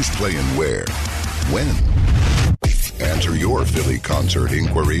 Who's playing where? When? Answer your Philly concert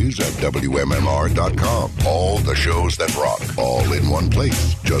inquiries at WMMR.com. All the shows that rock, all in one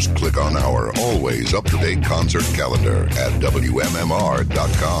place. Just click on our always up-to-date concert calendar at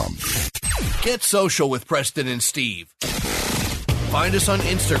WMMR.com. Get social with Preston and Steve. Find us on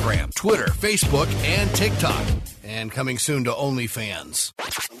Instagram, Twitter, Facebook, and TikTok. And coming soon to OnlyFans.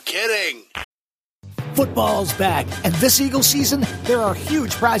 I'm kidding. Football's back, and this Eagle season, there are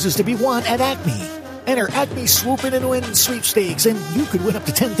huge prizes to be won at Acme. Enter Acme Swoop In and Win sweepstakes, and you could win up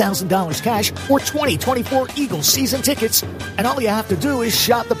to $10,000 cash or 2024 Eagles season tickets. And all you have to do is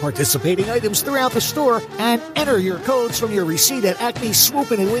shop the participating items throughout the store and enter your codes from your receipt at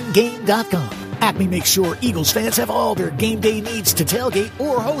acmeswoopinandwingame.com. Acme makes sure Eagles fans have all their game day needs to tailgate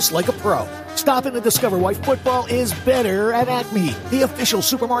or host like a pro. Stop in to discover why football is better at Acme, the official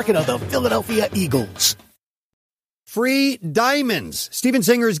supermarket of the Philadelphia Eagles. free diamonds. Steven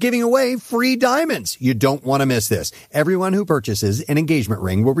Singer is giving away free diamonds. You don't want to miss this. Everyone who purchases an engagement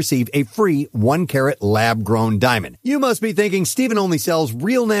ring will receive a free 1-carat lab-grown diamond. You must be thinking Steven only sells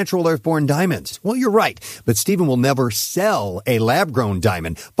real natural earthborn diamonds. Well, you're right, but Steven will never sell a lab-grown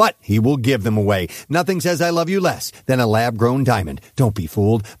diamond, but he will give them away. Nothing says I love you less than a lab-grown diamond. Don't be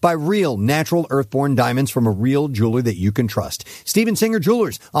fooled by real natural earthborn diamonds from a real jeweler that you can trust. Steven Singer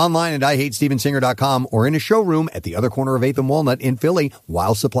Jewelers, online at IHateStevenSinger.com or in a showroom at the other corner of 8th and Walnut in Philly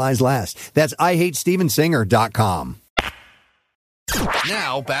while supplies last. That's IHateStevenSinger.com.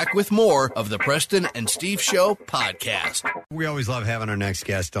 Now, back with more of the Preston and Steve Show podcast. We always love having our next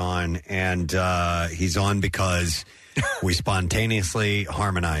guest on, and he's on because we spontaneously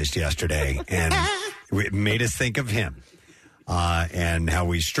harmonized yesterday, and it made us think of him. And how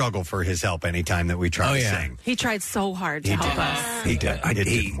we struggle for his help anytime that we try to sing. He tried so hard to help us. He did. It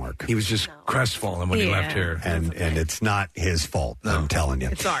didn't work. He was just crestfallen when he left here. And it's not his fault, I'm telling you.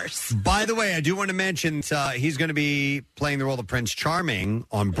 It's ours. By the way, I do want to mention he's going to be playing the role of Prince Charming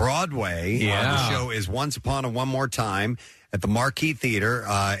on Broadway. Yeah. The show is Once Upon a One More Time at the Marquee Theater.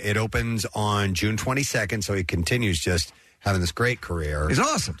 It opens on June 22nd, so he continues just having this great career. He's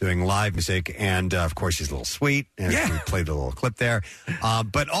awesome. Doing live music. And, of course, he's a little sweet. And we played a little clip there.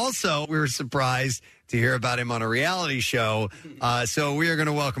 But also, we were surprised to hear about him on a reality show. So we are going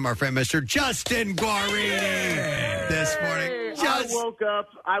to welcome our friend, Mr. Justin Guarini, this morning.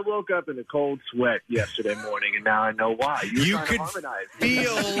 I woke up in a cold sweat yesterday morning, and now I know why. You could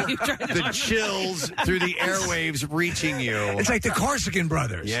feel the chills through the airwaves reaching you. It's like the Corsican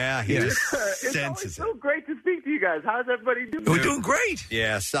brothers. Yeah, he just It's senses so great to speak to you guys. How's everybody doing? We're doing great.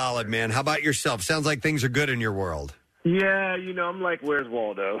 Yeah, solid, man. How about yourself? Sounds like things are good in your world. Yeah, I'm like, where's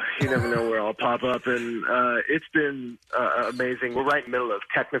Waldo? You never know where I'll pop up, and it's been amazing. We're right in the middle of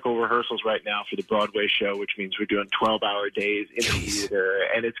technical rehearsals right now for the Broadway show, which means we're doing 12-hour days in the theater,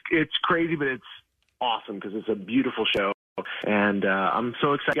 and it's crazy, but it's awesome because it's a beautiful show. And I'm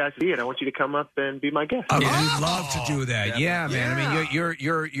so excited, guys, to see it. I want you to come up and be my guest. We'd love to do that. Yeah, man. I mean,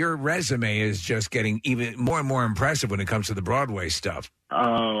 your resume is just getting even more and more impressive when it comes to the Broadway stuff.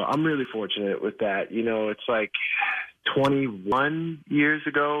 Oh, I'm really fortunate with that. It's like 21 years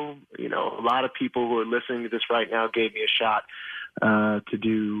ago, a lot of people who are listening to this right now gave me a shot to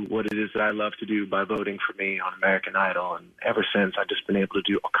do what it is that I love to do by voting for me on American Idol. And ever since, I've just been able to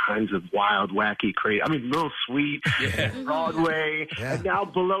do all kinds of wild, wacky, crazy. I mean, Little Sweet, Broadway, and now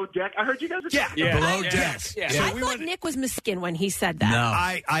Below Deck. I heard you guys are Below Deck. Yeah. So I thought Nick was Miskin when he said that. No.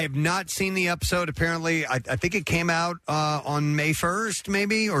 I have not seen the episode, apparently. I think it came out on May 1st,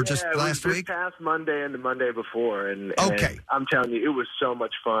 maybe, or just last week? This past Monday and the Monday before. And I'm telling you, it was so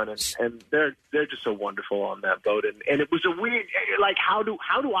much fun. And they're just so wonderful on that boat. And it was a weird... Like, how do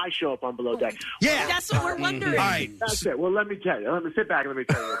I show up on Below Deck? Yeah. That's what we're wondering. All right. That's it. Well, let me tell you. Let me sit back and let me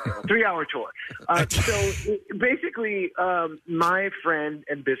tell you. A 3-hour tour. So basically, my friend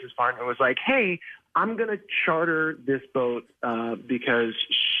and business partner was like, hey, I'm going to charter this boat because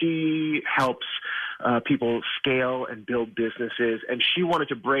she helps people scale and build businesses, and she wanted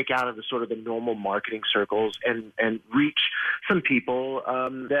to break out of the sort of the normal marketing circles and reach some people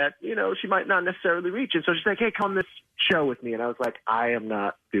that she might not necessarily reach. And so she's like, hey, come on this show with me. And I was like, I am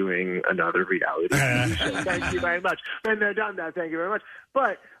not doing another reality TV show. Thank you very much. Been there, done that. Thank you very much.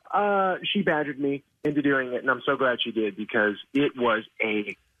 But she badgered me into doing it, and I'm so glad she did because it was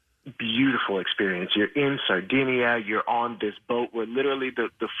a beautiful experience. You're in Sardinia. You're on this boat where literally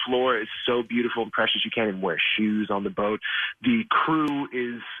the floor is so beautiful and precious you can't even wear shoes on the boat. The crew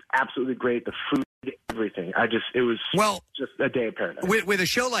is absolutely great. The food, everything. It was just a day of paradise. With a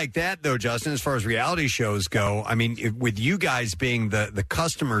show like that, though, Justin, as far as reality shows go, I mean, with you guys being the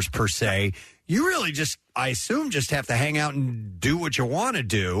customers per se, you really just, I assume, just have to hang out and do what you want to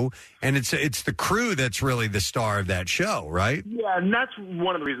do, and it's the crew that's really the star of that show, right? Yeah, and that's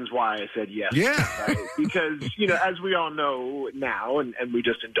one of the reasons why I said yes. Yeah. Right? Because, as we all know now, and we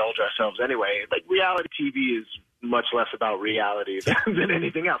just indulge ourselves anyway, like reality TV is much less about reality than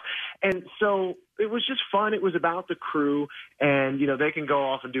anything else. And so it was just fun. It was about the crew, and, they can go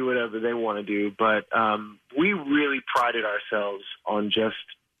off and do whatever they want to do, but we really prided ourselves on just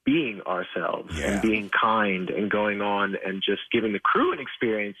being ourselves and being kind and going on and just giving the crew an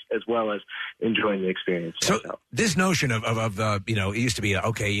experience as well as enjoying the experience. So this notion of it used to be,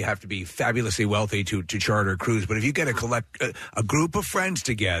 okay, you have to be fabulously wealthy to charter a cruise, but if you get a group of friends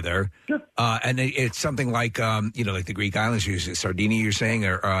together, and it's something like, like the Greek islands, Sardinia, you're saying,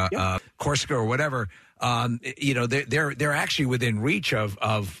 or Corsica or whatever, they're actually within reach of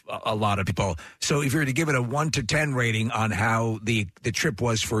a lot of people. So if you were to give it a 1 to 10 rating on how the trip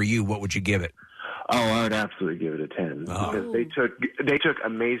was for you, what would you give it? Oh, I would absolutely give it a 10 because they took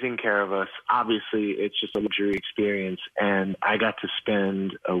amazing care of us. Obviously, it's just a luxury experience, and I got to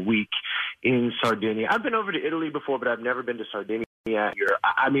spend a week in Sardinia. I've been over to Italy before, but I've never been to Sardinia.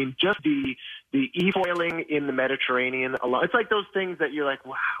 I mean, just the e-foiling in the Mediterranean alone. It's like those things that you're like,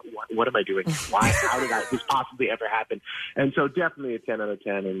 wow, what am I doing? Why? How did this possibly ever happen? And so definitely a 10 out of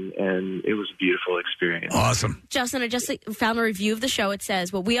 10, and it was a beautiful experience. Awesome. Justin, I just found a review of the show. It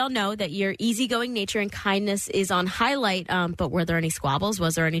says, well, we all know that your easygoing nature and kindness is on highlight, but were there any squabbles?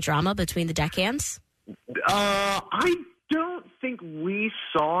 Was there any drama between the deckhands? I don't think we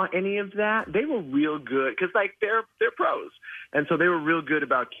saw any of that. They were real good because, like, they're pros, and so they were real good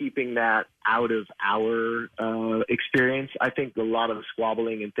about keeping that out of our experience. I think a lot of the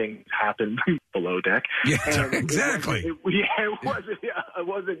squabbling and things happened below deck. Yeah, and exactly. It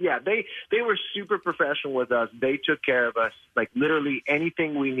wasn't. Yeah, they were super professional with us. They took care of us. Like, literally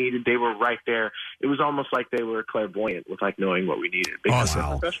anything we needed, they were right there. It was almost like they were clairvoyant with, like, knowing what we needed.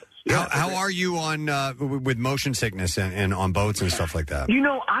 Awesome. Yeah, how are you on with motion sickness and on boats and stuff like that? You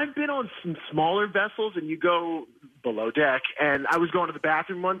know, I've been on some smaller vessels, and you go below deck, and I was going to the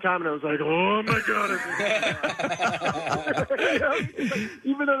bathroom one time, and I was like, oh, my God.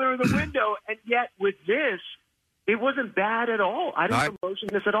 Even though there was a window, and yet with this, it wasn't bad at all. I didn't feel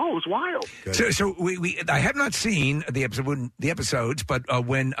motionless at all. It was wild. So I have not seen the episodes, but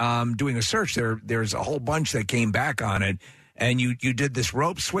when doing a search, there's a whole bunch that came back on it, and you did this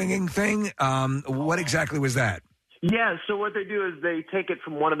rope swinging thing. What exactly was that? Yeah, so what they do is they take it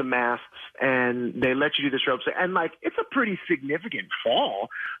from one of the masts and they let you do this rope. And, like, it's a pretty significant fall.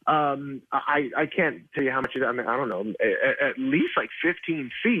 I can't tell you how much, I don't know, at least like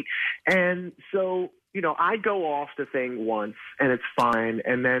 15 feet. And so, you know, I go off the thing once and it's fine.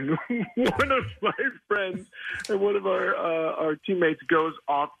 And then one of my friends and one of our teammates goes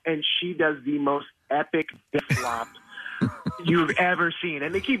off and she does the most epic flop you've ever seen,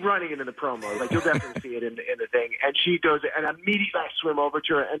 and they keep running it in the promo. Like, you'll definitely see it in the thing. And she goes, and immediately I swim over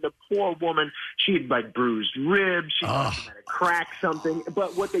to her, and the poor woman, she had like bruised ribs, she had cracked something.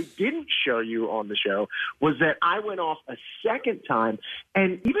 But what they didn't show you on the show was that I went off a second time,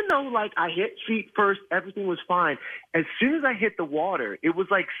 and even though like I hit feet first, everything was fine. As soon as I hit the water, it was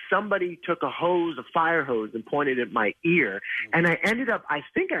like somebody took a fire hose, and pointed at my ear, and I ended up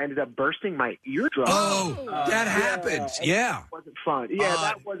bursting my eardrum. That happens. Yeah. That wasn't fun. Yeah,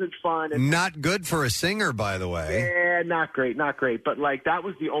 that wasn't fun. And not good for a singer, by the way. Yeah, not great. But, like, that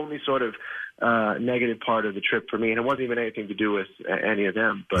was the only sort of negative part of the trip for me, and it wasn't even anything to do with any of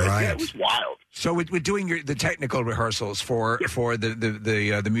them. But yeah, it was wild. So with doing the technical rehearsals for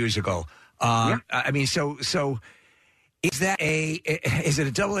the musical, I mean, so is it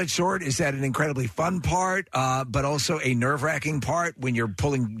a double-edged sword? Is that an incredibly fun part, but also a nerve-wracking part when you're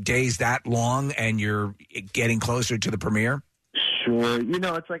pulling days that long and you're getting closer to the premiere? Sure. You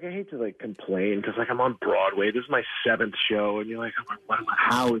know, it's like I hate to like complain because like I'm on Broadway. This is my 7th show, and you're like,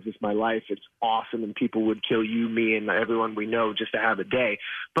 how is this my life? It's awesome, and people would kill you, me, and everyone we know just to have a day.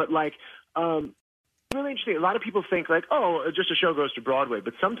 But like, really interesting. A lot of people think like, oh, just a show goes to Broadway,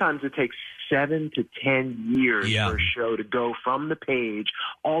 but sometimes it takes 7 to 10 years for a show to go from the page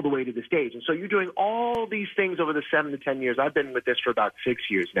all the way to the stage. And so you're doing all these things over the 7 to 10 years. I've been with this for about 6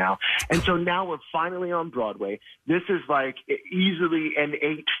 years now. And so now we're finally on Broadway. This is like easily an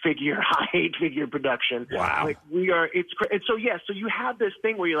 8-figure production. Wow. Like so you have this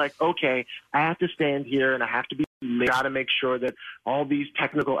thing where you're like, okay, I have to stand here and I have to be got to make sure that all these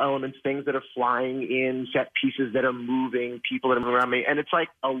technical elements, things that are flying in, set pieces that are moving, people that are moving around me, and it's like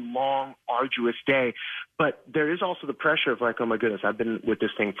a long, arduous day. But there is also the pressure of like, oh my goodness, I've been with this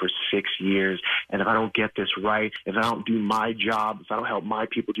thing for 6 years, and if I don't get this right, if I don't do my job, if I don't help my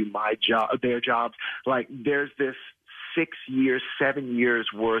people do their jobs, like there's this 6 years, 7 years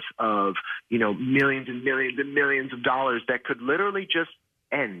worth of, you know, millions and millions and millions of dollars that could literally just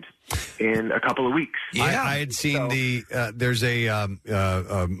end in a couple of weeks. Yeah, I had seen there's a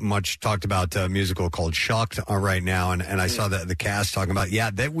much talked about musical called Shocked right now, and I saw the cast talking about,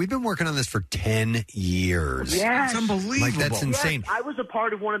 we've been working on this for 10 years. Yes. It's unbelievable. Like, that's insane. Yes, I was a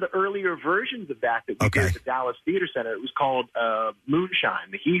part of one of the earlier versions of that we did at the Dallas Theater Center. It was called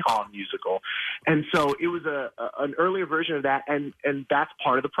Moonshine, the Hee Haw musical. And so it was an earlier version of that, and that's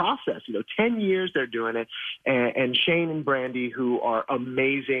part of the process. You know, 10 years they're doing it, and Shane and Brandy, who are amazing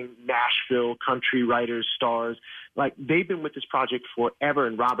Nashville country writers, stars, like they've been with this project forever.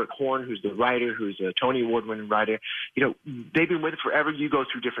 And Robert Horn, who's the writer, who's a Tony Award-winning writer, you know, they've been with it forever. You go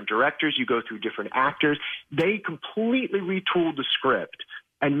through different directors, you go through different actors. They completely retooled the script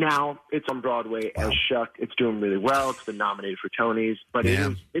And now it's on Broadway as Shuck. It's doing really well. It's been nominated for Tonys. But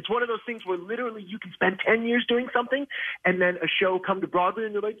it's one of those things where literally you can spend 10 years doing something, and then a show come to Broadway,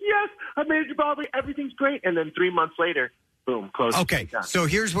 and you're like, yes, I made it to Broadway. Everything's great. And then 3 months later, boom, close. Okay, so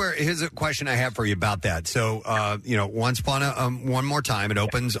here's a question I have for you about that. So, Once Upon a One More Time, it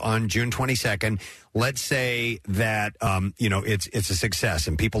opens on June 22nd. Let's say that it's a success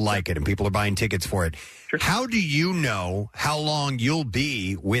and people like it and people are buying tickets for it. Sure. How do you know how long you'll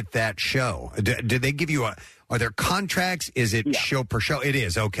be with that show? Do they give you are there contracts? Is it show per show? It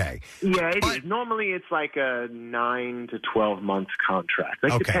is, okay. Yeah, it is. Normally it's like a 9 to 12 month contract,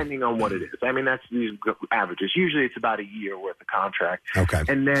 depending on what it is. I mean, that's the averages. Usually it's about a year worth of contract. Okay.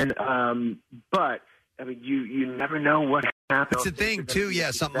 And then, but, I mean, you never know what happens. That's the thing, too.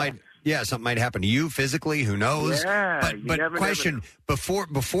 Yeah, something might happen to you physically. Who knows? Yeah, but question,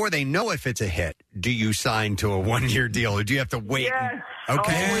 before they know if it's a hit, do you sign to a 1-year deal or do you have to wait? Yes.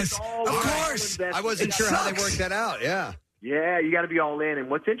 Okay. Yes. Of course. I wasn't sure how they worked that out. Yeah. Yeah, you got to be all in. And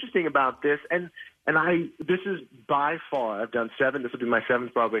what's interesting about this, this is by far, I've done 7. This will be my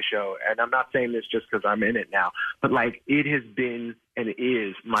 7th Broadway show. And I'm not saying this just because I'm in it now, but it has been and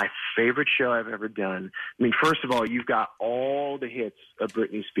is my favorite show I've ever done. I mean, first of all, you've got all the hits of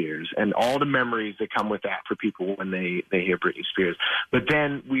Britney Spears and all the memories that come with that for people when they hear Britney Spears. But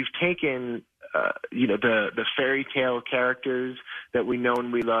then we've taken the fairy tale characters that we know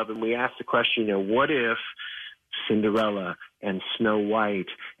and we love, and we ask the question, what if Cinderella and Snow White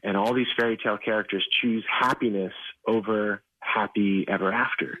and all these fairy tale characters choose happiness over happy ever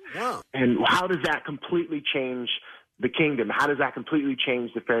after? Wow. And how does that completely change the kingdom? How does that completely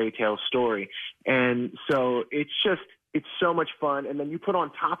change the fairy tale story? And so it's so much fun. And then you put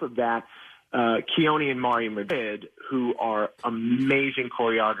on top of that Keone and Mari Madrid, who are amazing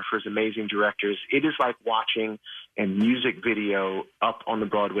choreographers, amazing directors. It is like watching a music video up on the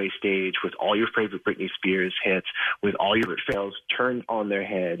Broadway stage with all your favorite Britney Spears hits, with all your fails turned on their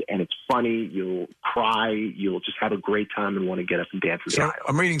head, and it's funny. You'll cry. You'll just have a great time and want to get up and dance in the aisle.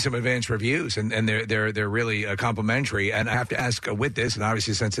 I'm reading some advanced reviews, and they're really complimentary. And I have to ask with this, and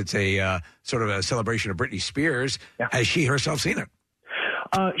obviously since it's a sort of a celebration of Britney Spears, has she herself seen it?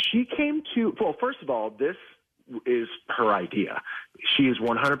 She came to, well, first of all, this is her idea. She is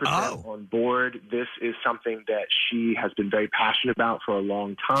 100% on board. This is something that she has been very passionate about for a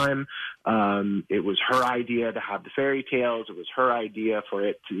long time. It was her idea to have the fairy tales. It was her idea for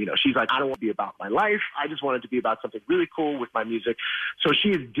it to, she's like, I don't want to be about my life. I just want it to be about something really cool with my music. So she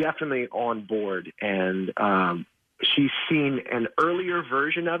is definitely on board. And, she's seen an earlier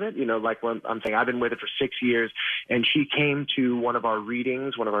version of it, like when I'm saying I've been with it for 6 years, and she came to one of our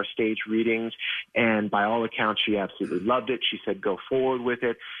stage readings, and by all accounts, she absolutely loved it. She said, go forward with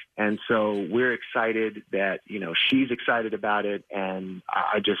it. And so we're excited that, she's excited about it. And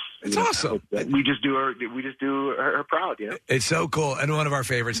it's awesome. We just do her proud, It's so cool. And one of our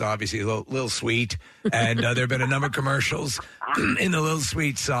favorites, obviously, Lil Sweet. And there have been a number of commercials in the Lil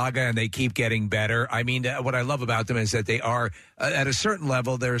Sweet saga, and they keep getting better. I mean, what I love about them is that they are, at a certain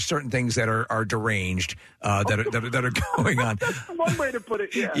level, there are certain things that are deranged that are going on. That's one way to put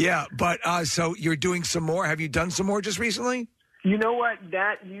it, yeah. Yeah, but so you're doing some more. Have you done some more just recently? You know what?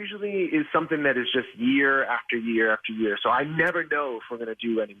 That usually is something that is just year after year after year. So I never know if we're going to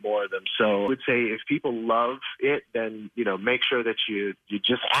do any more of them. So I would say if people love it, then, make sure that you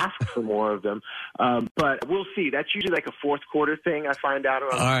just ask for more of them. But we'll see. That's usually like a fourth quarter thing. I find out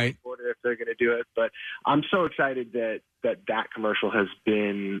around the fourth quarter if they're going to do it. But I'm so excited that commercial has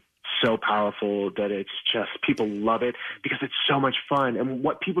been so powerful that it's just people love it because it's so much fun. And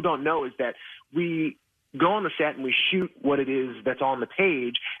what people don't know is that we go on the set and we shoot what it is that's on the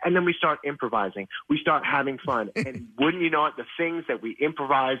page, and then we start improvising. We start having fun. And wouldn't you know it, the things that we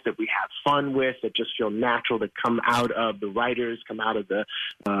improvise, that we have fun with, that just feel natural, that come out of the writers, come out of the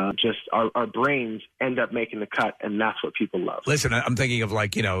just our brains, end up making the cut, and that's what people love. Listen, I'm thinking of the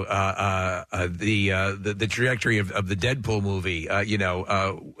trajectory of the Deadpool movie.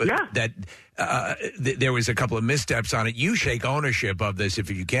 There was a couple of missteps on it. You shake ownership of this if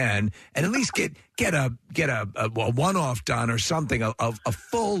you can, and at least get a one-off done or something, a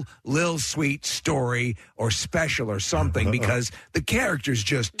full Lil Sweet story or special or something, because the character's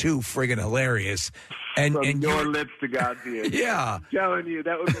just too friggin' hilarious. And your lips to God's ears. Yeah. I'm telling you,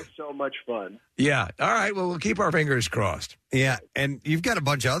 that would be so much fun. Yeah. All right. Well, we'll keep our fingers crossed. Yeah. And you've got a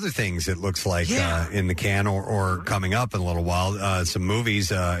bunch of other things, it looks like, in the can or coming up in a little while. Some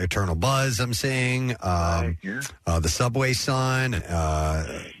movies, Eternal Buzz, I'm seeing. The Subway Son.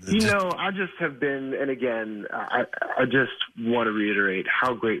 I just have been, and again, I just want to reiterate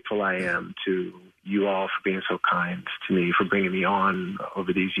how grateful I am to you all for being so kind to me, for bringing me on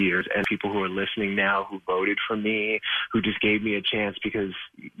over these years, and people who are listening now who voted for me, who just gave me a chance, because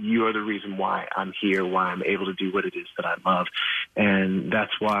you are the reason why I'm here, why I'm able to do what it is that I love. And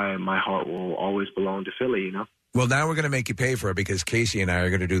that's why my heart will always belong to Philly, you know? Well, now we're going to make you pay for it because Casey and I are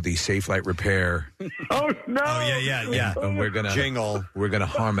going to do the Safe Light Repair. Oh, no. Oh, yeah. And we're going to jingle. We're going to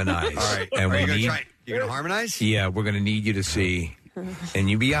harmonize. All right. And Are you we going need. to try? You're going to harmonize? Yeah, we're going to need you to see, and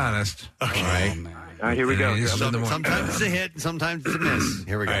you be honest. Okay. All right. All right, here we go. Sometimes it's a hit, sometimes it's a miss.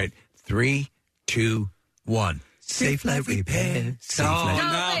 Here we go. All right. 3, 2, 1. Safe Light Repair.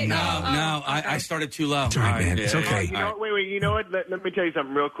 No. I started too low. It's all right, man. It's okay. You know, wait. You know what? Let me tell you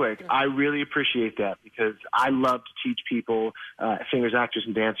something real quick. I really appreciate that because I love to teach people, singers, actors,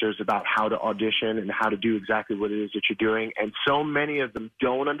 and dancers about how to audition and how to do exactly what it is that you're doing. And so many of them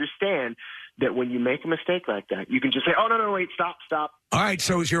don't understand that when you make a mistake like that, you can just say, oh, no, wait, stop. All right,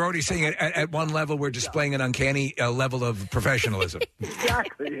 so as you're already saying, at one level, we're displaying an uncanny level of professionalism.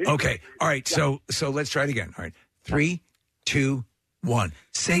 Exactly. Okay, all right, so let's try it again. All right, 3, 2, 1.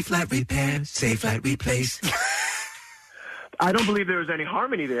 Safe Light Repair, Safe Light Replace. I don't believe there was any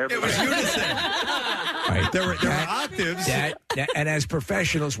harmony there. It was unison. Right. There were octaves. And as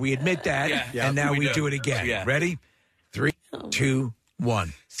professionals, we admit that, and now we do it again. Yeah. Ready? 3, 2,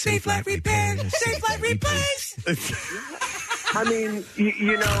 1. Safe Light Repair, Safe Light Replace. I mean,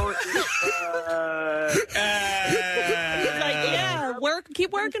 you know...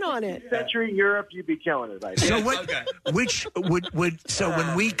 Keep working on it. Century Europe, you'd be killing it right now. So what? Which would so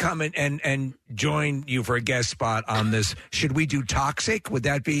when we come in and join you for a guest spot on this, should we do Toxic? Would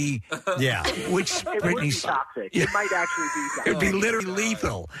that be? Yeah. Which it would be Britney's toxic. It might actually be toxic. It'd be literally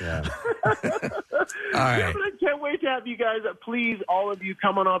lethal. Yeah. All right. Yeah, but I can't wait to have you guys. Please, all of you,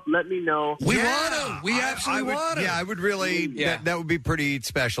 come on up. Let me know. We want to. We absolutely want to. Yeah, I would really. Yeah. That would be pretty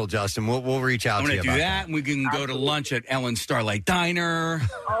special, Justin. We'll reach out I'm to going you to do about that, and we can go to lunch at Ellen's Starlight Diner.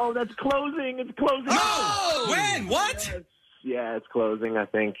 Oh, that's closing. It's closing. Oh, when? What? Yeah, it's closing, I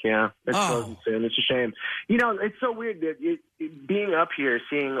think. Yeah, it's closing soon. It's a shame. You know, it's so weird that being up here,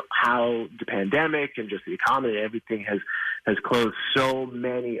 seeing how the pandemic and just the economy and everything has closed so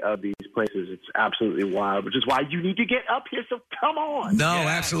many of these places. It's absolutely wild, which is why you need to get up here. So come on. No,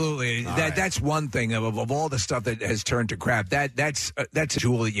 absolutely. That's one thing of all the stuff that has turned to crap. That's a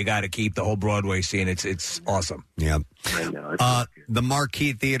jewel that you got to keep. The whole Broadway scene. It's awesome. Yeah. I know. The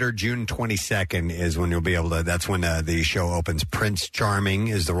Marquee Theater, June 22nd is when you'll be able to. That's when the show opens. Prince Charming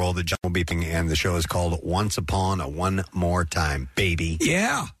is the role that John will be playing, and the show is called Once Upon a One More Time, baby.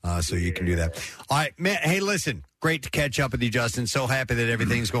 Yeah. So you can do that. All right, man. Hey, listen. Great to catch up with you, Justin. So happy that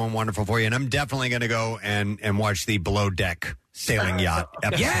everything's going wonderful for you. And I'm definitely going to go and watch the Below Deck Sailing Yacht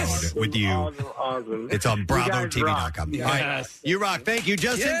episode with you. Awesome. It's on BravoTV.com. Yes. All right. You rock. Thank you,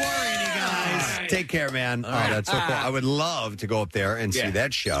 Justin Guarini, guys. Take care, man. Oh, that's so cool. I would love to go up there and see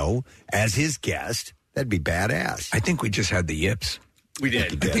that show as his guest. That'd be badass. I think we just had the yips. We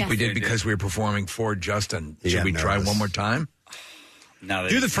did. I think we did because we were performing for Justin. Should we try one more time? No,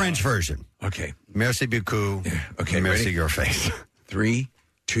 do the French version. Okay. Merci beaucoup. Yeah. Okay. Merci ready? your face. 3,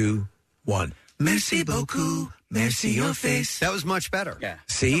 2, 1. Merci beaucoup. Merci your face. That was much better. Yeah.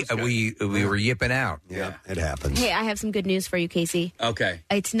 See, we were yipping out. Yeah, it happens. Hey, I have some good news for you, Casey. Okay.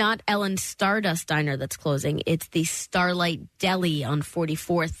 It's not Ellen's Stardust Diner that's closing. It's the Starlight Deli on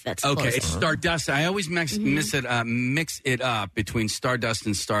 44th that's closing. Okay, it's Stardust. I always mix it up between Stardust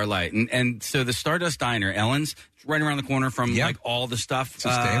and Starlight. And so the Stardust Diner, Ellen's, right around the corner from like all the stuff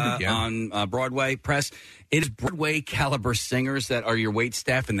on Broadway press. It is Broadway caliber singers that are your wait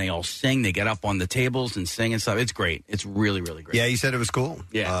staff, and they all sing. They get up on the tables and sing and stuff. It's great. It's really, really great. Yeah, you said it was cool.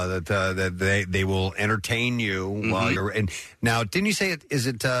 Yeah, that they will entertain you while you're in. Now, didn't you say is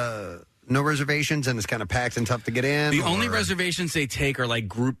it no reservations and it's kind of packed and tough to get in? The only reservations they take are like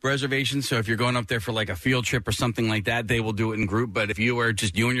group reservations. So if you're going up there for like a field trip or something like that, they will do it in group. But if you are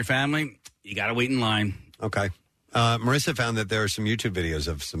just you and your family, you got to wait in line. Okay. Marissa found that there are some YouTube videos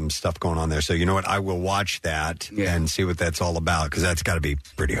of some stuff going on there. So you know what? I will watch that and see what that's all about because that's got to be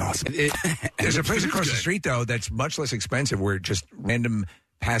pretty awesome. There's a place across the street, though, that's much less expensive where just random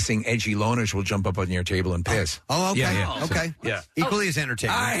passing edgy loners will jump up on your table and piss. Oh, okay. Yeah. Okay. Yeah. Equally as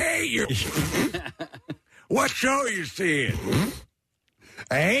entertaining. I hate you. What show are you seeing?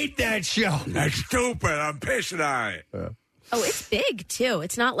 I hate that show. That's stupid. I'm pissing on it. Oh, it's big, too.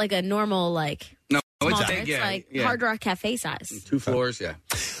 It's not like a normal, No, smaller. it's big. It's like Hard Rock Cafe size. 2 floors, yeah.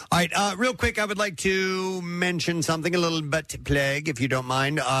 All right, real quick, I would like to mention something, a little bit plague, if you don't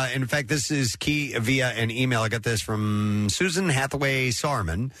mind. In fact, this is key via an email. I got this from Susan Hathaway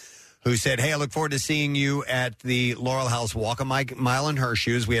Sarman, who said, hey, I look forward to seeing you at the Laurel House Walk a Mile in Her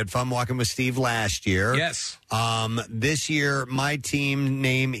Shoes. We had fun walking with Steve last year. Yes. This year, my team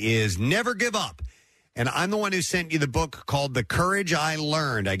name is Never Give Up. And I'm the one who sent you the book called The Courage I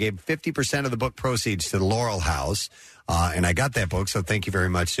Learned. I gave 50% of the book proceeds to the Laurel House, and I got that book, so thank you very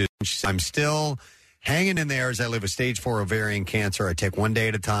much, Susan. I'm still hanging in there as I live with stage 4 ovarian cancer. I take one day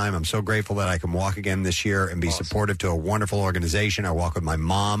at a time. I'm so grateful that I can walk again this year and be supportive to a wonderful organization. I walk with my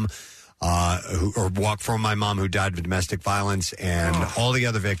mom, walk from my mom who died of domestic violence, and all the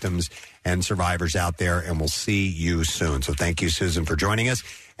other victims and survivors out there, and we'll see you soon. So thank you, Susan, for joining us.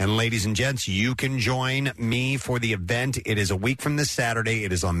 And ladies and gents, you can join me for the event. It is a week from this Saturday.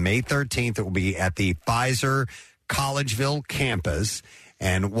 It is on May 13th. It will be at the Pfizer Collegeville campus.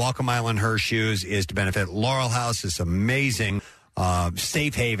 And Walk a Mile in Her Shoes is to benefit Laurel House, this amazing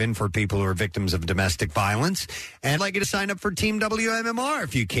safe haven for people who are victims of domestic violence. And I'd like you to sign up for Team WMMR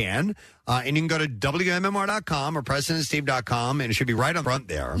if you can. And you can go to WMMR.com or PrestonandSteve.com, and it should be right on front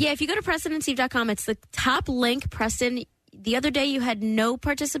there. Yeah, if you go to PrestonandSteve.com, it's the top link, Preston. The other day you had no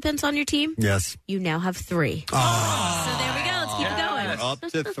participants on your team. Yes. You now have 3. Oh. So there we go. Let's keep it going. We're up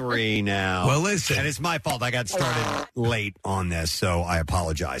to 3 now. Well, listen. And it's my fault. I got started late on this, so I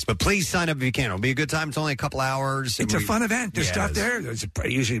apologize. But please sign up if you can. It'll be a good time. It's only a couple hours. It's a fun event. There's stuff there. There's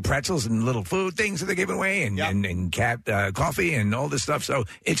usually pretzels and little food things that they're giving away and coffee and all this stuff. So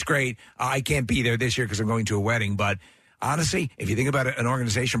it's great. I can't be there this year because I'm going to a wedding, but honestly, if you think about it, an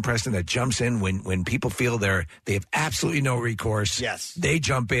organization, Preston, that jumps in when people feel they have absolutely no recourse, yes, they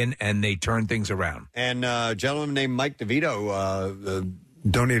jump in and they turn things around. And a gentleman named Mike DeVito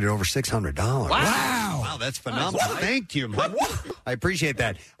donated over $600. Wow, that's phenomenal. Thank you, Mike. I appreciate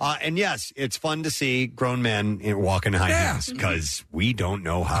that. And yes, it's fun to see grown men walk in high heels because we don't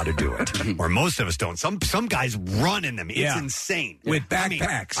know how to do it, or most of us don't. Some guys run in them. It's insane with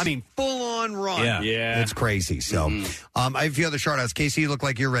backpacks. I mean, full on run. Yeah. It's crazy. So, I have a few other shout outs. Casey, you look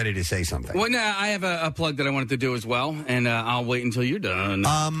like you're ready to say something. Well, no, I have a plug that I wanted to do as well, and I'll wait until you're done.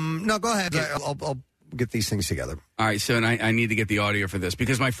 No, go ahead. I'll get these things together. All right, so I need to get the audio for this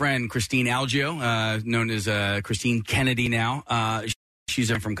because my friend Christine Algio, known as Christine Kennedy now,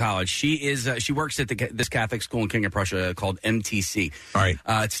 she's from college. She works at this Catholic school in King of Prussia called MTC. All right,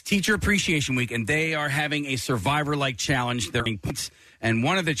 it's Teacher Appreciation Week, and they are having a survivor-like challenge. They're and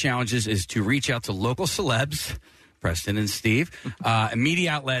one of the challenges is to reach out to local celebs, Preston and Steve,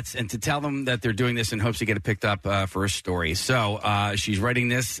 media outlets, and to tell them that they're doing this in hopes to get it picked up for a story. So she's writing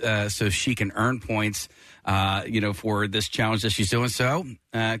this so she can earn points, for this challenge that she's doing. So,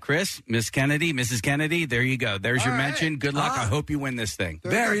 Chris, Mrs. Kennedy, there you go. There's your mention. Good luck. I hope you win this thing.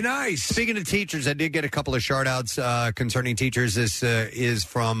 Very nice. Speaking of teachers, I did get a couple of shout-outs concerning teachers. This is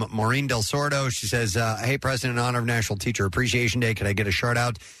from Maureen Del Sordo. She says, hey, Preston, in honor of National Teacher Appreciation Day, can I get a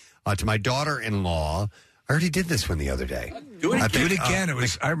shout-out to my daughter-in-law? I already did this one the other day. Do it again.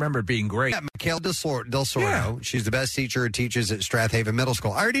 I remember it being great. Yeah, Mikhail Del Sordo. Yeah. She's the best teacher who teaches at Strathaven Middle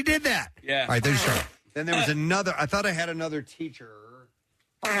School. I already did that. Yeah. All right, there's your Then there was another. I thought I had another teacher.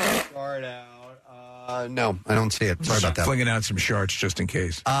 Start out. No, I don't see it. Sorry about that. Flinging out some shorts just in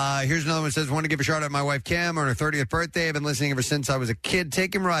case. Here's another one that says, I want to give a shout out to my wife, Kim, on her 30th birthday. I've been listening ever since I was a kid,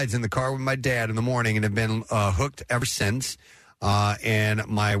 taking rides in the car with my dad in the morning, and have been hooked ever since. And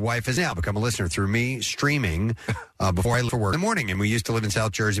my wife has now become a listener through me streaming before I leave for work in the morning. And we used to live in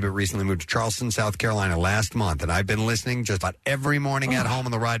South Jersey, but recently moved to Charleston, South Carolina last month. And I've been listening just about every morning at home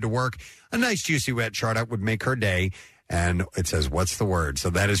on the ride to work. A nice, juicy, wet shout out would make her day. And it says, what's the word? So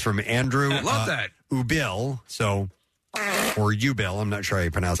that is from Andrew. Love that. Ubil. So, or Ubil. I'm not sure how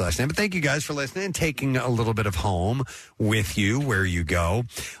you pronounce the last name. But thank you guys for listening and taking a little bit of home with you where you go.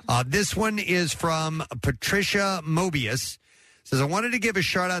 This one is from Patricia Mobius. Says, I wanted to give a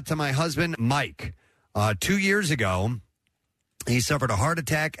shout out to my husband, Mike. 2 years ago, he suffered a heart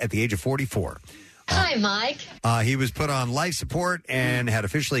attack at the age of 44. Hi, Mike. He was put on life support and had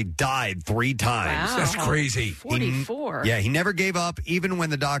officially died 3 times. Wow. That's crazy. 44. He never gave up, even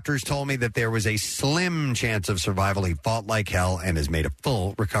when the doctors told me that there was a slim chance of survival. He fought like hell and has made a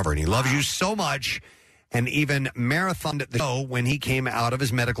full recovery. And he loves you so much. And even marathoned the show when he came out of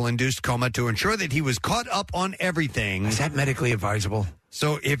his medical-induced coma to ensure that he was caught up on everything. Is that medically advisable?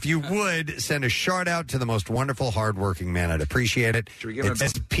 So if you would, send a shout-out to the most wonderful, hardworking man. I'd appreciate it. It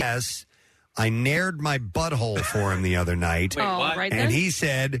says, P.S., I nared my butthole for him the other night. Wait, what? Right and then? he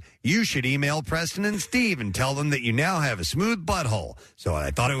said, you should email Preston and Steve and tell them that you now have a smooth butthole. So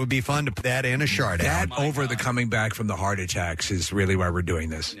I thought it would be fun to put that in a shout-out. That over the coming back from the heart attacks is really why we're doing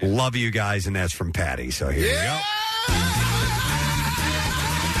this. Yeah. Love you guys, and that's from Patty. So here you go.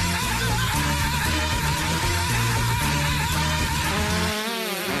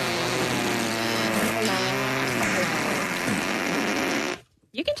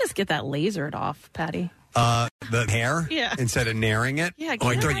 just get that lasered off, Patty. The hair? Yeah. Instead of naring it? Yeah,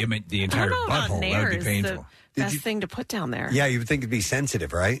 I thought you meant the entire butthole. That would be painful. The best thing to put down there. Yeah, you would think it'd be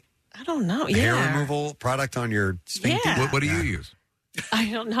sensitive, right? I don't know. Hair Yeah. removal product on your sphincter? Yeah. What do you use? I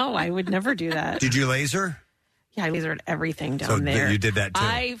don't know. I would never do that. Did you laser? Yeah, I lasered everything down So there. you did that, too?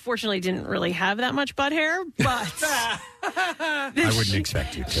 I fortunately didn't really have that much butt hair, but I wouldn't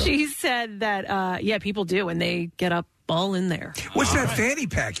expect you to. she said that, people do, and they get up all in there. What's that fanny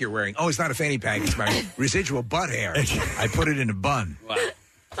pack you're wearing? Oh, it's not a fanny pack. It's my residual butt hair. I put it in a bun. Wow.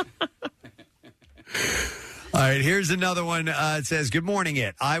 All right, here's another one. It says, good morning,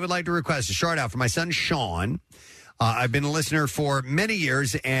 it. I would like to request a shout out for my son, Sean. I've been a listener for many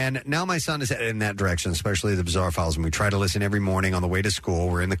years, and now my son is headed in that direction, especially the Bizarre Files. And we try to listen every morning on the way to school.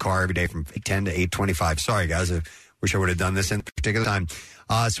 We're in the car every day from 8:10 to 8:25. Sorry, guys. I wish I would have done this in a particular time.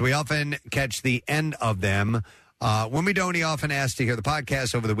 So we often catch the end of them. When we don't, he often asks to hear the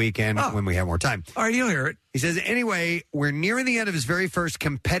podcast over the weekend when we have more time. All right, you'll hear it. He says, anyway, we're nearing the end of his very first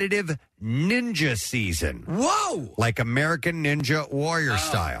competitive ninja season. Whoa! Like American Ninja Warrior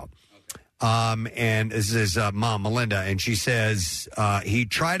style. And this is mom, Melinda, and she says he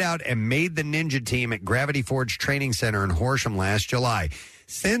tried out and made the ninja team at Gravity Forge Training Center in Horsham last July.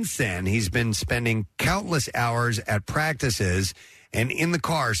 Since then, he's been spending countless hours at practices and in the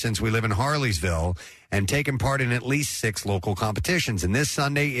car since we live in Harleysville and taken part in at least 6 local competitions. And this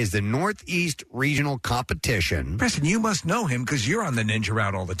Sunday is the Northeast Regional Competition. Preston, you must know him because you're on the ninja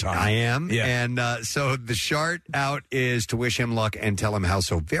route all the time. I am. Yeah. And so the shout out is to wish him luck and tell him how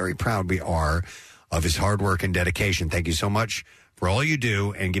so very proud we are of his hard work and dedication. Thank you so much for all you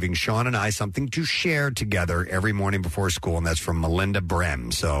do and giving Sean and I something to share together every morning before school. And that's from Melinda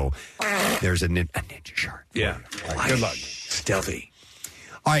Brem. So there's a ninja shirt. Yeah. Right, good luck. Stealthy.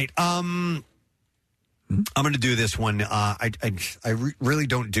 All right. I'm going to do this one. I really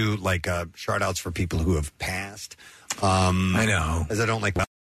don't do like shout outs for people who have passed. I know. As I don't like much,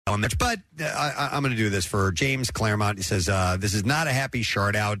 but I'm going to do this for James Claremont. He says, this is not a happy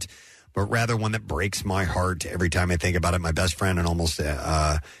shout out, but rather one that breaks my heart every time I think about it. My best friend and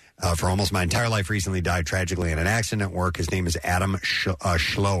for almost my entire life recently died tragically in an accident at work. His name is Adam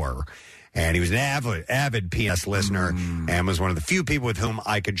Schloer. And he was an avid PS listener and was one of the few people with whom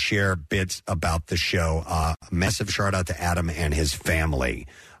I could share bits about the show. A massive shout out to Adam and his family.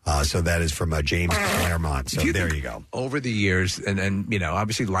 So that is from James Claremont. So there you go. Over the years, and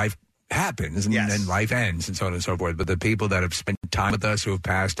obviously life happens and then life ends and so on and so forth. But the people that have spent time with us who have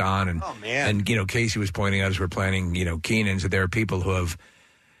passed on and Casey was pointing out as we're planning, Keenan, so there are people who have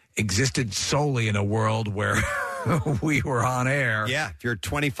existed solely in a world where we were on air. Yeah, if you're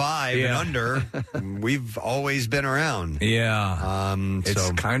 25 and under, we've always been around. Yeah.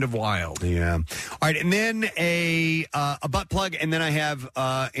 It's kind of wild. Yeah. All right, and then a butt plug, and then I have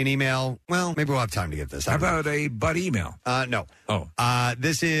an email. Well, maybe we'll have time to get this. How about a butt email? No. Oh.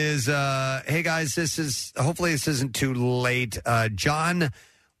 This is, hey guys, hopefully this isn't too late. John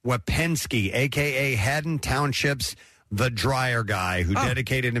Wapensky, a.k.a. Haddon Township's The Dryer Guy, who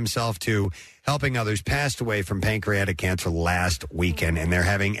dedicated himself to helping others, passed away from pancreatic cancer last weekend, and they're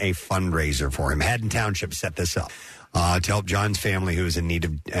having a fundraiser for him. Haddon Township set this up to help John's family, who is in need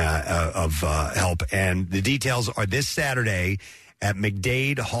of help. And the details are this Saturday at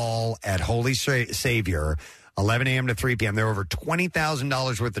McDade Hall at Holy Savior, 11 a.m. to 3 p.m. There are over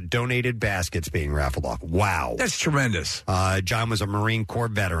 $20,000 worth of donated baskets being raffled off. Wow. That's tremendous. John was a Marine Corps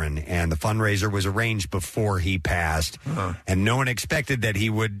veteran, and the fundraiser was arranged before he passed, and no one expected that he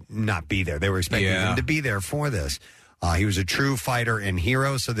would not be there. They were expecting him to be there for this. He was a true fighter and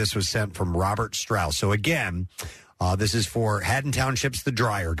hero, so this was sent from Robert Strauss. So again, this is for Haddon Township's The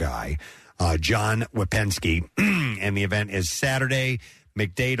Dryer Guy, John Wapensky, and the event is Saturday,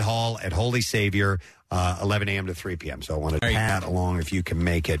 McDade Hall at Holy Savior, 11 a.m. to 3 p.m. So I want to pat along. If you can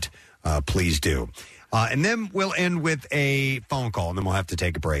make it, please do. And then we'll end with a phone call, and then we'll have to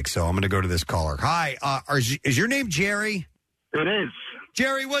take a break. So I'm going to go to this caller. Hi, is your name Jerry? It is.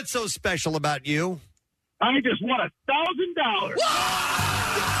 Jerry, what's so special about you? I just won $1,000.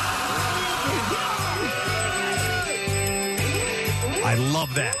 I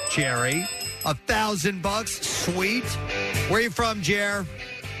love that, Jerry. $1,000, sweet. Where are you from, Jer?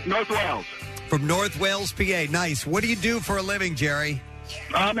 North Wales. From North Wales, PA. Nice. What do you do for a living, Jerry?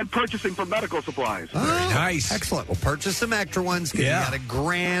 I'm in purchasing for medical supplies. Oh, nice. Excellent. Well, purchase some extra ones because you got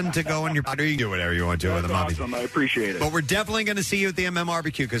 $1,000 to go in your pocket. You can do whatever you want to with the money. Awesome. I appreciate it. But we're definitely going to see you at the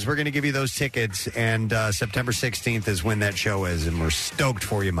MMRBQ because we're going to give you those tickets. And September 16th is when that show is. And we're stoked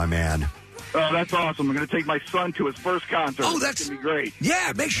for you, my man. Oh, that's awesome. I'm going to take my son to his first concert. Oh, that's going to be great.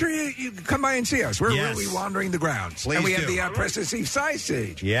 Yeah, make sure you come by and see us. We're Yes. really wandering the grounds. Please and we have do. the Preston Steve side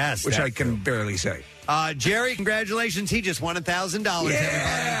stage. Yes, Which that I can barely say. Jerry, congratulations. He just won $1,000.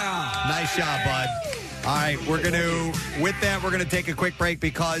 Yeah. Nice job, bud. All right, we're going to take a quick break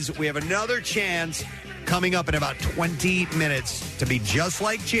because we have another chance coming up in about 20 minutes to be just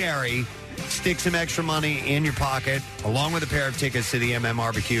like Jerry. Stick some extra money in your pocket along with a pair of tickets to the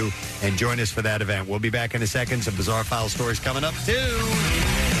MMRBQ and join us for that event. We'll be back in a second. Some Bizarre File stories coming up, too.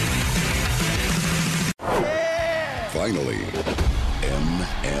 Finally,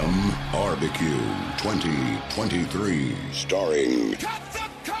 MMRBQ 2023, starring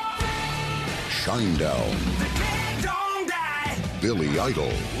Shinedown, Billy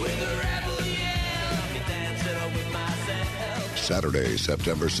Idol. Saturday,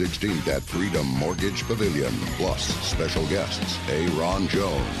 September 16th at Freedom Mortgage Pavilion. Plus, special guests A.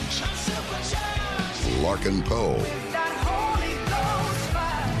 Jones, Larkin Poe,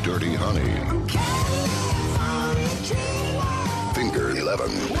 Dirty Honey, Finger 11.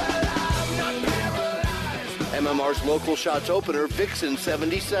 MMR's local shots opener, Vixen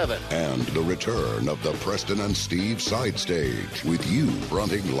 77. And the return of the Preston and Steve side stage with you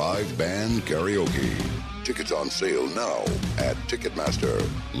fronting live band karaoke. Tickets on sale now at Ticketmaster.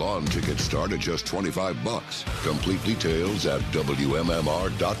 Lawn tickets start at just $25. Complete details at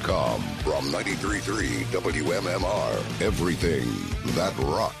WMMR.com. From 93.3 WMMR. Everything that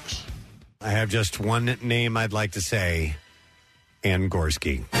rocks. I have just one name I'd like to say. Ann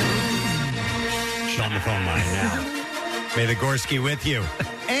Gorski. She's on the phone line now. May the Gorski with you.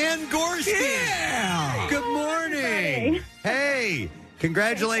 Ann Gorski! Yeah! Good morning! Hey!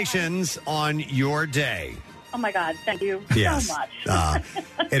 Congratulations on your day. Oh, my God. Thank you Yes. so much.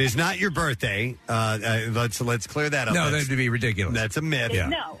 It is not your birthday. Let's clear that up. No, that'd be ridiculous. That's a myth.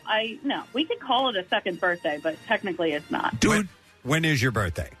 No, we could call it a second birthday, but technically it's not. Dude, when is your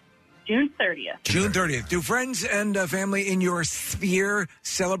birthday? June 30th. June 30th. Do friends and family in your sphere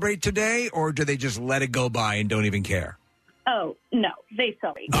celebrate today, or do they just let it go by and don't even care? Oh, no, they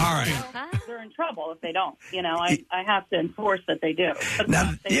celebrate. All right. They're in trouble if they don't. You know, I have to enforce that they do. But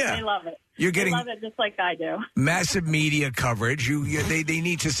Now, they love it. You're getting they love it just like I do. massive media coverage. They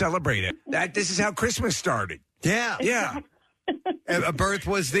need to celebrate it. This is how Christmas started. Yeah. Yeah. A birth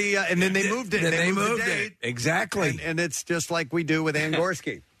was the, and then they moved it. Then they moved moved the date. it. Exactly. And it's just like we do with Ann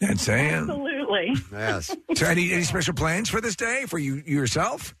Gorski. That's Ann. Absolutely. Yes. So any special plans for this day for you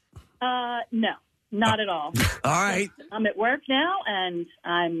yourself? No, not at all. All right. I'm at work now, and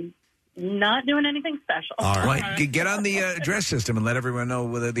I'm not doing anything special. All right. Well, get on the address system and let everyone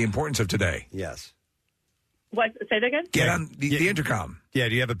know the importance of today. Yes. What? Say that again? Get on the intercom. Yeah.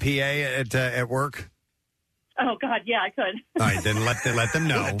 Do you have a PA at work? Oh, God, yeah, I could. All right, then let them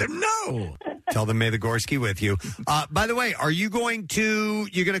know. Let them know. Tell them may the Gorski with you. By the way, you're going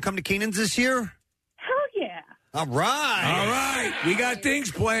to come to Keenan's this year? Hell yeah. All right. All right. We got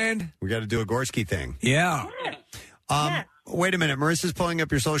things planned. We got to do a Gorski thing. Yeah. Wait a minute. Marissa's pulling up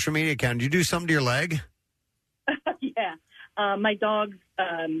your social media account. Did you do something to your leg? Yeah. My dogs,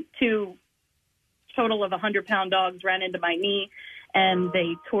 two total of 100-pound dogs, ran into my knee, and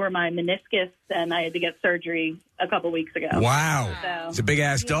they tore my meniscus, and I had to get surgery a couple weeks ago. Wow. So, It's a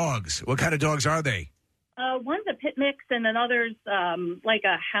big-ass dogs. What kind of dogs are they? One's a pit mix, and another's like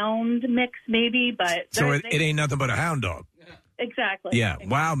a hound mix, maybe. But So it ain't nothing but a hound dog. Exactly. Yeah.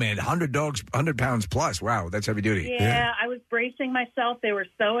 Wow, man. 100 dogs, 100 pounds plus. Wow, that's heavy duty. Yeah, I was bracing myself. They were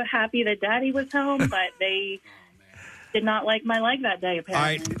so happy that Daddy was home, but they did not like my leg that day, All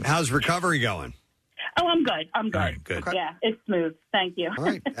apparently. right. How's recovery going? Oh, I'm good. I'm good. All right, good. Okay. Yeah, it's smooth. Thank you. All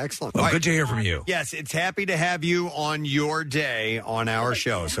right. Excellent. Well, All right. good to hear from you. Yes, it's happy to have you on your day on our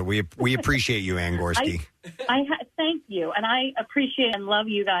show. So we appreciate you, Ann Gorski. Thank you, and I appreciate and love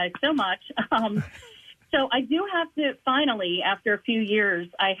you guys so much. So I do have to finally, after a few years,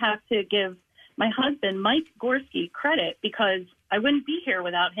 I have to give my husband, Mike Gorski, credit because I wouldn't be here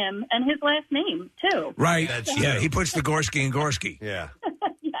without him and his last name, too. Right. That's Yeah, true. he puts the Gorski in Gorski. Yeah.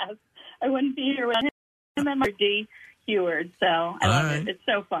 Yes, I wouldn't be here without him and Mark D. Heward, so I love it. It's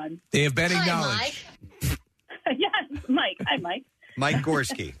so fun. They have been acknowledged. Yes, Mike. Hi, Mike. Mike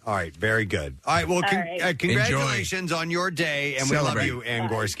Gorski. All right. Very good. All right. Well, All right. congratulations on your day, and Celebrate. we love you, Ann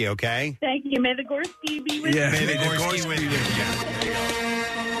Gorski, okay? Thank you. May the Gorski be with you. May the Gorski with you. Yeah, there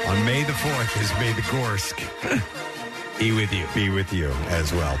you go. On May the 4th is May the Gorsk be with you. Be with you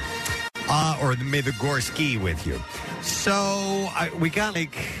as well. Or may the Gorski with you. So we got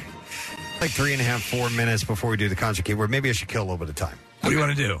like 3.5, 4 minutes before we do the concert key, where maybe I should kill a little bit of time. What do you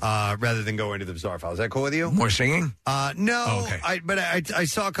want to do? Rather than go into the bizarre file. Is that cool with you? More singing? No. Oh, okay. I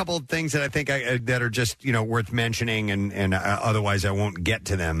saw a couple of things that I think that are just worth mentioning, and otherwise I won't get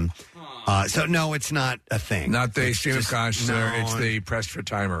to them. So no, it's not a thing. Not the stream of consciousness. It's the pressed for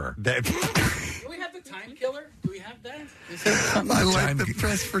timer. Do we have the time killer? Do we have that? I like the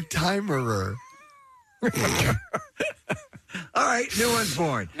press for timerer. All right, new one's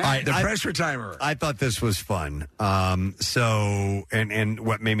born. The press for timer. I thought this was fun. So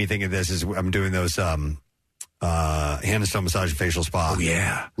what made me think of this is I'm doing those hand and stone massage and facial spa. Oh,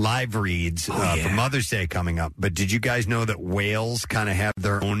 yeah. Live reads for Mother's Day coming up. But did you guys know that whales kind of have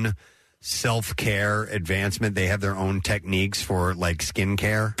their own self-care advancement? They have their own techniques for like skin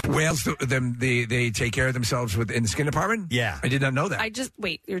care. Whales, they take care of themselves in the skin department? Yeah. I did not know that.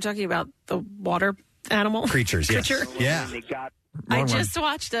 Wait, you're talking about the water animal? Creatures, yes. Creature? Yeah. I just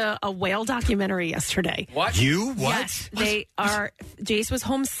watched a whale documentary yesterday. What? You? What? Yes, they are. Jace was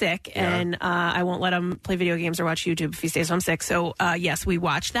homesick, and I won't let him play video games or watch YouTube if he stays homesick. So, yes, we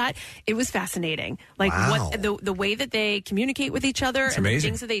watched that. It was fascinating. Like what the way that they communicate with each other and the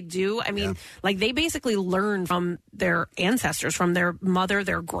things that they do. I mean, like they basically learn from their ancestors, from their mother,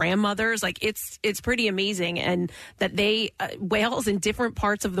 their grandmothers. Like it's pretty amazing, and that they whales in different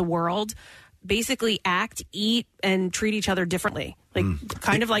parts of the world basically act, eat, and treat each other differently, like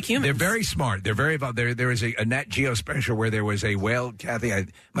kind of like humans. They're very smart. They're very about. There was a Nat Geo special where there was a whale. Kathy, I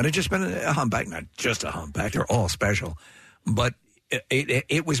might have just been a humpback, not just a humpback. They're all special, but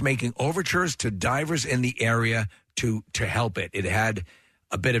it was making overtures to divers in the area to help it. It had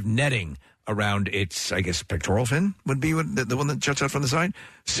a bit of netting around its, I guess, pectoral fin would be the one that juts out from the side.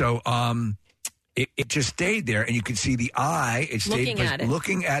 So, It just stayed there, and you could see the eye. It stayed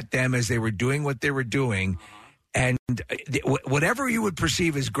looking at them as they were doing what they were doing. And whatever you would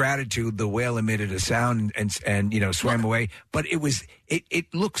perceive as gratitude, the whale emitted a sound and swam away. But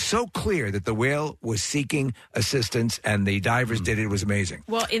it looked so clear that the whale was seeking assistance, and the divers did it. It was amazing.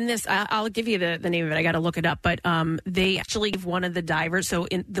 Well, in this, I'll give you the name of it. I got to look it up. But they actually give one of the divers. So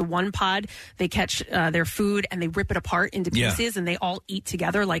in the one pod, they catch their food and they rip it apart into pieces, and they all eat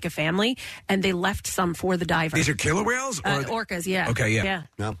together like a family. And they left some for the diver. These are killer whales? Or orcas, yeah. Okay, yeah.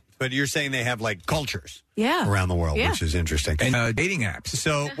 No. But you're saying they have like cultures around the world, which is interesting. And dating apps.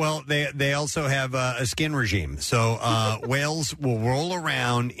 So, well, they also have a skin regime. So whales will roll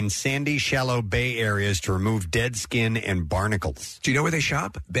around in sandy, shallow bay areas to remove dead skin and barnacles. Do you know where they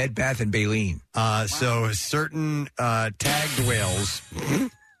shop? Bed, Bath, and Baleen. So certain tagged whales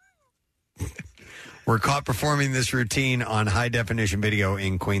were caught performing this routine on high-definition video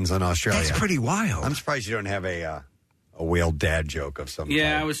in Queensland, Australia. That's pretty wild. I'm surprised you don't have a whale dad joke of some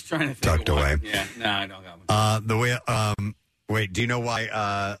Yeah, type I was trying to think tucked of one. away. Yeah, no, I don't got one. The whale. Wait, do you know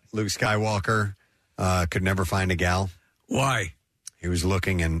why Luke Skywalker could never find a gal? Why? He was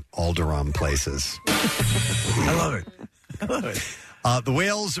looking in all the wrong places. I love it. The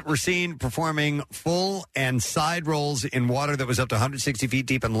whales were seen performing full and side rolls in water that was up to 160 feet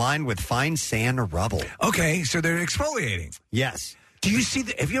deep and lined with fine sand or rubble. Okay, so they're exfoliating. Yes. Do you see?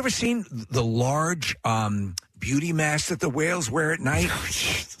 Have you ever seen the large beauty masks that the whales wear at night?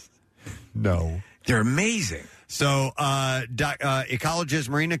 No. They're amazing. So, marine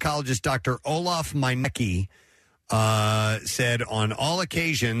ecologist Dr. Olaf Meinecke said on all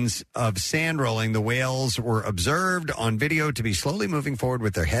occasions of sand rolling, the whales were observed on video to be slowly moving forward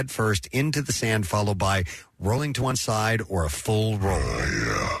with their head first into the sand, followed by rolling to one side or a full roll.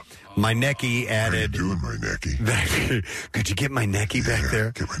 Meinecke added... How you doing, Meinecke? Could you get Meinecke back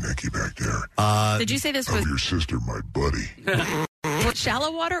there? Get Meinecke back there. Did you say this was... your sister, my buddy.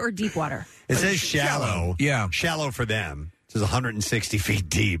 Shallow water or deep water? It says shallow. Yeah. Shallow for them. It says 160 feet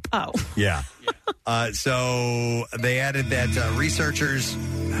deep. Oh. Yeah. So they added that researchers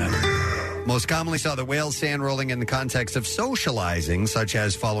most commonly saw the whale sand rolling in the context of socializing, such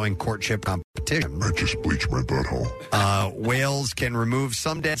as following courtship competition. I just bleached my butthole. Whales can remove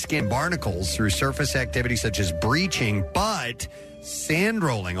some dead skin barnacles through surface activity such as breaching, but sand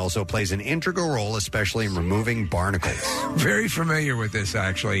rolling also plays an integral role, especially in removing barnacles. Very familiar with this,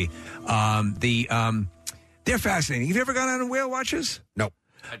 actually. They're fascinating. Have you ever gone on whale watches? Nope.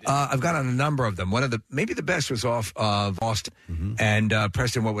 I've gone on a number of them. Maybe the best was off of Boston. Mm-hmm. And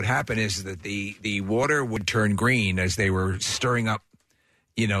Preston, what would happen is that the water would turn green as they were stirring up,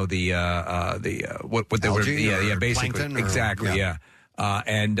 what they algae were, basically, plankton exactly, yeah.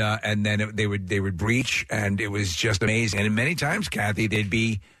 And then they would breach, and it was just amazing. And many times, Kathy, they'd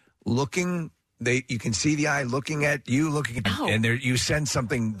be looking. You can see the eye looking at you, and you sense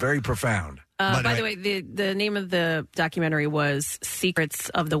something very profound. By the way, the name of the documentary was Secrets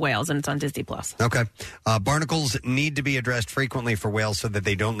of the Whales, and it's on Disney+. Okay. Barnacles need to be addressed frequently for whales so that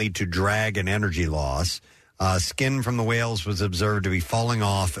they don't lead to drag and energy loss. Skin from the whales was observed to be falling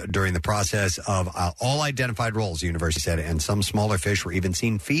off during the process of all identified roles, the university said, and some smaller fish were even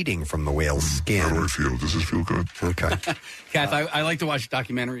seen feeding from the whale's skin. How do I feel? Does this feel good? Okay. Kath, I like to watch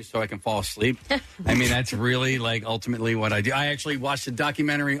documentaries so I can fall asleep. I mean, that's really ultimately what I do. I actually watched a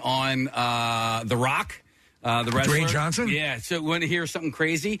documentary on The Rock, the wrestler. Dwayne Johnson? Yeah. So want to hear something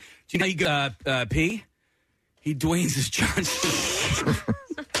crazy? Do you know you pee? He Dwayne's his Johnson.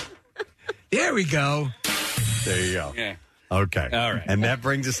 There we go. There you go. Yeah. Okay. All right. And that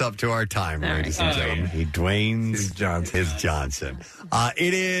brings us up to our time, ladies and gentlemen. He Dwayne's his Johnson.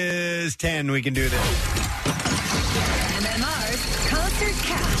 It is 10. We can do this. MMR's Concert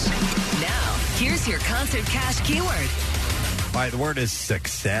Cash. Now, here's your Concert Cash keyword. All right, the word is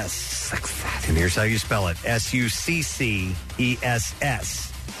success. Success. And here's how you spell it. SUCCESS.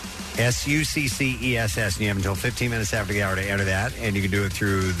 SUCCESS. And you have until 15 minutes after the hour to enter that. And you can do it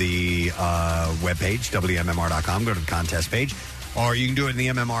through the webpage, WMMR.com. Go to the contest page. Or you can do it in the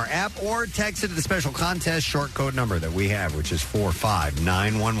MMR app or text it to the special contest short code number that we have, which is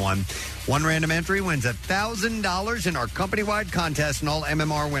 45911. One random entry wins $1,000 in our company-wide contest, and all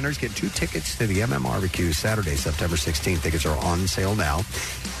MMR winners get 2 tickets to the MMRBQ Saturday, September 16th. Tickets are on sale now.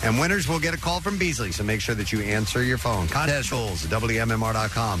 And winners will get a call from Beasley, so make sure that you answer your phone. Contest rules at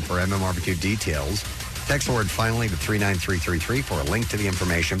WMMR.com for MMRBQ details. Text the word finally to 39333 for a link to the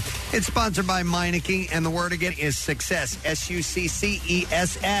information. It's sponsored by Meineke, and the word again is success.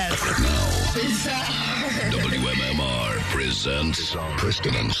 SUCCESS. WMMR presents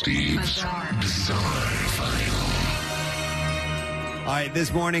Preston and Steve's Bizarre File. All right,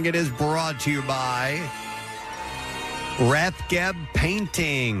 this morning it is brought to you by Rathgeb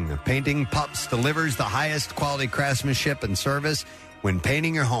Painting. Painting Pups delivers the highest quality craftsmanship and service when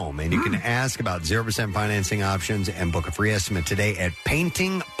painting your home. And you can ask about 0% financing options and book a free estimate today at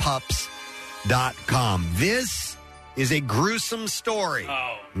paintingpups.com. This is a gruesome story.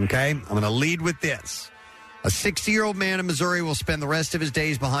 Okay? I'm going to lead with this. A 60-year-old man in Missouri will spend the rest of his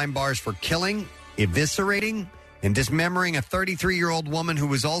days behind bars for killing, eviscerating, and dismembering a 33-year-old woman who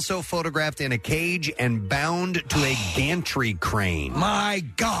was also photographed in a cage and bound to a gantry crane. My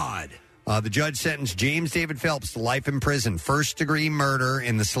God. The judge sentenced James David Phelps to life in prison, first-degree murder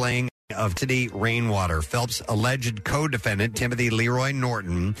in the slaying of Timothy Rainwater. Phelps' alleged co-defendant, Timothy Leroy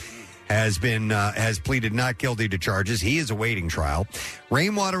Norton, has pleaded not guilty to charges. He is awaiting trial.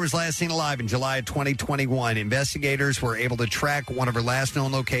 Rainwater was last seen alive in July of 2021. Investigators were able to track one of her last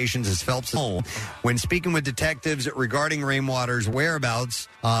known locations as Phelps' home. When speaking with detectives regarding Rainwater's whereabouts,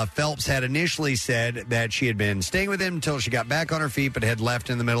 Phelps had initially said that she had been staying with him until she got back on her feet, but had left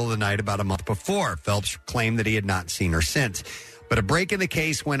in the middle of the night about a month before. Phelps claimed that he had not seen her since. But a break in the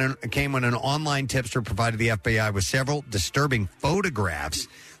case came when an online tipster provided the FBI with several disturbing photographs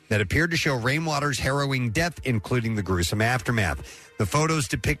that appeared to show Rainwater's harrowing death, including the gruesome aftermath. The photos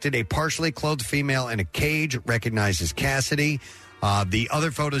depicted a partially clothed female in a cage, recognized as Cassidy. The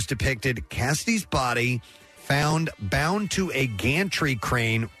other photos depicted Cassidy's body found bound to a gantry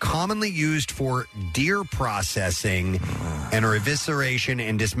crane commonly used for deer processing and her evisceration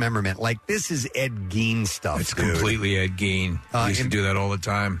and dismemberment. Like, this is Ed Gein stuff. It's completely Ed Gein. He used to do that all the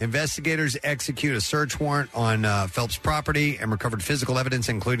time. Investigators execute a search warrant on Phelps' property and recovered physical evidence,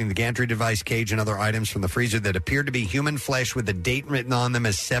 including the gantry device, cage, and other items from the freezer that appeared to be human flesh with a date written on them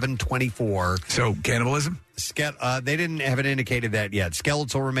as 7/24. So, cannibalism? They didn't have it indicated that yet.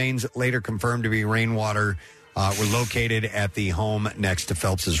 Skeletal remains later confirmed to be Rainwater were located at the home next to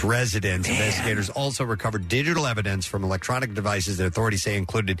Phelps' residence. Damn. Investigators also recovered digital evidence from electronic devices that authorities say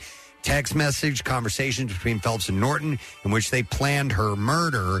included text message conversations between Phelps and Norton in which they planned her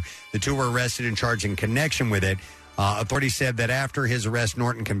murder. The two were arrested and charged in connection with it. Authorities said that after his arrest,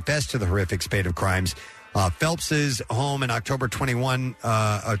 Norton confessed to the horrific spate of crimes. Phelps' home in October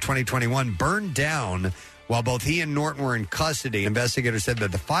 2021 burned down while both he and Norton were in custody. Investigators said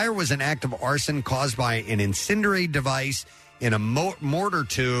that the fire was an act of arson caused by an incendiary device in a mortar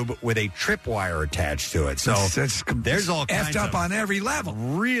tube with a tripwire attached to it. So there's all kinds effed up of on every level.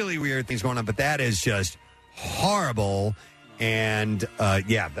 Really weird things going on, but that is just horrible. And,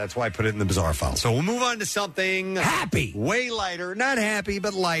 that's why I put it in the bizarre file. So we'll move on to something happy. Way lighter. Not happy,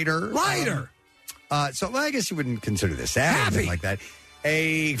 but lighter. Lighter. So I guess you wouldn't consider this happy like that.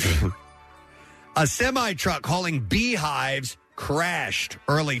 A semi-truck hauling beehives crashed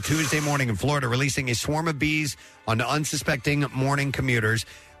early Tuesday morning in Florida, releasing a swarm of bees onto unsuspecting morning commuters.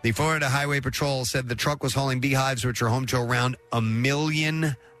 The Florida Highway Patrol said the truck was hauling beehives, which are home to around 1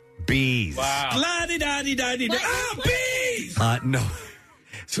 million Bees. Wow. La-di-da-di-da-di-da. Oh, bees! No.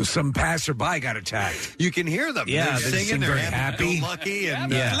 So some passerby got attacked. You can hear them. Yeah, they're singing. They're very happy. Lucky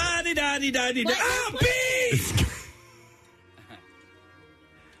and La-di-da-di-da-di-da. Oh, bees!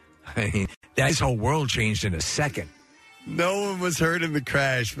 I mean, that whole world changed in a second. No one was hurt in the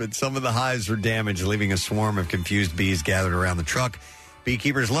crash, but some of the hives were damaged, leaving a swarm of confused bees gathered around the truck.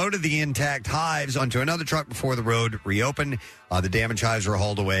 Beekeepers loaded the intact hives onto another truck before the road reopened. The damaged hives were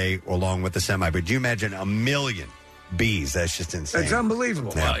hauled away along with the semi. But you imagine 1 million bees? That's just insane. That's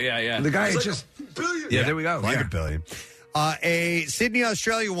unbelievable. Well, yeah. The guy It's is like just... Yeah, there we go. Like Yeah. $1 billion. A Sydney,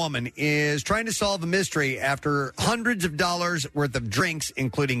 Australia woman is trying to solve a mystery after hundreds of dollars worth of drinks,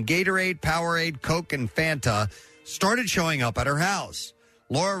 including Gatorade, Powerade, Coke, and Fanta, started showing up at her house.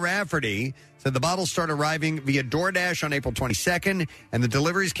 Laura Rafferty said the bottles started arriving via DoorDash on April 22nd, and the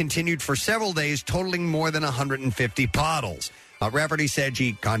deliveries continued for several days, totaling more than 150 bottles. Rafferty said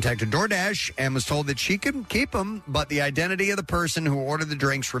she contacted DoorDash and was told that she could keep them, but the identity of the person who ordered the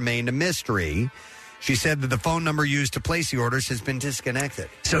drinks remained a mystery. She said that the phone number used to place the orders has been disconnected.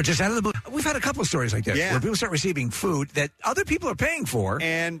 So just out of the blue, we've had a couple of stories like that Yeah. where people start receiving food that other people are paying for.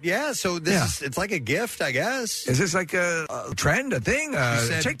 And so this is, it's like a gift, I guess. Is this like a trend, a thing,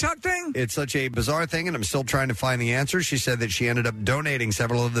 a TikTok thing? It's such a bizarre thing, and I'm still trying to find the answer. She said that she ended up donating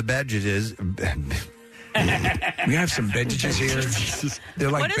several of the beverages. We have some beverages here.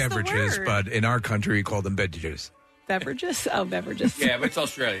 They're like What is the beverages, word? but in our country we call them beverages. Beverages? Oh, beverages. Yeah, but it's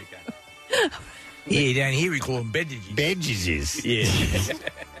Australia. Guy. Yeah, down here we call them beverages. Beverages. Yeah.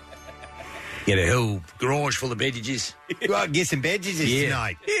 Get a whole garage full of beverages. Go out and get some beverages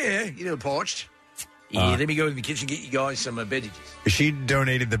tonight. Yeah, parched. Yeah, let me go in the kitchen and get you guys some beverages. She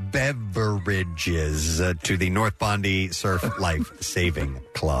donated the beverages to the North Bondi Surf Life Saving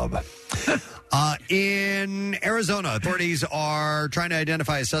Club. In Arizona, authorities are trying to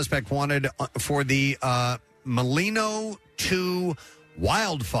identify a suspect wanted for the Molino 2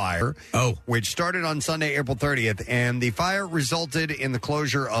 wildfire, which started on Sunday, April 30th, and the fire resulted in the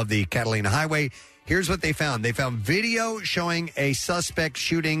closure of the Catalina Highway. Here's what they found. They found video showing a suspect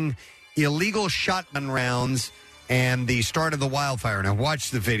shooting illegal shotgun rounds and the start of the wildfire. Now, watch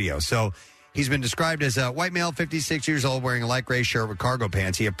the video. So he's been described as a white male, 56 years old, wearing a light gray shirt with cargo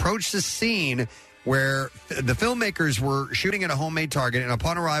pants. He approached the scene where the filmmakers were shooting at a homemade target, and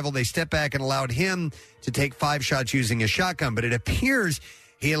upon arrival, they stepped back and allowed him to take 5 shots using a shotgun. But it appears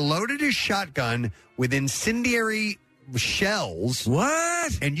he had loaded his shotgun with incendiary shells.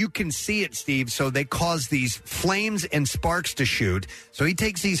 What? And you can see it, Steve. So they cause these flames and sparks to shoot. So he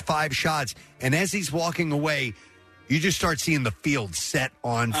takes these 5 shots, and as he's walking away, you just start seeing the field set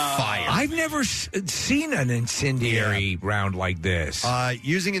on fire. I've never seen an incendiary round like this.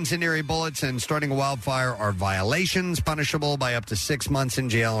 Using incendiary bullets and starting a wildfire are violations punishable by up to 6 months in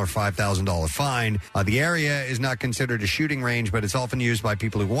jail or $5,000 fine. The area is not considered a shooting range, but it's often used by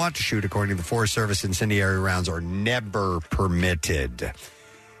people who want to shoot. According to the Forest Service, incendiary rounds are never permitted.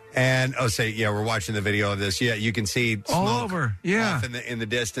 And we're watching the video of this. Yeah, you can see all smoke over. Yeah, off in the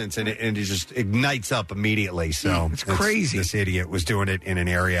distance, and it just ignites up immediately. So it's crazy. This idiot was doing it in an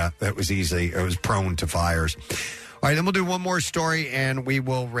area that was prone to fires. All right, then we'll do one more story, and we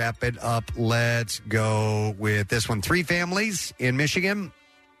will wrap it up. Let's go with this one. 3 families in Michigan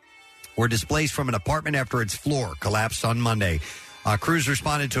were displaced from an apartment after its floor collapsed on Monday. Crews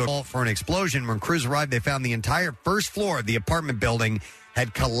responded to a call for an explosion. When crews arrived, they found the entire first floor of the apartment building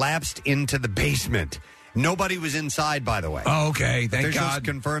had collapsed into the basement. Nobody was inside, by the way. Oh, okay. Thank Officials God.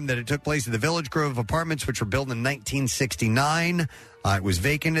 confirmed that it took place at the Village Grove apartments, which were built in 1969. It was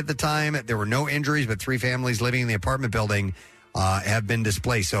vacant at the time. There were no injuries, but 3 families living in the apartment building have been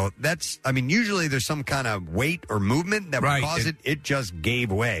displaced. So usually there's some kind of weight or movement that would cause it. It just gave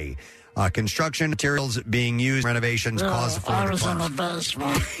way. Construction materials being used, renovations caused the floor to collapse. I was in the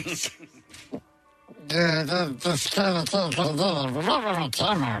basement. The skeleton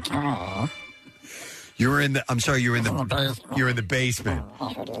You were in the basement.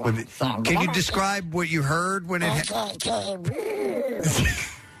 Can you describe what you heard when it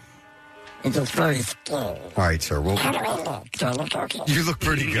It was very scary. All right, sir. Well, you look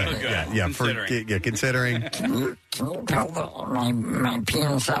pretty good. Yeah. Considering. Can you pull my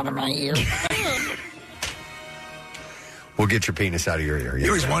penis out of my ear? We'll get your penis out of your ear. You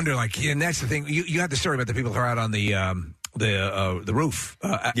always wonder, and that's the thing. You had the story about the people who are out on the roof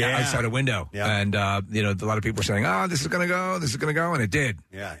outside a window, and a lot of people were saying, this is going to go, and it did.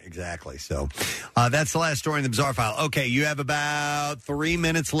 Yeah, exactly. So that's the last story in the Bizarre File. Okay, you have about 3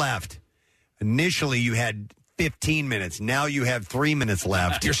 minutes left. Initially, you had 15 minutes. Now you have 3 minutes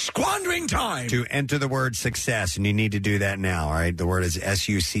left. You're squandering time. To enter the word success, and you need to do that now, all right? The word is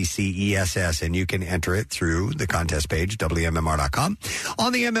SUCCESS, and you can enter it through the contest page, WMMR.com,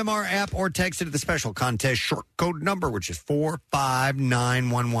 on the MMR app, or text it to the special contest short code number, which is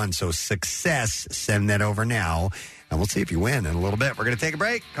 45911. So success, send that over now, and we'll see if you win in a little bit. We're going to take a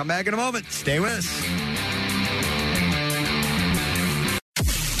break. Come back in a moment. Stay with us.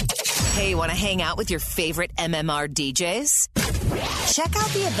 Hey, want to hang out with your favorite MMR DJs? Check out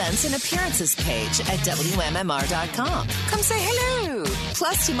the events and appearances page at WMMR.com. Come say hello.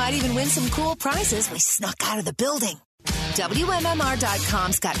 Plus, you might even win some cool prizes we snuck out of the building.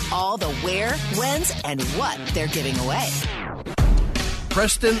 WMMR.com's got all the where, whens, and what they're giving away.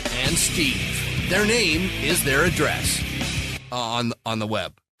 Preston and Steve. Their name is their address on the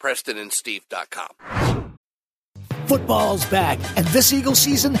web. PrestonandSteve.com. Football's back, and this Eagle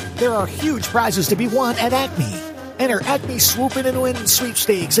season, there are huge prizes to be won at Acme. Enter Acme Swoop In and Win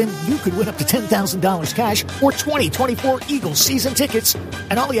sweepstakes, and you could win up to $10,000 cash or 2024 Eagles season tickets.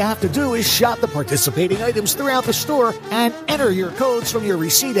 And all you have to do is shop the participating items throughout the store and enter your codes from your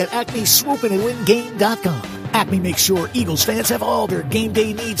receipt at acmeswoopinandwingame.com. Acme makes sure Eagles fans have all their game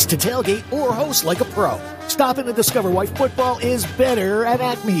day needs to tailgate or host like a pro. Stop in and discover why football is better at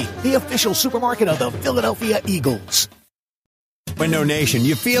Acme, the official supermarket of the Philadelphia Eagles. Window Nation,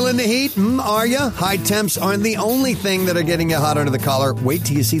 you feeling the heat? Are you? High temps aren't the only thing that are getting you hot under the collar. Wait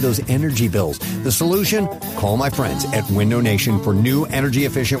till you see those energy bills. The solution? Call my friends at Window Nation for new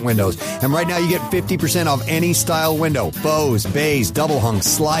energy-efficient windows. And right now you get 50% off any style window. Bows, bays, double hung,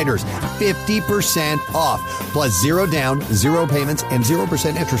 sliders. 50% off. Plus 0 down, 0 payments, and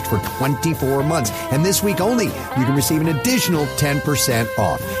 0% interest for 24 months. And this week only, you can receive an additional 10%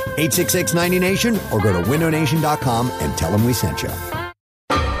 off. 866-90-NATION or go to windownation.com and tell them we sent you.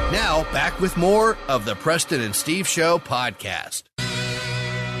 Now, back with more of the Preston and Steve Show podcast.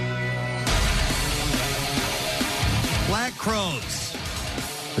 Black Crowes.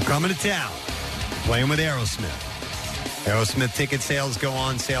 They're coming to town. Playing with Aerosmith. Aerosmith ticket sales go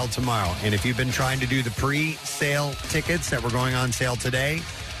on sale tomorrow. And if you've been trying to do the pre-sale tickets that were going on sale today,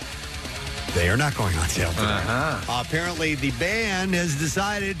 they are not going on sale today. Apparently, the band has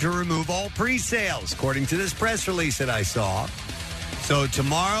decided to remove all pre-sales, according to this press release that I saw. So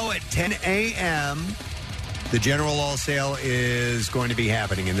tomorrow at 10 a.m., the general all sale is going to be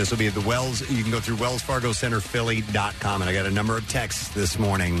happening, and this will be at the Wells. You can go through wellsfargocenterphilly.com, and I got a number of texts this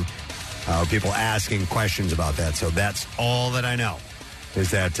morning, people asking questions about that. So that's all that I know,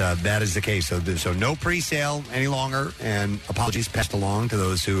 is that that is the case. So no pre-sale any longer, and apologies passed along to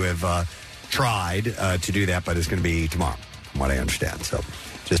those who have tried to do that, but it's going to be tomorrow, from what I understand. So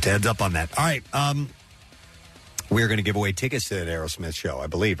just a heads up on that. All right. We're going to give away tickets to that Aerosmith show, I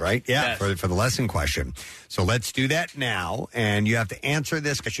believe, right? Yeah, yes. for the lesson question. So let's do that now, and you have to answer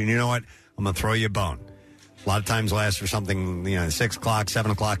this question. You know what? I'm going to throw you a bone. A lot of times lasts for something, 6 o'clock,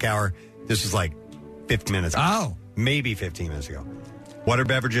 7 o'clock hour. This is like 15 minutes ago. Oh. Maybe 15 minutes ago. What are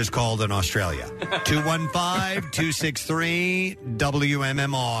beverages called in Australia?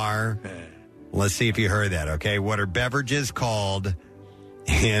 215-263-WMMR. Let's see if you heard that, okay? What are beverages called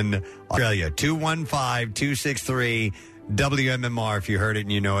in Australia? 215-263-WMMR. If you heard it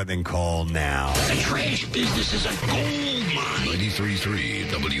and you know it, then call now. The trash business is a gold mine. 93.3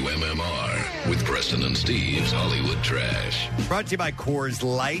 WMMR with Preston and Steve's Hollywood Trash. Brought to you by Coors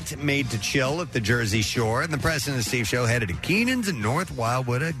Light, made to chill at the Jersey Shore. And the Preston and Steve Show headed to Keenan's in North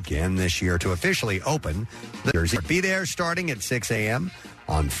Wildwood again this year to officially open the Jersey. Be there starting at 6 a.m.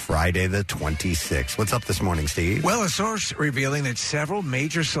 on Friday the 26th. What's up this morning, Steve? Well, a source revealing that several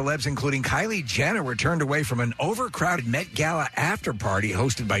major celebs, including Kylie Jenner, were turned away from an overcrowded Met Gala after party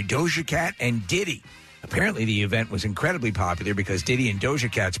hosted by Doja Cat and Diddy. Apparently, the event was incredibly popular because Diddy and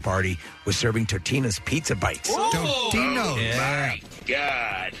Doja Cat's party was serving Totino's Pizza Bites. Totino! Yeah. My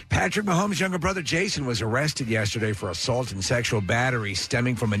God. Patrick Mahomes' younger brother Jason was arrested yesterday for assault and sexual battery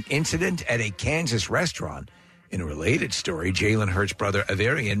stemming from an incident at a Kansas restaurant. In a related story, Jalen Hurts' brother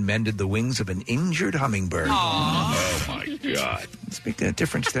Averian mended the wings of an injured hummingbird. Aww. Oh, my God. Let's make that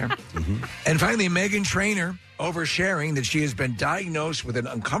difference there. And finally, Meghan Trainor oversharing that she has been diagnosed with an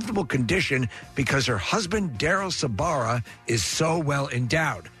uncomfortable condition because her husband, Daryl Sabara, is so well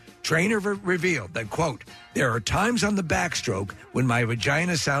endowed. Trainor revealed that, quote, there are times on the backstroke when my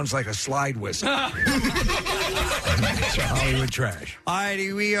vagina sounds like a slide whistle. It's Hollywood Trash. All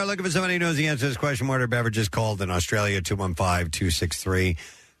righty, we are looking for somebody who knows the answer to this question. What are beverages called in Australia?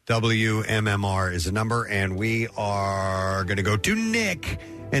 215-263-WMMR is the number, and we are going to go to Nick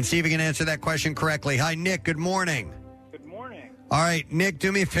and see if he can answer that question correctly. Hi, Nick. Good morning. Good morning. All right, Nick,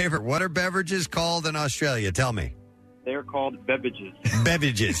 do me a favor. What are beverages called in Australia? Tell me. They're called beverages.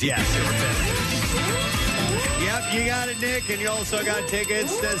 Beverages, yes. They were beverages. Yep, you got it, Nick. And you also got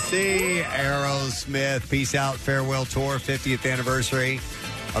tickets to see Aerosmith. Peace Out Farewell Tour, 50th anniversary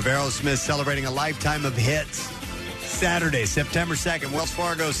of Aerosmith, celebrating a lifetime of hits. Saturday, September 2nd, Wells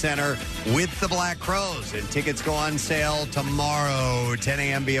Fargo Center with the Black Crowes. And tickets go on sale tomorrow, 10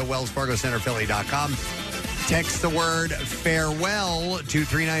 a.m. via wellsfargocenterphilly.com. Text the word farewell to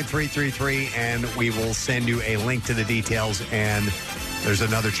 39333, and we will send you a link to the details. And there's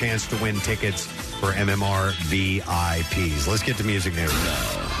another chance to win tickets for MMR VIPs. Let's get to music news.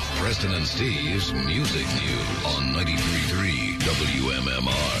 Now, Preston and Steve's Music News on 93.3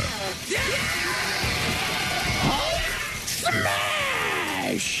 WMMR. Smash!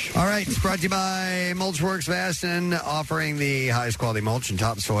 All right, it's brought to you by Mulchworks Vaston, offering the highest quality mulch and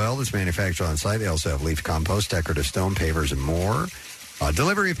topsoil that's manufactured on site. They also have leaf compost, decorative stone pavers, and more.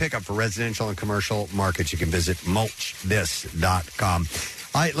 Delivery pickup for residential and commercial markets. You can visit mulchthis.com.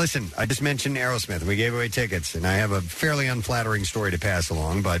 All right, listen, I just mentioned Aerosmith, and we gave away tickets, and I have a fairly unflattering story to pass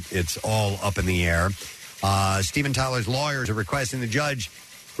along, but it's all up in the air. Steven Tyler's lawyers are requesting the judge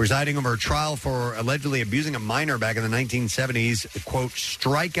presiding over a trial for allegedly abusing a minor back in the 1970s, quote,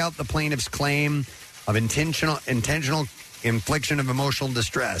 strike out the plaintiff's claim of intentional infliction of emotional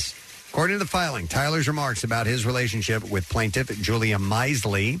distress. According to the filing, Tyler's remarks about his relationship with plaintiff Julia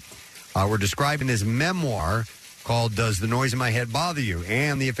Misley were described in his memoir called Does the Noise in My Head Bother You?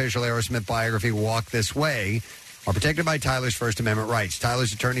 And the official Aerosmith biography, Walk This Way, are protected by Tyler's First Amendment rights.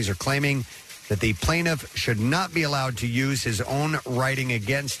 Tyler's attorneys are claiming that the plaintiff should not be allowed to use his own writing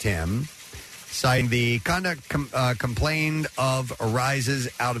against him, citing the conduct complained of arises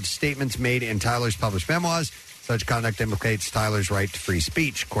out of statements made in Tyler's published memoirs. Such conduct implicates Tyler's right to free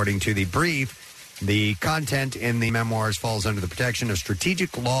speech. According to the brief, the content in the memoirs falls under the protection of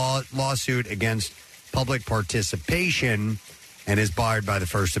strategic lawsuit against public participation and is barred by the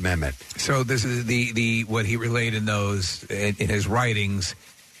First Amendment. So this is the what he relayed in those in his writings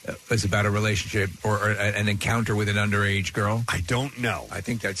is about a relationship or an encounter with an underage girl. I don't know. I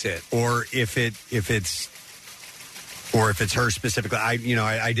think that's it. Or if it's her specifically. I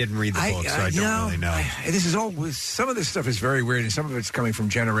didn't read the book, so I don't really know. This is all. Some of this stuff is very weird, and some of it's coming from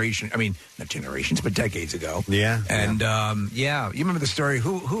not generations, but decades ago. Yeah. And you remember the story?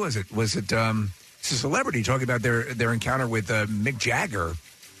 Who was it? Was it it's a celebrity talking about their encounter with Mick Jagger,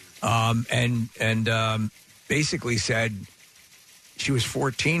 and basically said she was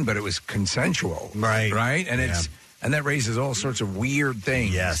 14, but it was consensual. Right? And and that raises all sorts of weird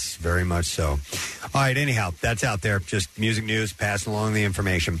things. Yes, very much so. All right, anyhow, that's out there. Just music news, passing along the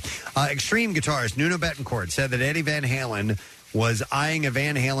information. Extreme guitarist Nuno Bettencourt said that Eddie Van Halen was eyeing a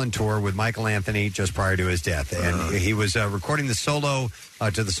Van Halen tour with Michael Anthony just prior to his death. And he was recording the solo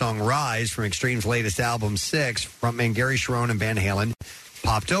to the song Rise from Extreme's latest album, 6. Frontman Gary Cherone and Van Halen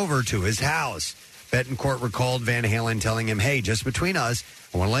popped over to his house. Bettencourt recalled Van Halen telling him, hey, just between us,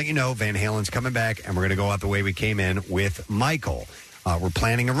 I want to let you know Van Halen's coming back, and we're going to go out the way we came in with Michael. We're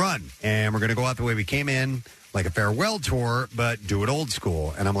planning a run, and we're going to go out the way we came in, like a farewell tour, but do it old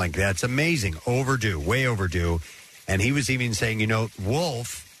school. And I'm like, that's amazing. Overdue, way overdue. And he was even saying,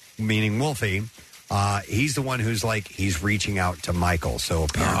 Wolf, meaning Wolfie, he's the one who's like, he's reaching out to Michael. So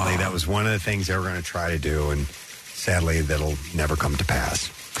apparently that was one of the things they were going to try to do, and sadly that'll never come to pass.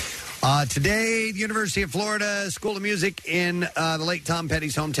 Today, the University of Florida School of Music in the late Tom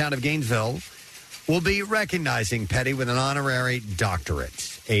Petty's hometown of Gainesville will be recognizing Petty with an honorary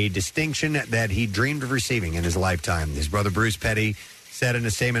doctorate, a distinction that he dreamed of receiving in his lifetime. His brother Bruce Petty said in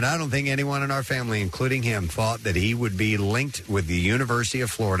a statement, I don't think anyone in our family, including him, thought that he would be linked with the University of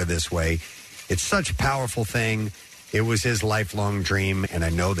Florida this way. It's such a powerful thing. It was his lifelong dream, and I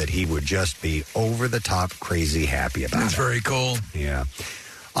know that he would just be over-the-top crazy happy about it. That's very cool. Yeah.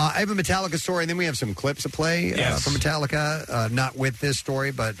 I have a Metallica story, and then we have some clips to play from Metallica, not with this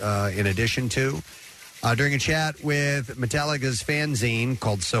story, but in addition to. During a chat with Metallica's fanzine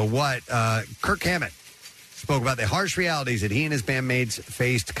called So What, Kirk Hammett spoke about the harsh realities that he and his bandmates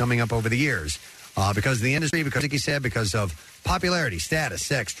faced coming up over the years. Because of the industry, because, like he said, because of popularity, status,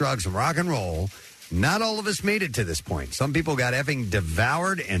 sex, drugs, and rock and roll, not all of us made it to this point. Some people got effing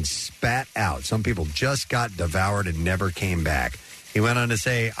devoured and spat out. Some people just got devoured and never came back. He went on to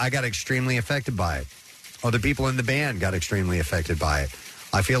say, I got extremely affected by it. Other people in the band got extremely affected by it.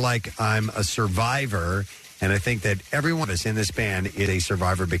 I feel like I'm a survivor, and I think that every one of us in this band is a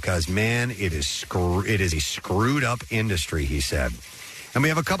survivor because, man, it is a screwed up industry, he said. And we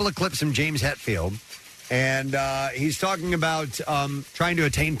have a couple of clips from James Hetfield, and he's talking about trying to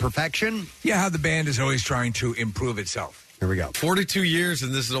attain perfection. Yeah, how the band is always trying to improve itself. Here we go. 42 years,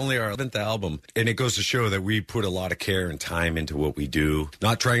 and this is only our 11th album. And it goes to show that we put a lot of care and time into what we do.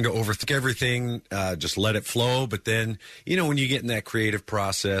 Not trying to overthink everything, just let it flow. But then, when you get in that creative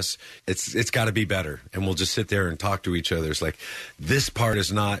process, it's got to be better. And we'll just sit there and talk to each other. It's like, this part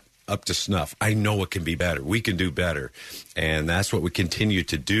is not up to snuff. I know it can be better. We can do better. And that's what we continue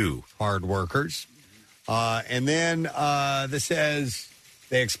to do. Hard workers. And then this says...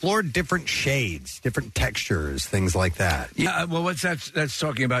 They explored different shades, different textures, things like that. Yeah, well, what's that? That's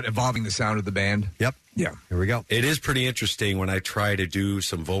talking about evolving the sound of the band. Yep. Yeah. Here we go. It is pretty interesting when I try to do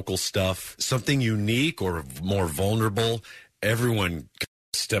some vocal stuff, something unique or more vulnerable. Everyone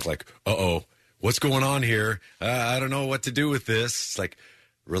steps like, uh-oh, what's going on here? I don't know what to do with this. It's like,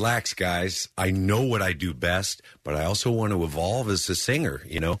 relax, guys. I know what I do best, but I also want to evolve as a singer,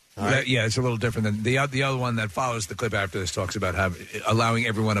 Yeah, it's a little different than the other one that follows the clip after this talks about allowing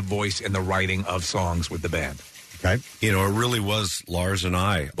everyone a voice in the writing of songs with the band. Okay. It really was Lars and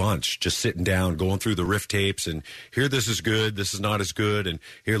I, a bunch, just sitting down, going through the riff tapes, and here, this is good, this is not as good, and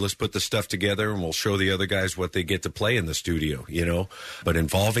here, let's put the stuff together, and we'll show the other guys what they get to play in the studio, But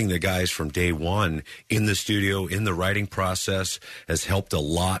involving the guys from day one in the studio, in the writing process, has helped a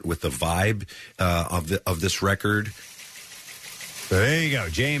lot with the vibe of this record. There you go,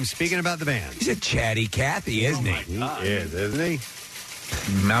 James. Speaking about the band. He's a chatty Cathy, isn't he? He is, isn't he?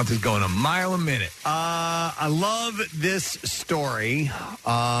 Mouth is going a mile a minute. I love this story.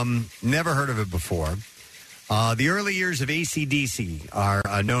 Never heard of it before. The early years of AC/DC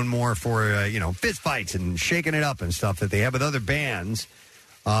are known more for, fist fights and shaking it up and stuff that they have with other bands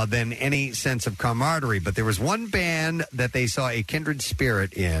than any sense of camaraderie. But there was one band that they saw a kindred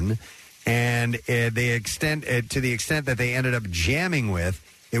spirit in, and to the extent that they ended up jamming with.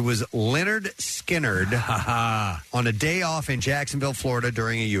 It was Leonard Skinnard on a day off in Jacksonville, Florida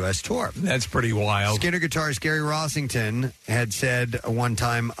during a U.S. tour. That's pretty wild. Skinner guitarist Gary Rossington had said one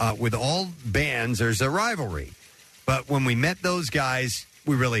time, with all bands, there's a rivalry. But when we met those guys,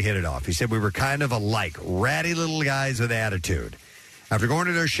 we really hit it off. He said we were kind of alike, ratty little guys with attitude. After going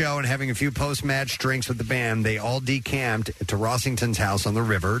to their show and having a few post-match drinks with the band, they all decamped to Rossington's house on the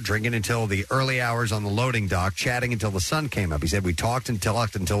river, drinking until the early hours on the loading dock, chatting until the sun came up. He said, we talked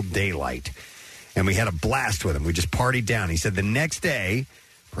until daylight, and we had a blast with him. We just partied down. He said the next day,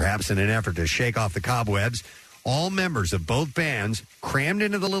 perhaps in an effort to shake off the cobwebs, all members of both bands crammed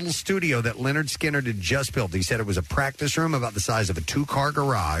into the little studio that Leonard Skinnard had just built. He said it was a practice room about the size of a two-car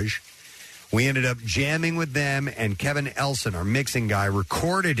garage. We ended up jamming with them, and Kevin Elson, our mixing guy,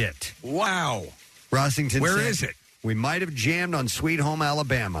 recorded it. Wow. Rossington Where said, is it? We might have jammed on Sweet Home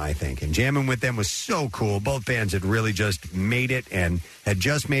Alabama, I think. And jamming with them was so cool. Both bands had really just made it, and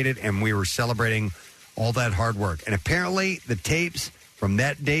we were celebrating all that hard work. And apparently the tapes from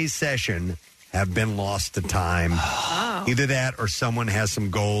that day's session have been lost to time. Oh. Either that or someone has some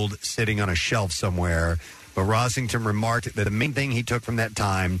gold sitting on a shelf somewhere. But Rossington remarked that the main thing he took from that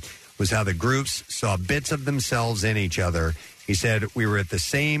time was how the groups saw bits of themselves in each other. He said we were the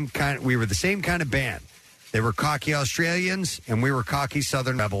same kind of band. They were cocky Australians and we were cocky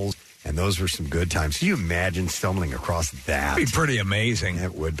Southern rebels, and those were some good times. Can you imagine stumbling across that? It'd be pretty amazing.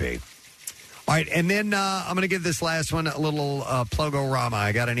 It would be. All right, and then I'm going to give this last one a little plug-o-rama.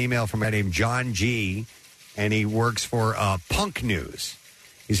 I got an email from a guy named John G., and he works for Punk News.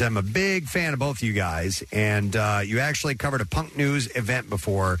 He said, I'm a big fan of both of you guys, and you actually covered a Punk News event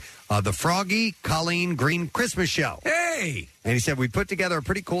before, the Froggy Colleen Green Christmas Show. Hey! And he said, we put together a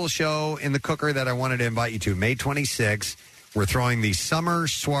pretty cool show in the cooker that I wanted to invite you to. May 26th, we're throwing the Summer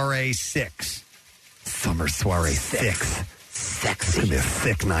Soiree 6. Summer Soiree 6. Sexy. It's going to be a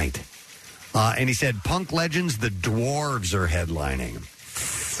thick night. And he said, Punk Legends, the Dwarves are headlining.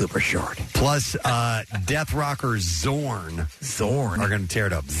 Super short. Plus, death rocker Zorn. Zorn? Are going to tear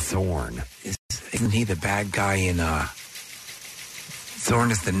it up. Zorn. Isn't he the bad guy in...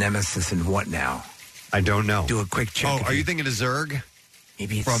 Zorn is the nemesis in what now? I don't know. Do a quick check. Oh, are you thinking of Zurg?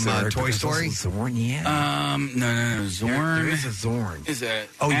 Maybe it's from Zurg, Toy Story? Zorn, yeah. No. Zorn. There is a Zorn. Is a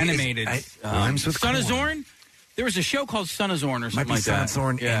animated. Rhymes with Son of corn. Zorn? There was a show called Son of Zorn or something Might be like Son that. of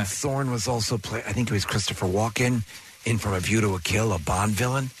Zorn. Yeah. And Zorn was also I think it was Christopher Walken in From a View to a Kill, a Bond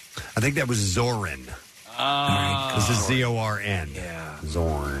villain. I think that was Zorin. This is Z-O-R-N. Yeah.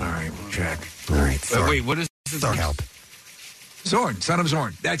 Zorn. All right, we'll check. All right. Wait, what is this? Help. Zorn, Son of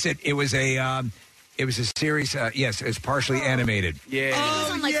Zorn. That's it. It was a series. Yes, it was partially animated. Yeah. It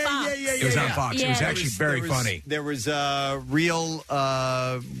was on like Fox. It was on Fox. Yeah. It was actually very funny. There was real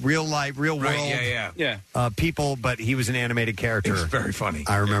life, real world people, but he was an animated character. It was very funny.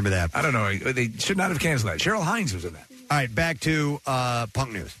 I remember that. I don't know. They should not have canceled that. Cheryl Hines was in that. All right, back to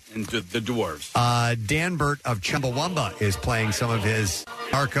punk news. And the dwarves. Dan Burt of Chumbawamba is playing some of his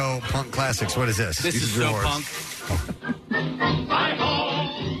Arco punk classics. What is this? This These is are so dwarves. punk.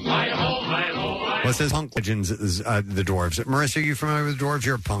 What's this? Punk Legends is the dwarves. Marissa, are you familiar with the dwarves?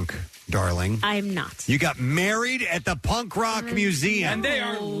 You're a punk, darling. I'm not. You got married at the Punk Rock Museum. And they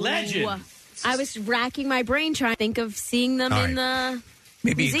are legends. I was racking my brain trying to think of seeing them in the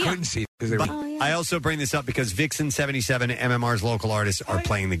museum. You couldn't see because they were. I also bring this up because Vixen 77, MMR's local artists, are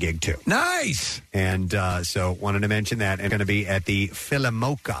playing the gig too. Nice. And so wanted to mention that. And going to be at the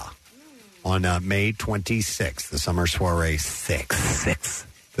Philomoka on May 26th, the Summer Soiree 6.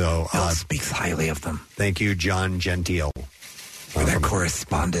 So Bill speaks highly of them. Thank you, John Gentile. For their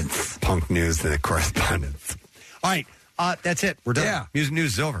correspondence. Punk news and the correspondence. All right. That's it. We're done. Yeah. Music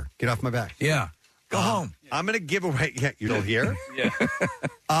news is over. Get off my back. Yeah. Go home. I'm going to give away. Yeah, you're still here? Yeah.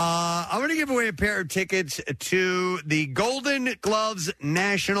 I'm going to give away a pair of tickets to the Golden Gloves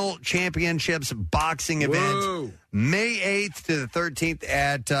National Championships boxing event, May 8th to the 13th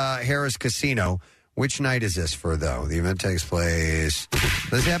at Harris Casino. Which night is this for, though? The event takes place.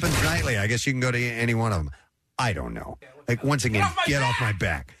 This happens nightly. I guess you can go to any one of them. I don't know. Like, once again, get off my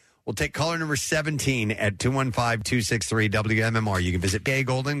back. We'll take caller number 17 at 215-263-WMMR. You can visit PA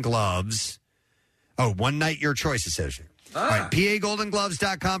Golden Gloves. Oh, one night, your choice, it says. All right,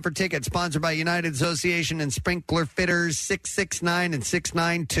 PAGoldenGloves.com for tickets. Sponsored by United Association and Sprinkler Fitters 669 and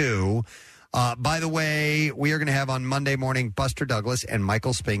 692. By the way, we are going to have on Monday morning Buster Douglas and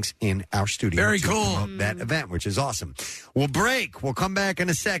Michael Spinks in our studio. Very to cool. promote that event, which is awesome. We'll break. We'll come back in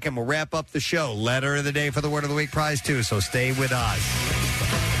a second. We'll wrap up the show. Letter of the day for the Word of the Week prize, too, so stay with us.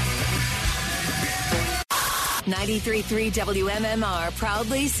 93.3 WMMR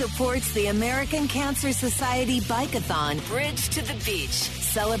proudly supports the American Cancer Society Bike-a-thon Bridge to the Beach,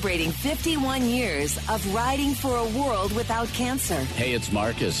 celebrating 51 years of riding for a world without cancer. Hey, it's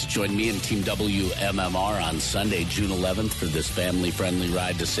Marcus. Join me and Team WMMR on Sunday, June 11th for this family-friendly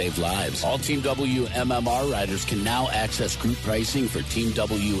ride to save lives. All Team WMMR riders can now access group pricing for Team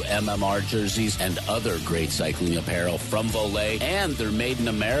WMMR jerseys and other great cycling apparel from Volet, and they're made in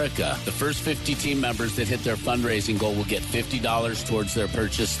America. The first 50 team members that hit their fundraising goal will get $50 towards their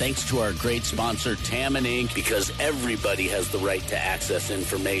purchase, thanks to our great sponsor, Tammin Inc., because everybody has the right to access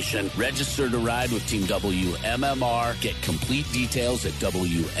information. Register to ride with Team WMMR. Get complete details at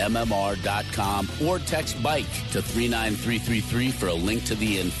WMMR.com or text BIKE to 39333 for a link to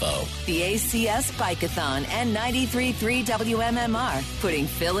the info. The ACS Bike-a-thon and 93.3 WMMR, putting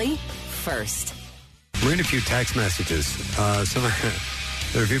Philly first. We're in a few text messages.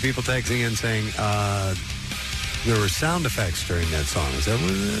 There are a few people texting in saying there were sound effects during that song. Is that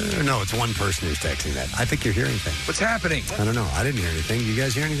what? No, it's one person who's texting that. I think you're hearing things. What's happening? I don't know. I didn't hear anything. You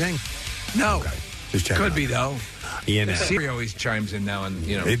guys hear anything? No. Okay. Just check. Could be, though. Yeah, Siri always chimes in now and,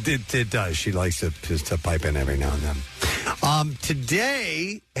 It does. She likes to pipe in every now and then.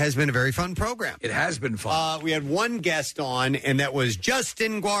 Today has been a very fun program. It has been fun. We had one guest on, and that was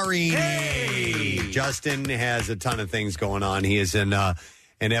Justin Guarini. Hey! Justin has a ton of things going on. He is in an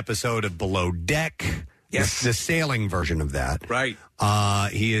episode of Below Deck. Yes. The sailing version of that. Right.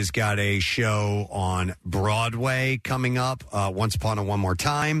 He has got a show on Broadway coming up, Once Upon a One More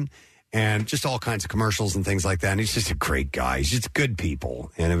Time, and just all kinds of commercials and things like that. And he's just a great guy. He's just good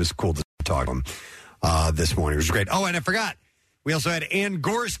people. And it was cool to talk to him this morning. It was great. Oh, and I forgot. We also had Ann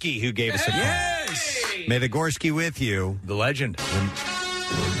Gorski who gave us a call. Yes! May the Gorski with you. The legend.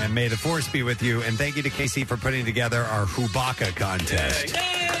 And may the force be with you. And thank you to Casey for putting together our Hubaka contest.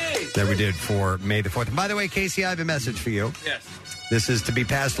 That we did for May the 4th. And by the way, Casey, I have a message for you. Yes. This is to be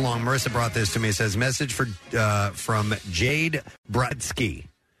passed along. Marissa brought this to me. It says, message from Jade Bratsky.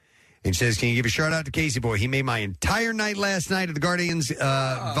 And she says, can you give a shout out to Casey Boy? He made my entire night last night at the Guardians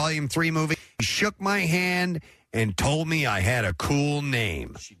Volume 3 movie. He shook my hand and told me I had a cool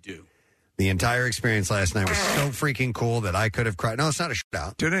name. She do. The entire experience last night was so freaking cool that I could have cried. No, it's not a shout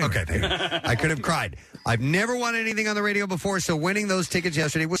out. Okay, thank you. I could have cried. I've never won anything on the radio before, so winning those tickets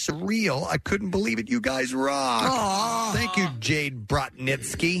yesterday was surreal. I couldn't believe it. You guys rock. Aww. Thank you, Jade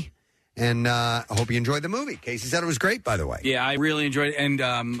Brotnitsky. And I hope you enjoyed the movie. Casey said it was great, by the way. Yeah, I really enjoyed it. And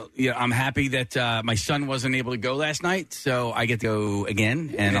I'm happy that my son wasn't able to go last night, so I get to go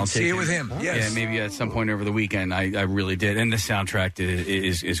again. And I'll see it with him. Yes. Yeah, maybe at some point over the weekend. I really did. And the soundtrack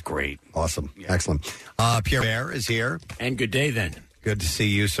is great. Awesome. Yeah. Excellent. Pierre Bear is here. And good day, then. Good to see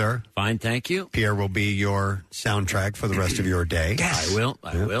you, sir. Fine, thank you. Pierre will be your soundtrack for the rest of your day. Yes.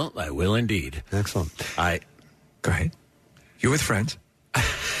 I will indeed. Excellent. Go ahead. You're with friends.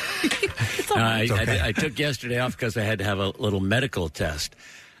 I took yesterday off because I had to have a little medical test.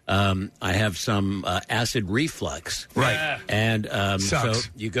 I have some acid reflux. Right. And so Sucks.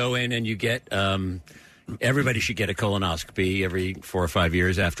 you go in and you get, everybody should get a colonoscopy every 4 or 5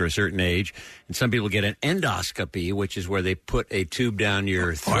 years after a certain age. And some people get an endoscopy, which is where they put a tube down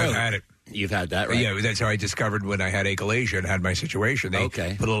your throat. I've had it. You've had that, right? Yeah, that's how I discovered when I had achalasia and had my situation. They put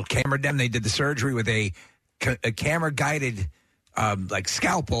a little camera down. They did the surgery with a camera-guided, like,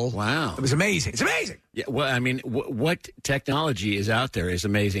 scalpel. Wow. It was amazing. It's amazing. Yeah, well, I mean, what technology is out there is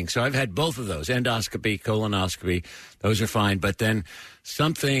amazing. So I've had both of those, endoscopy, colonoscopy. Those are fine. But then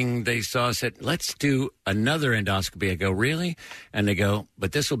something they saw said, let's do another endoscopy. I go, really? And they go,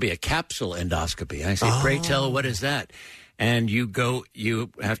 but this will be a capsule endoscopy. I say, pray tell, what is that? And you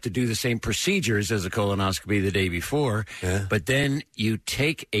have to do the same procedures as a colonoscopy the day before, but then you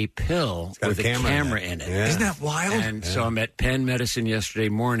take a pill with a camera in it. Yeah. Isn't that wild? And so I'm at Penn Medicine yesterday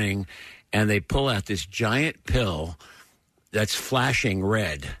morning, and they pull out this giant pill that's flashing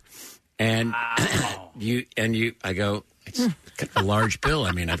red. And I go, it's a large pill.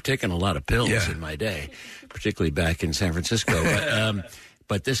 I mean, I've taken a lot of pills in my day, particularly back in San Francisco.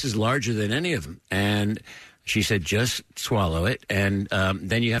 But this is larger than any of them. And she said, just swallow it, and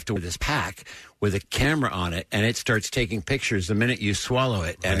then you have to wear this pack with a camera on it, and it starts taking pictures the minute you swallow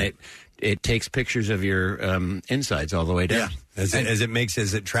it, and it takes pictures of your insides all the way down. Yeah. As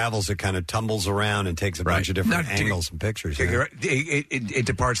it travels, it kind of tumbles around and takes a bunch of different angles and pictures. Yeah. It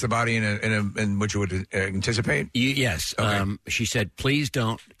departs the body in what you would anticipate? Yes. Okay. She said, please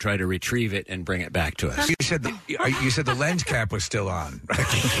don't try to retrieve it and bring it back to us. You said the lens cap was still on. But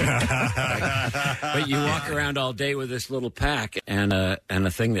you walk around all day with this little pack and a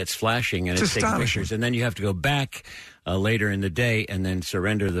thing that's flashing, and it's taking pictures. And then you have to go back later in the day and then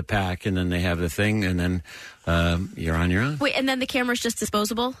surrender the pack, and then they have the thing, and then you're on your own. Wait, and then the camera's just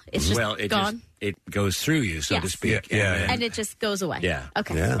disposable? It's just gone? It goes through you, so to speak. And it just goes away? Yeah.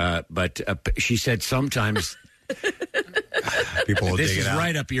 Okay. But she said sometimes... People will this dig is it out.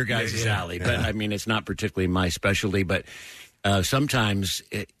 right up your guys' alley, but I mean, it's not particularly my specialty, but sometimes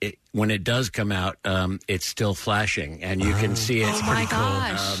when it does come out, it's still flashing, and you can see it. Oh, my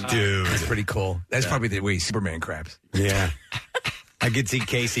gosh. Dude. That's pretty cool. That's probably the way Superman craps. Yeah. I could see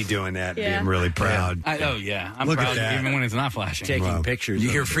Casey doing that, being really proud. I'm Look proud at that. even when it's not flashing. Taking pictures.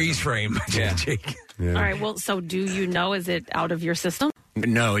 You hear freeze frame. Yeah. All right. Well, so do you know, is it out of your system?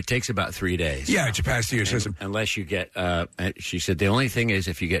 No, it takes about 3 days. Yeah, it should pass through your system. Unless you get, she said, the only thing is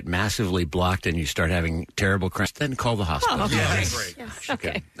if you get massively blocked and you start having terrible cramps, then call the hospital. Oh, okay. Yes. Yes.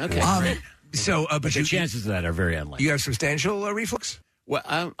 Okay. Okay. So, but the chances of that are very unlikely. You have substantial reflux?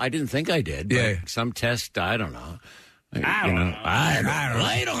 Well, I didn't think I did. But Yeah. some test, I don't know. I don't know.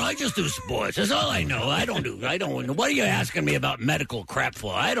 I don't know. I just do sports. That's all I know. I don't. What are you asking me about medical crap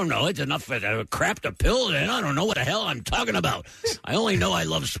for? I don't know. It's enough for crap to pill, and I don't know what the hell I'm talking about. I only know I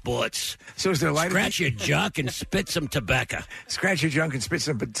love sports. So is there light? Scratch your junk and spit some tobacco. Scratch your junk and spit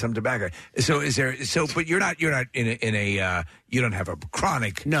some tobacco. So is there? So, but you're not in a you don't have a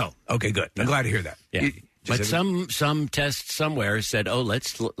chronic. No. Okay, good. I'm glad to hear that. Yeah. But some test somewhere said, "Oh,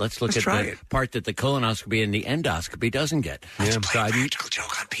 let's look at the part that the colonoscopy and the endoscopy doesn't get." Let's play a practical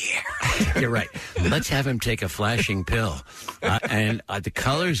joke on Pierre. You're right. Let's have him take a flashing pill. And the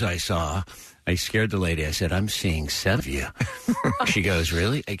colors I saw, I scared the lady. I said, "I'm seeing 7 of you." She goes,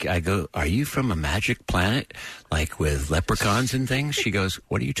 "Really?" I go, "Are you from a magic planet, like with leprechauns and things?" She goes,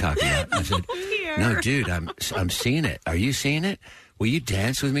 "What are you talking about?" I said, "No, dude, I'm seeing it. Are you seeing it? Will you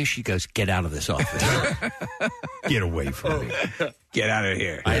dance with me?" She goes, "Get out of this office." Get away from me. Get out of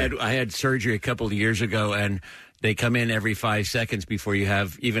here. I had surgery a couple of years ago, and they come in every 5 seconds before you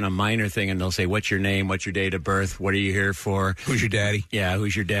have even a minor thing, and they'll say, "What's your name? What's your date of birth? What are you here for? Who's your daddy?" Yeah,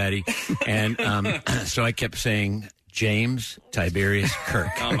 who's your daddy? And so I kept saying, James Tiberius Kirk.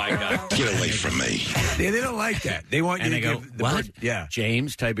 Oh, my God. Get away from me. They don't like that. They want you and to I go, give the what? birth- Yeah.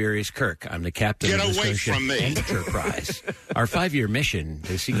 James Tiberius Kirk. I'm the captain Get of the away Associate from me. Enterprise. Our 5-year mission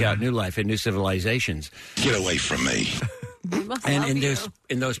to seek out new life and new civilizations. Get away from me. And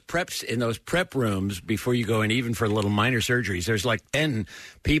in those prep rooms before you go in, even for little minor surgeries, there's like 10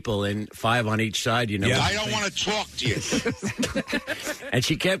 people and 5 on each side. You know, Yeah, I don't want to talk to you. And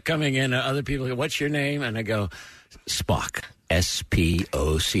she kept coming in. Other people go, "What's your name?" And I go, Spock.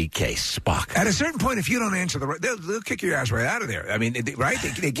 S-P-O-C-K, Spock. At a certain point, if you don't answer they'll kick your ass right out of there. I mean, right?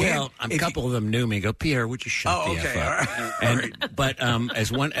 They can't. Well, a couple of them knew me. Go, Pierre, would you shut the F up? Right. But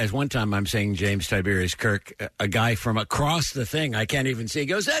as one time I'm saying James Tiberius Kirk, a guy from across the thing I can't even see,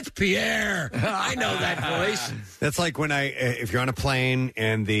 goes, "That's Pierre. I know that voice." That's like when if you're on a plane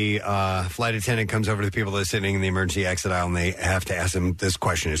and the flight attendant comes over to the people that are sitting in the emergency exit aisle and they have to ask them this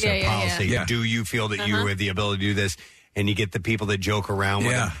question. It's their policy. Yeah. Do you feel that you have the ability to do this? and you get the people that joke around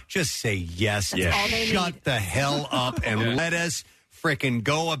with them. Just say yes. That's all they Shut need. the hell up and let us frickin'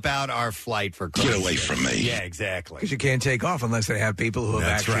 go about our flight for Christ's Get away from me. Yeah, exactly. Because you can't take off unless they have people who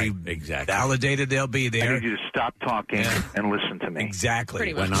have That's actually validated they'll be I there. need you to stop talking and listen to me.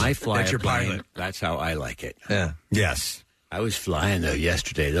 Exactly. When I fly That's a your plane, pilot. that's how I like it. Yeah. Yes. I was flying, though,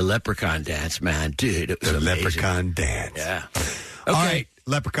 yesterday. The leprechaun dance, man. Dude, it was The amazing. leprechaun dance. Yeah. All right,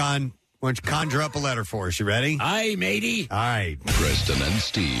 leprechaun, why don't you conjure up a letter for us? You ready? Aye, matey. All right. Preston and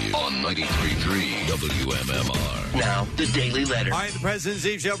Steve on 93.3 WMMR. Now, the Daily Letter. All right, the President and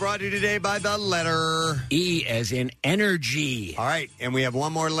Steve Show brought to you today by the letter E as in energy. All right, and we have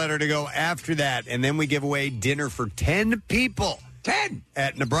one more letter to go after that, and then we give away dinner for 10 people. 10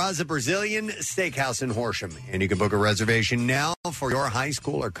 at Nebraska Brazilian Steakhouse in Horsham. And you can book a reservation now for your high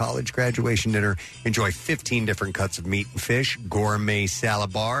school or college graduation dinner. Enjoy 15 different cuts of meat and fish, gourmet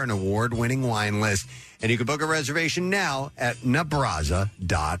salad bar, an award-winning wine list. And you can book a reservation now at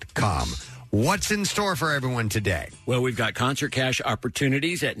Nebraska.com. What's in store for everyone today? Well, we've got concert cash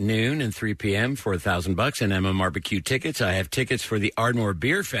opportunities at noon and 3 p.m. for $1,000 and MMRBQ tickets. I have tickets for the Ardmore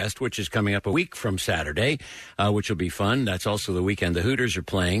Beer Fest, which is coming up a week from Saturday, which will be fun. That's also the weekend the Hooters are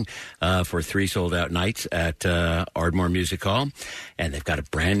playing for 3 sold-out nights at Ardmore Music Hall. And they've got a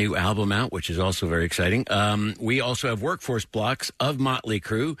brand-new album out, which is also very exciting. We also have workforce blocks of Motley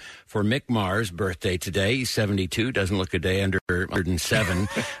Crue for Mick Mars' birthday today. He's 72, doesn't look a day under 107.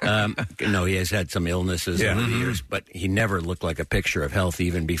 No, he has had some illnesses over the years, but he never looked like a picture of health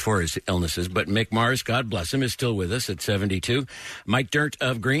even before his illnesses. But Mick Mars, God bless him, is still with us at 72. Mike Dirnt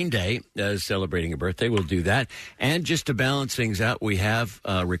of Green Day is celebrating a birthday. We'll do that. And just to balance things out, we have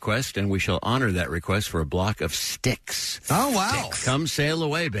a request, and we shall honor that request for a block of Styx. Oh, wow. Styx. Come sail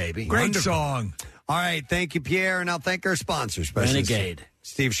away, baby. Great Wonderful. song. All right, thank you, Pierre, and I'll thank our sponsors. Renegade.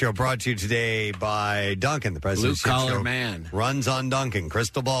 Steve Show brought to you today by Duncan, the President's Blue Collar Show Man. Runs on Duncan,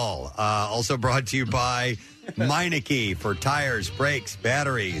 Crystal Ball. Also brought to you by Meineke for tires, brakes,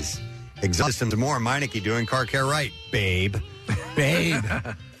 batteries, exhaust systems, and more. Meineke doing car care right, babe. Babe.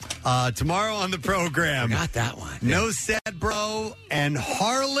 Tomorrow on the program. Got that one. No Sad Bro and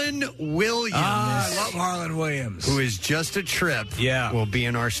Harlan Williams. I love Harlan Williams. Who is just a trip. Yeah. Will be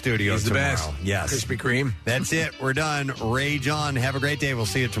in our studio He's the tomorrow. best. Yes. Krispy Kreme. That's it. We're done. Rage on. Have a great day. We'll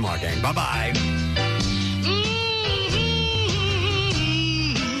see you tomorrow, gang. Bye-bye.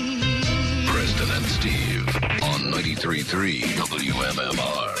 Preston and Steve on 93.3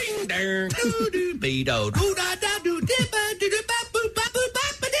 WMMR.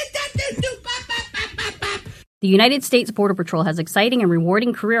 The United States Border Patrol has exciting and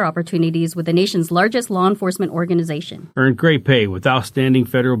rewarding career opportunities with the nation's largest law enforcement organization. Earn great pay with outstanding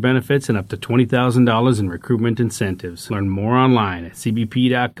federal benefits and up to $20,000 in recruitment incentives. Learn more online at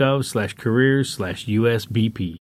cbp.gov/careers/USBP.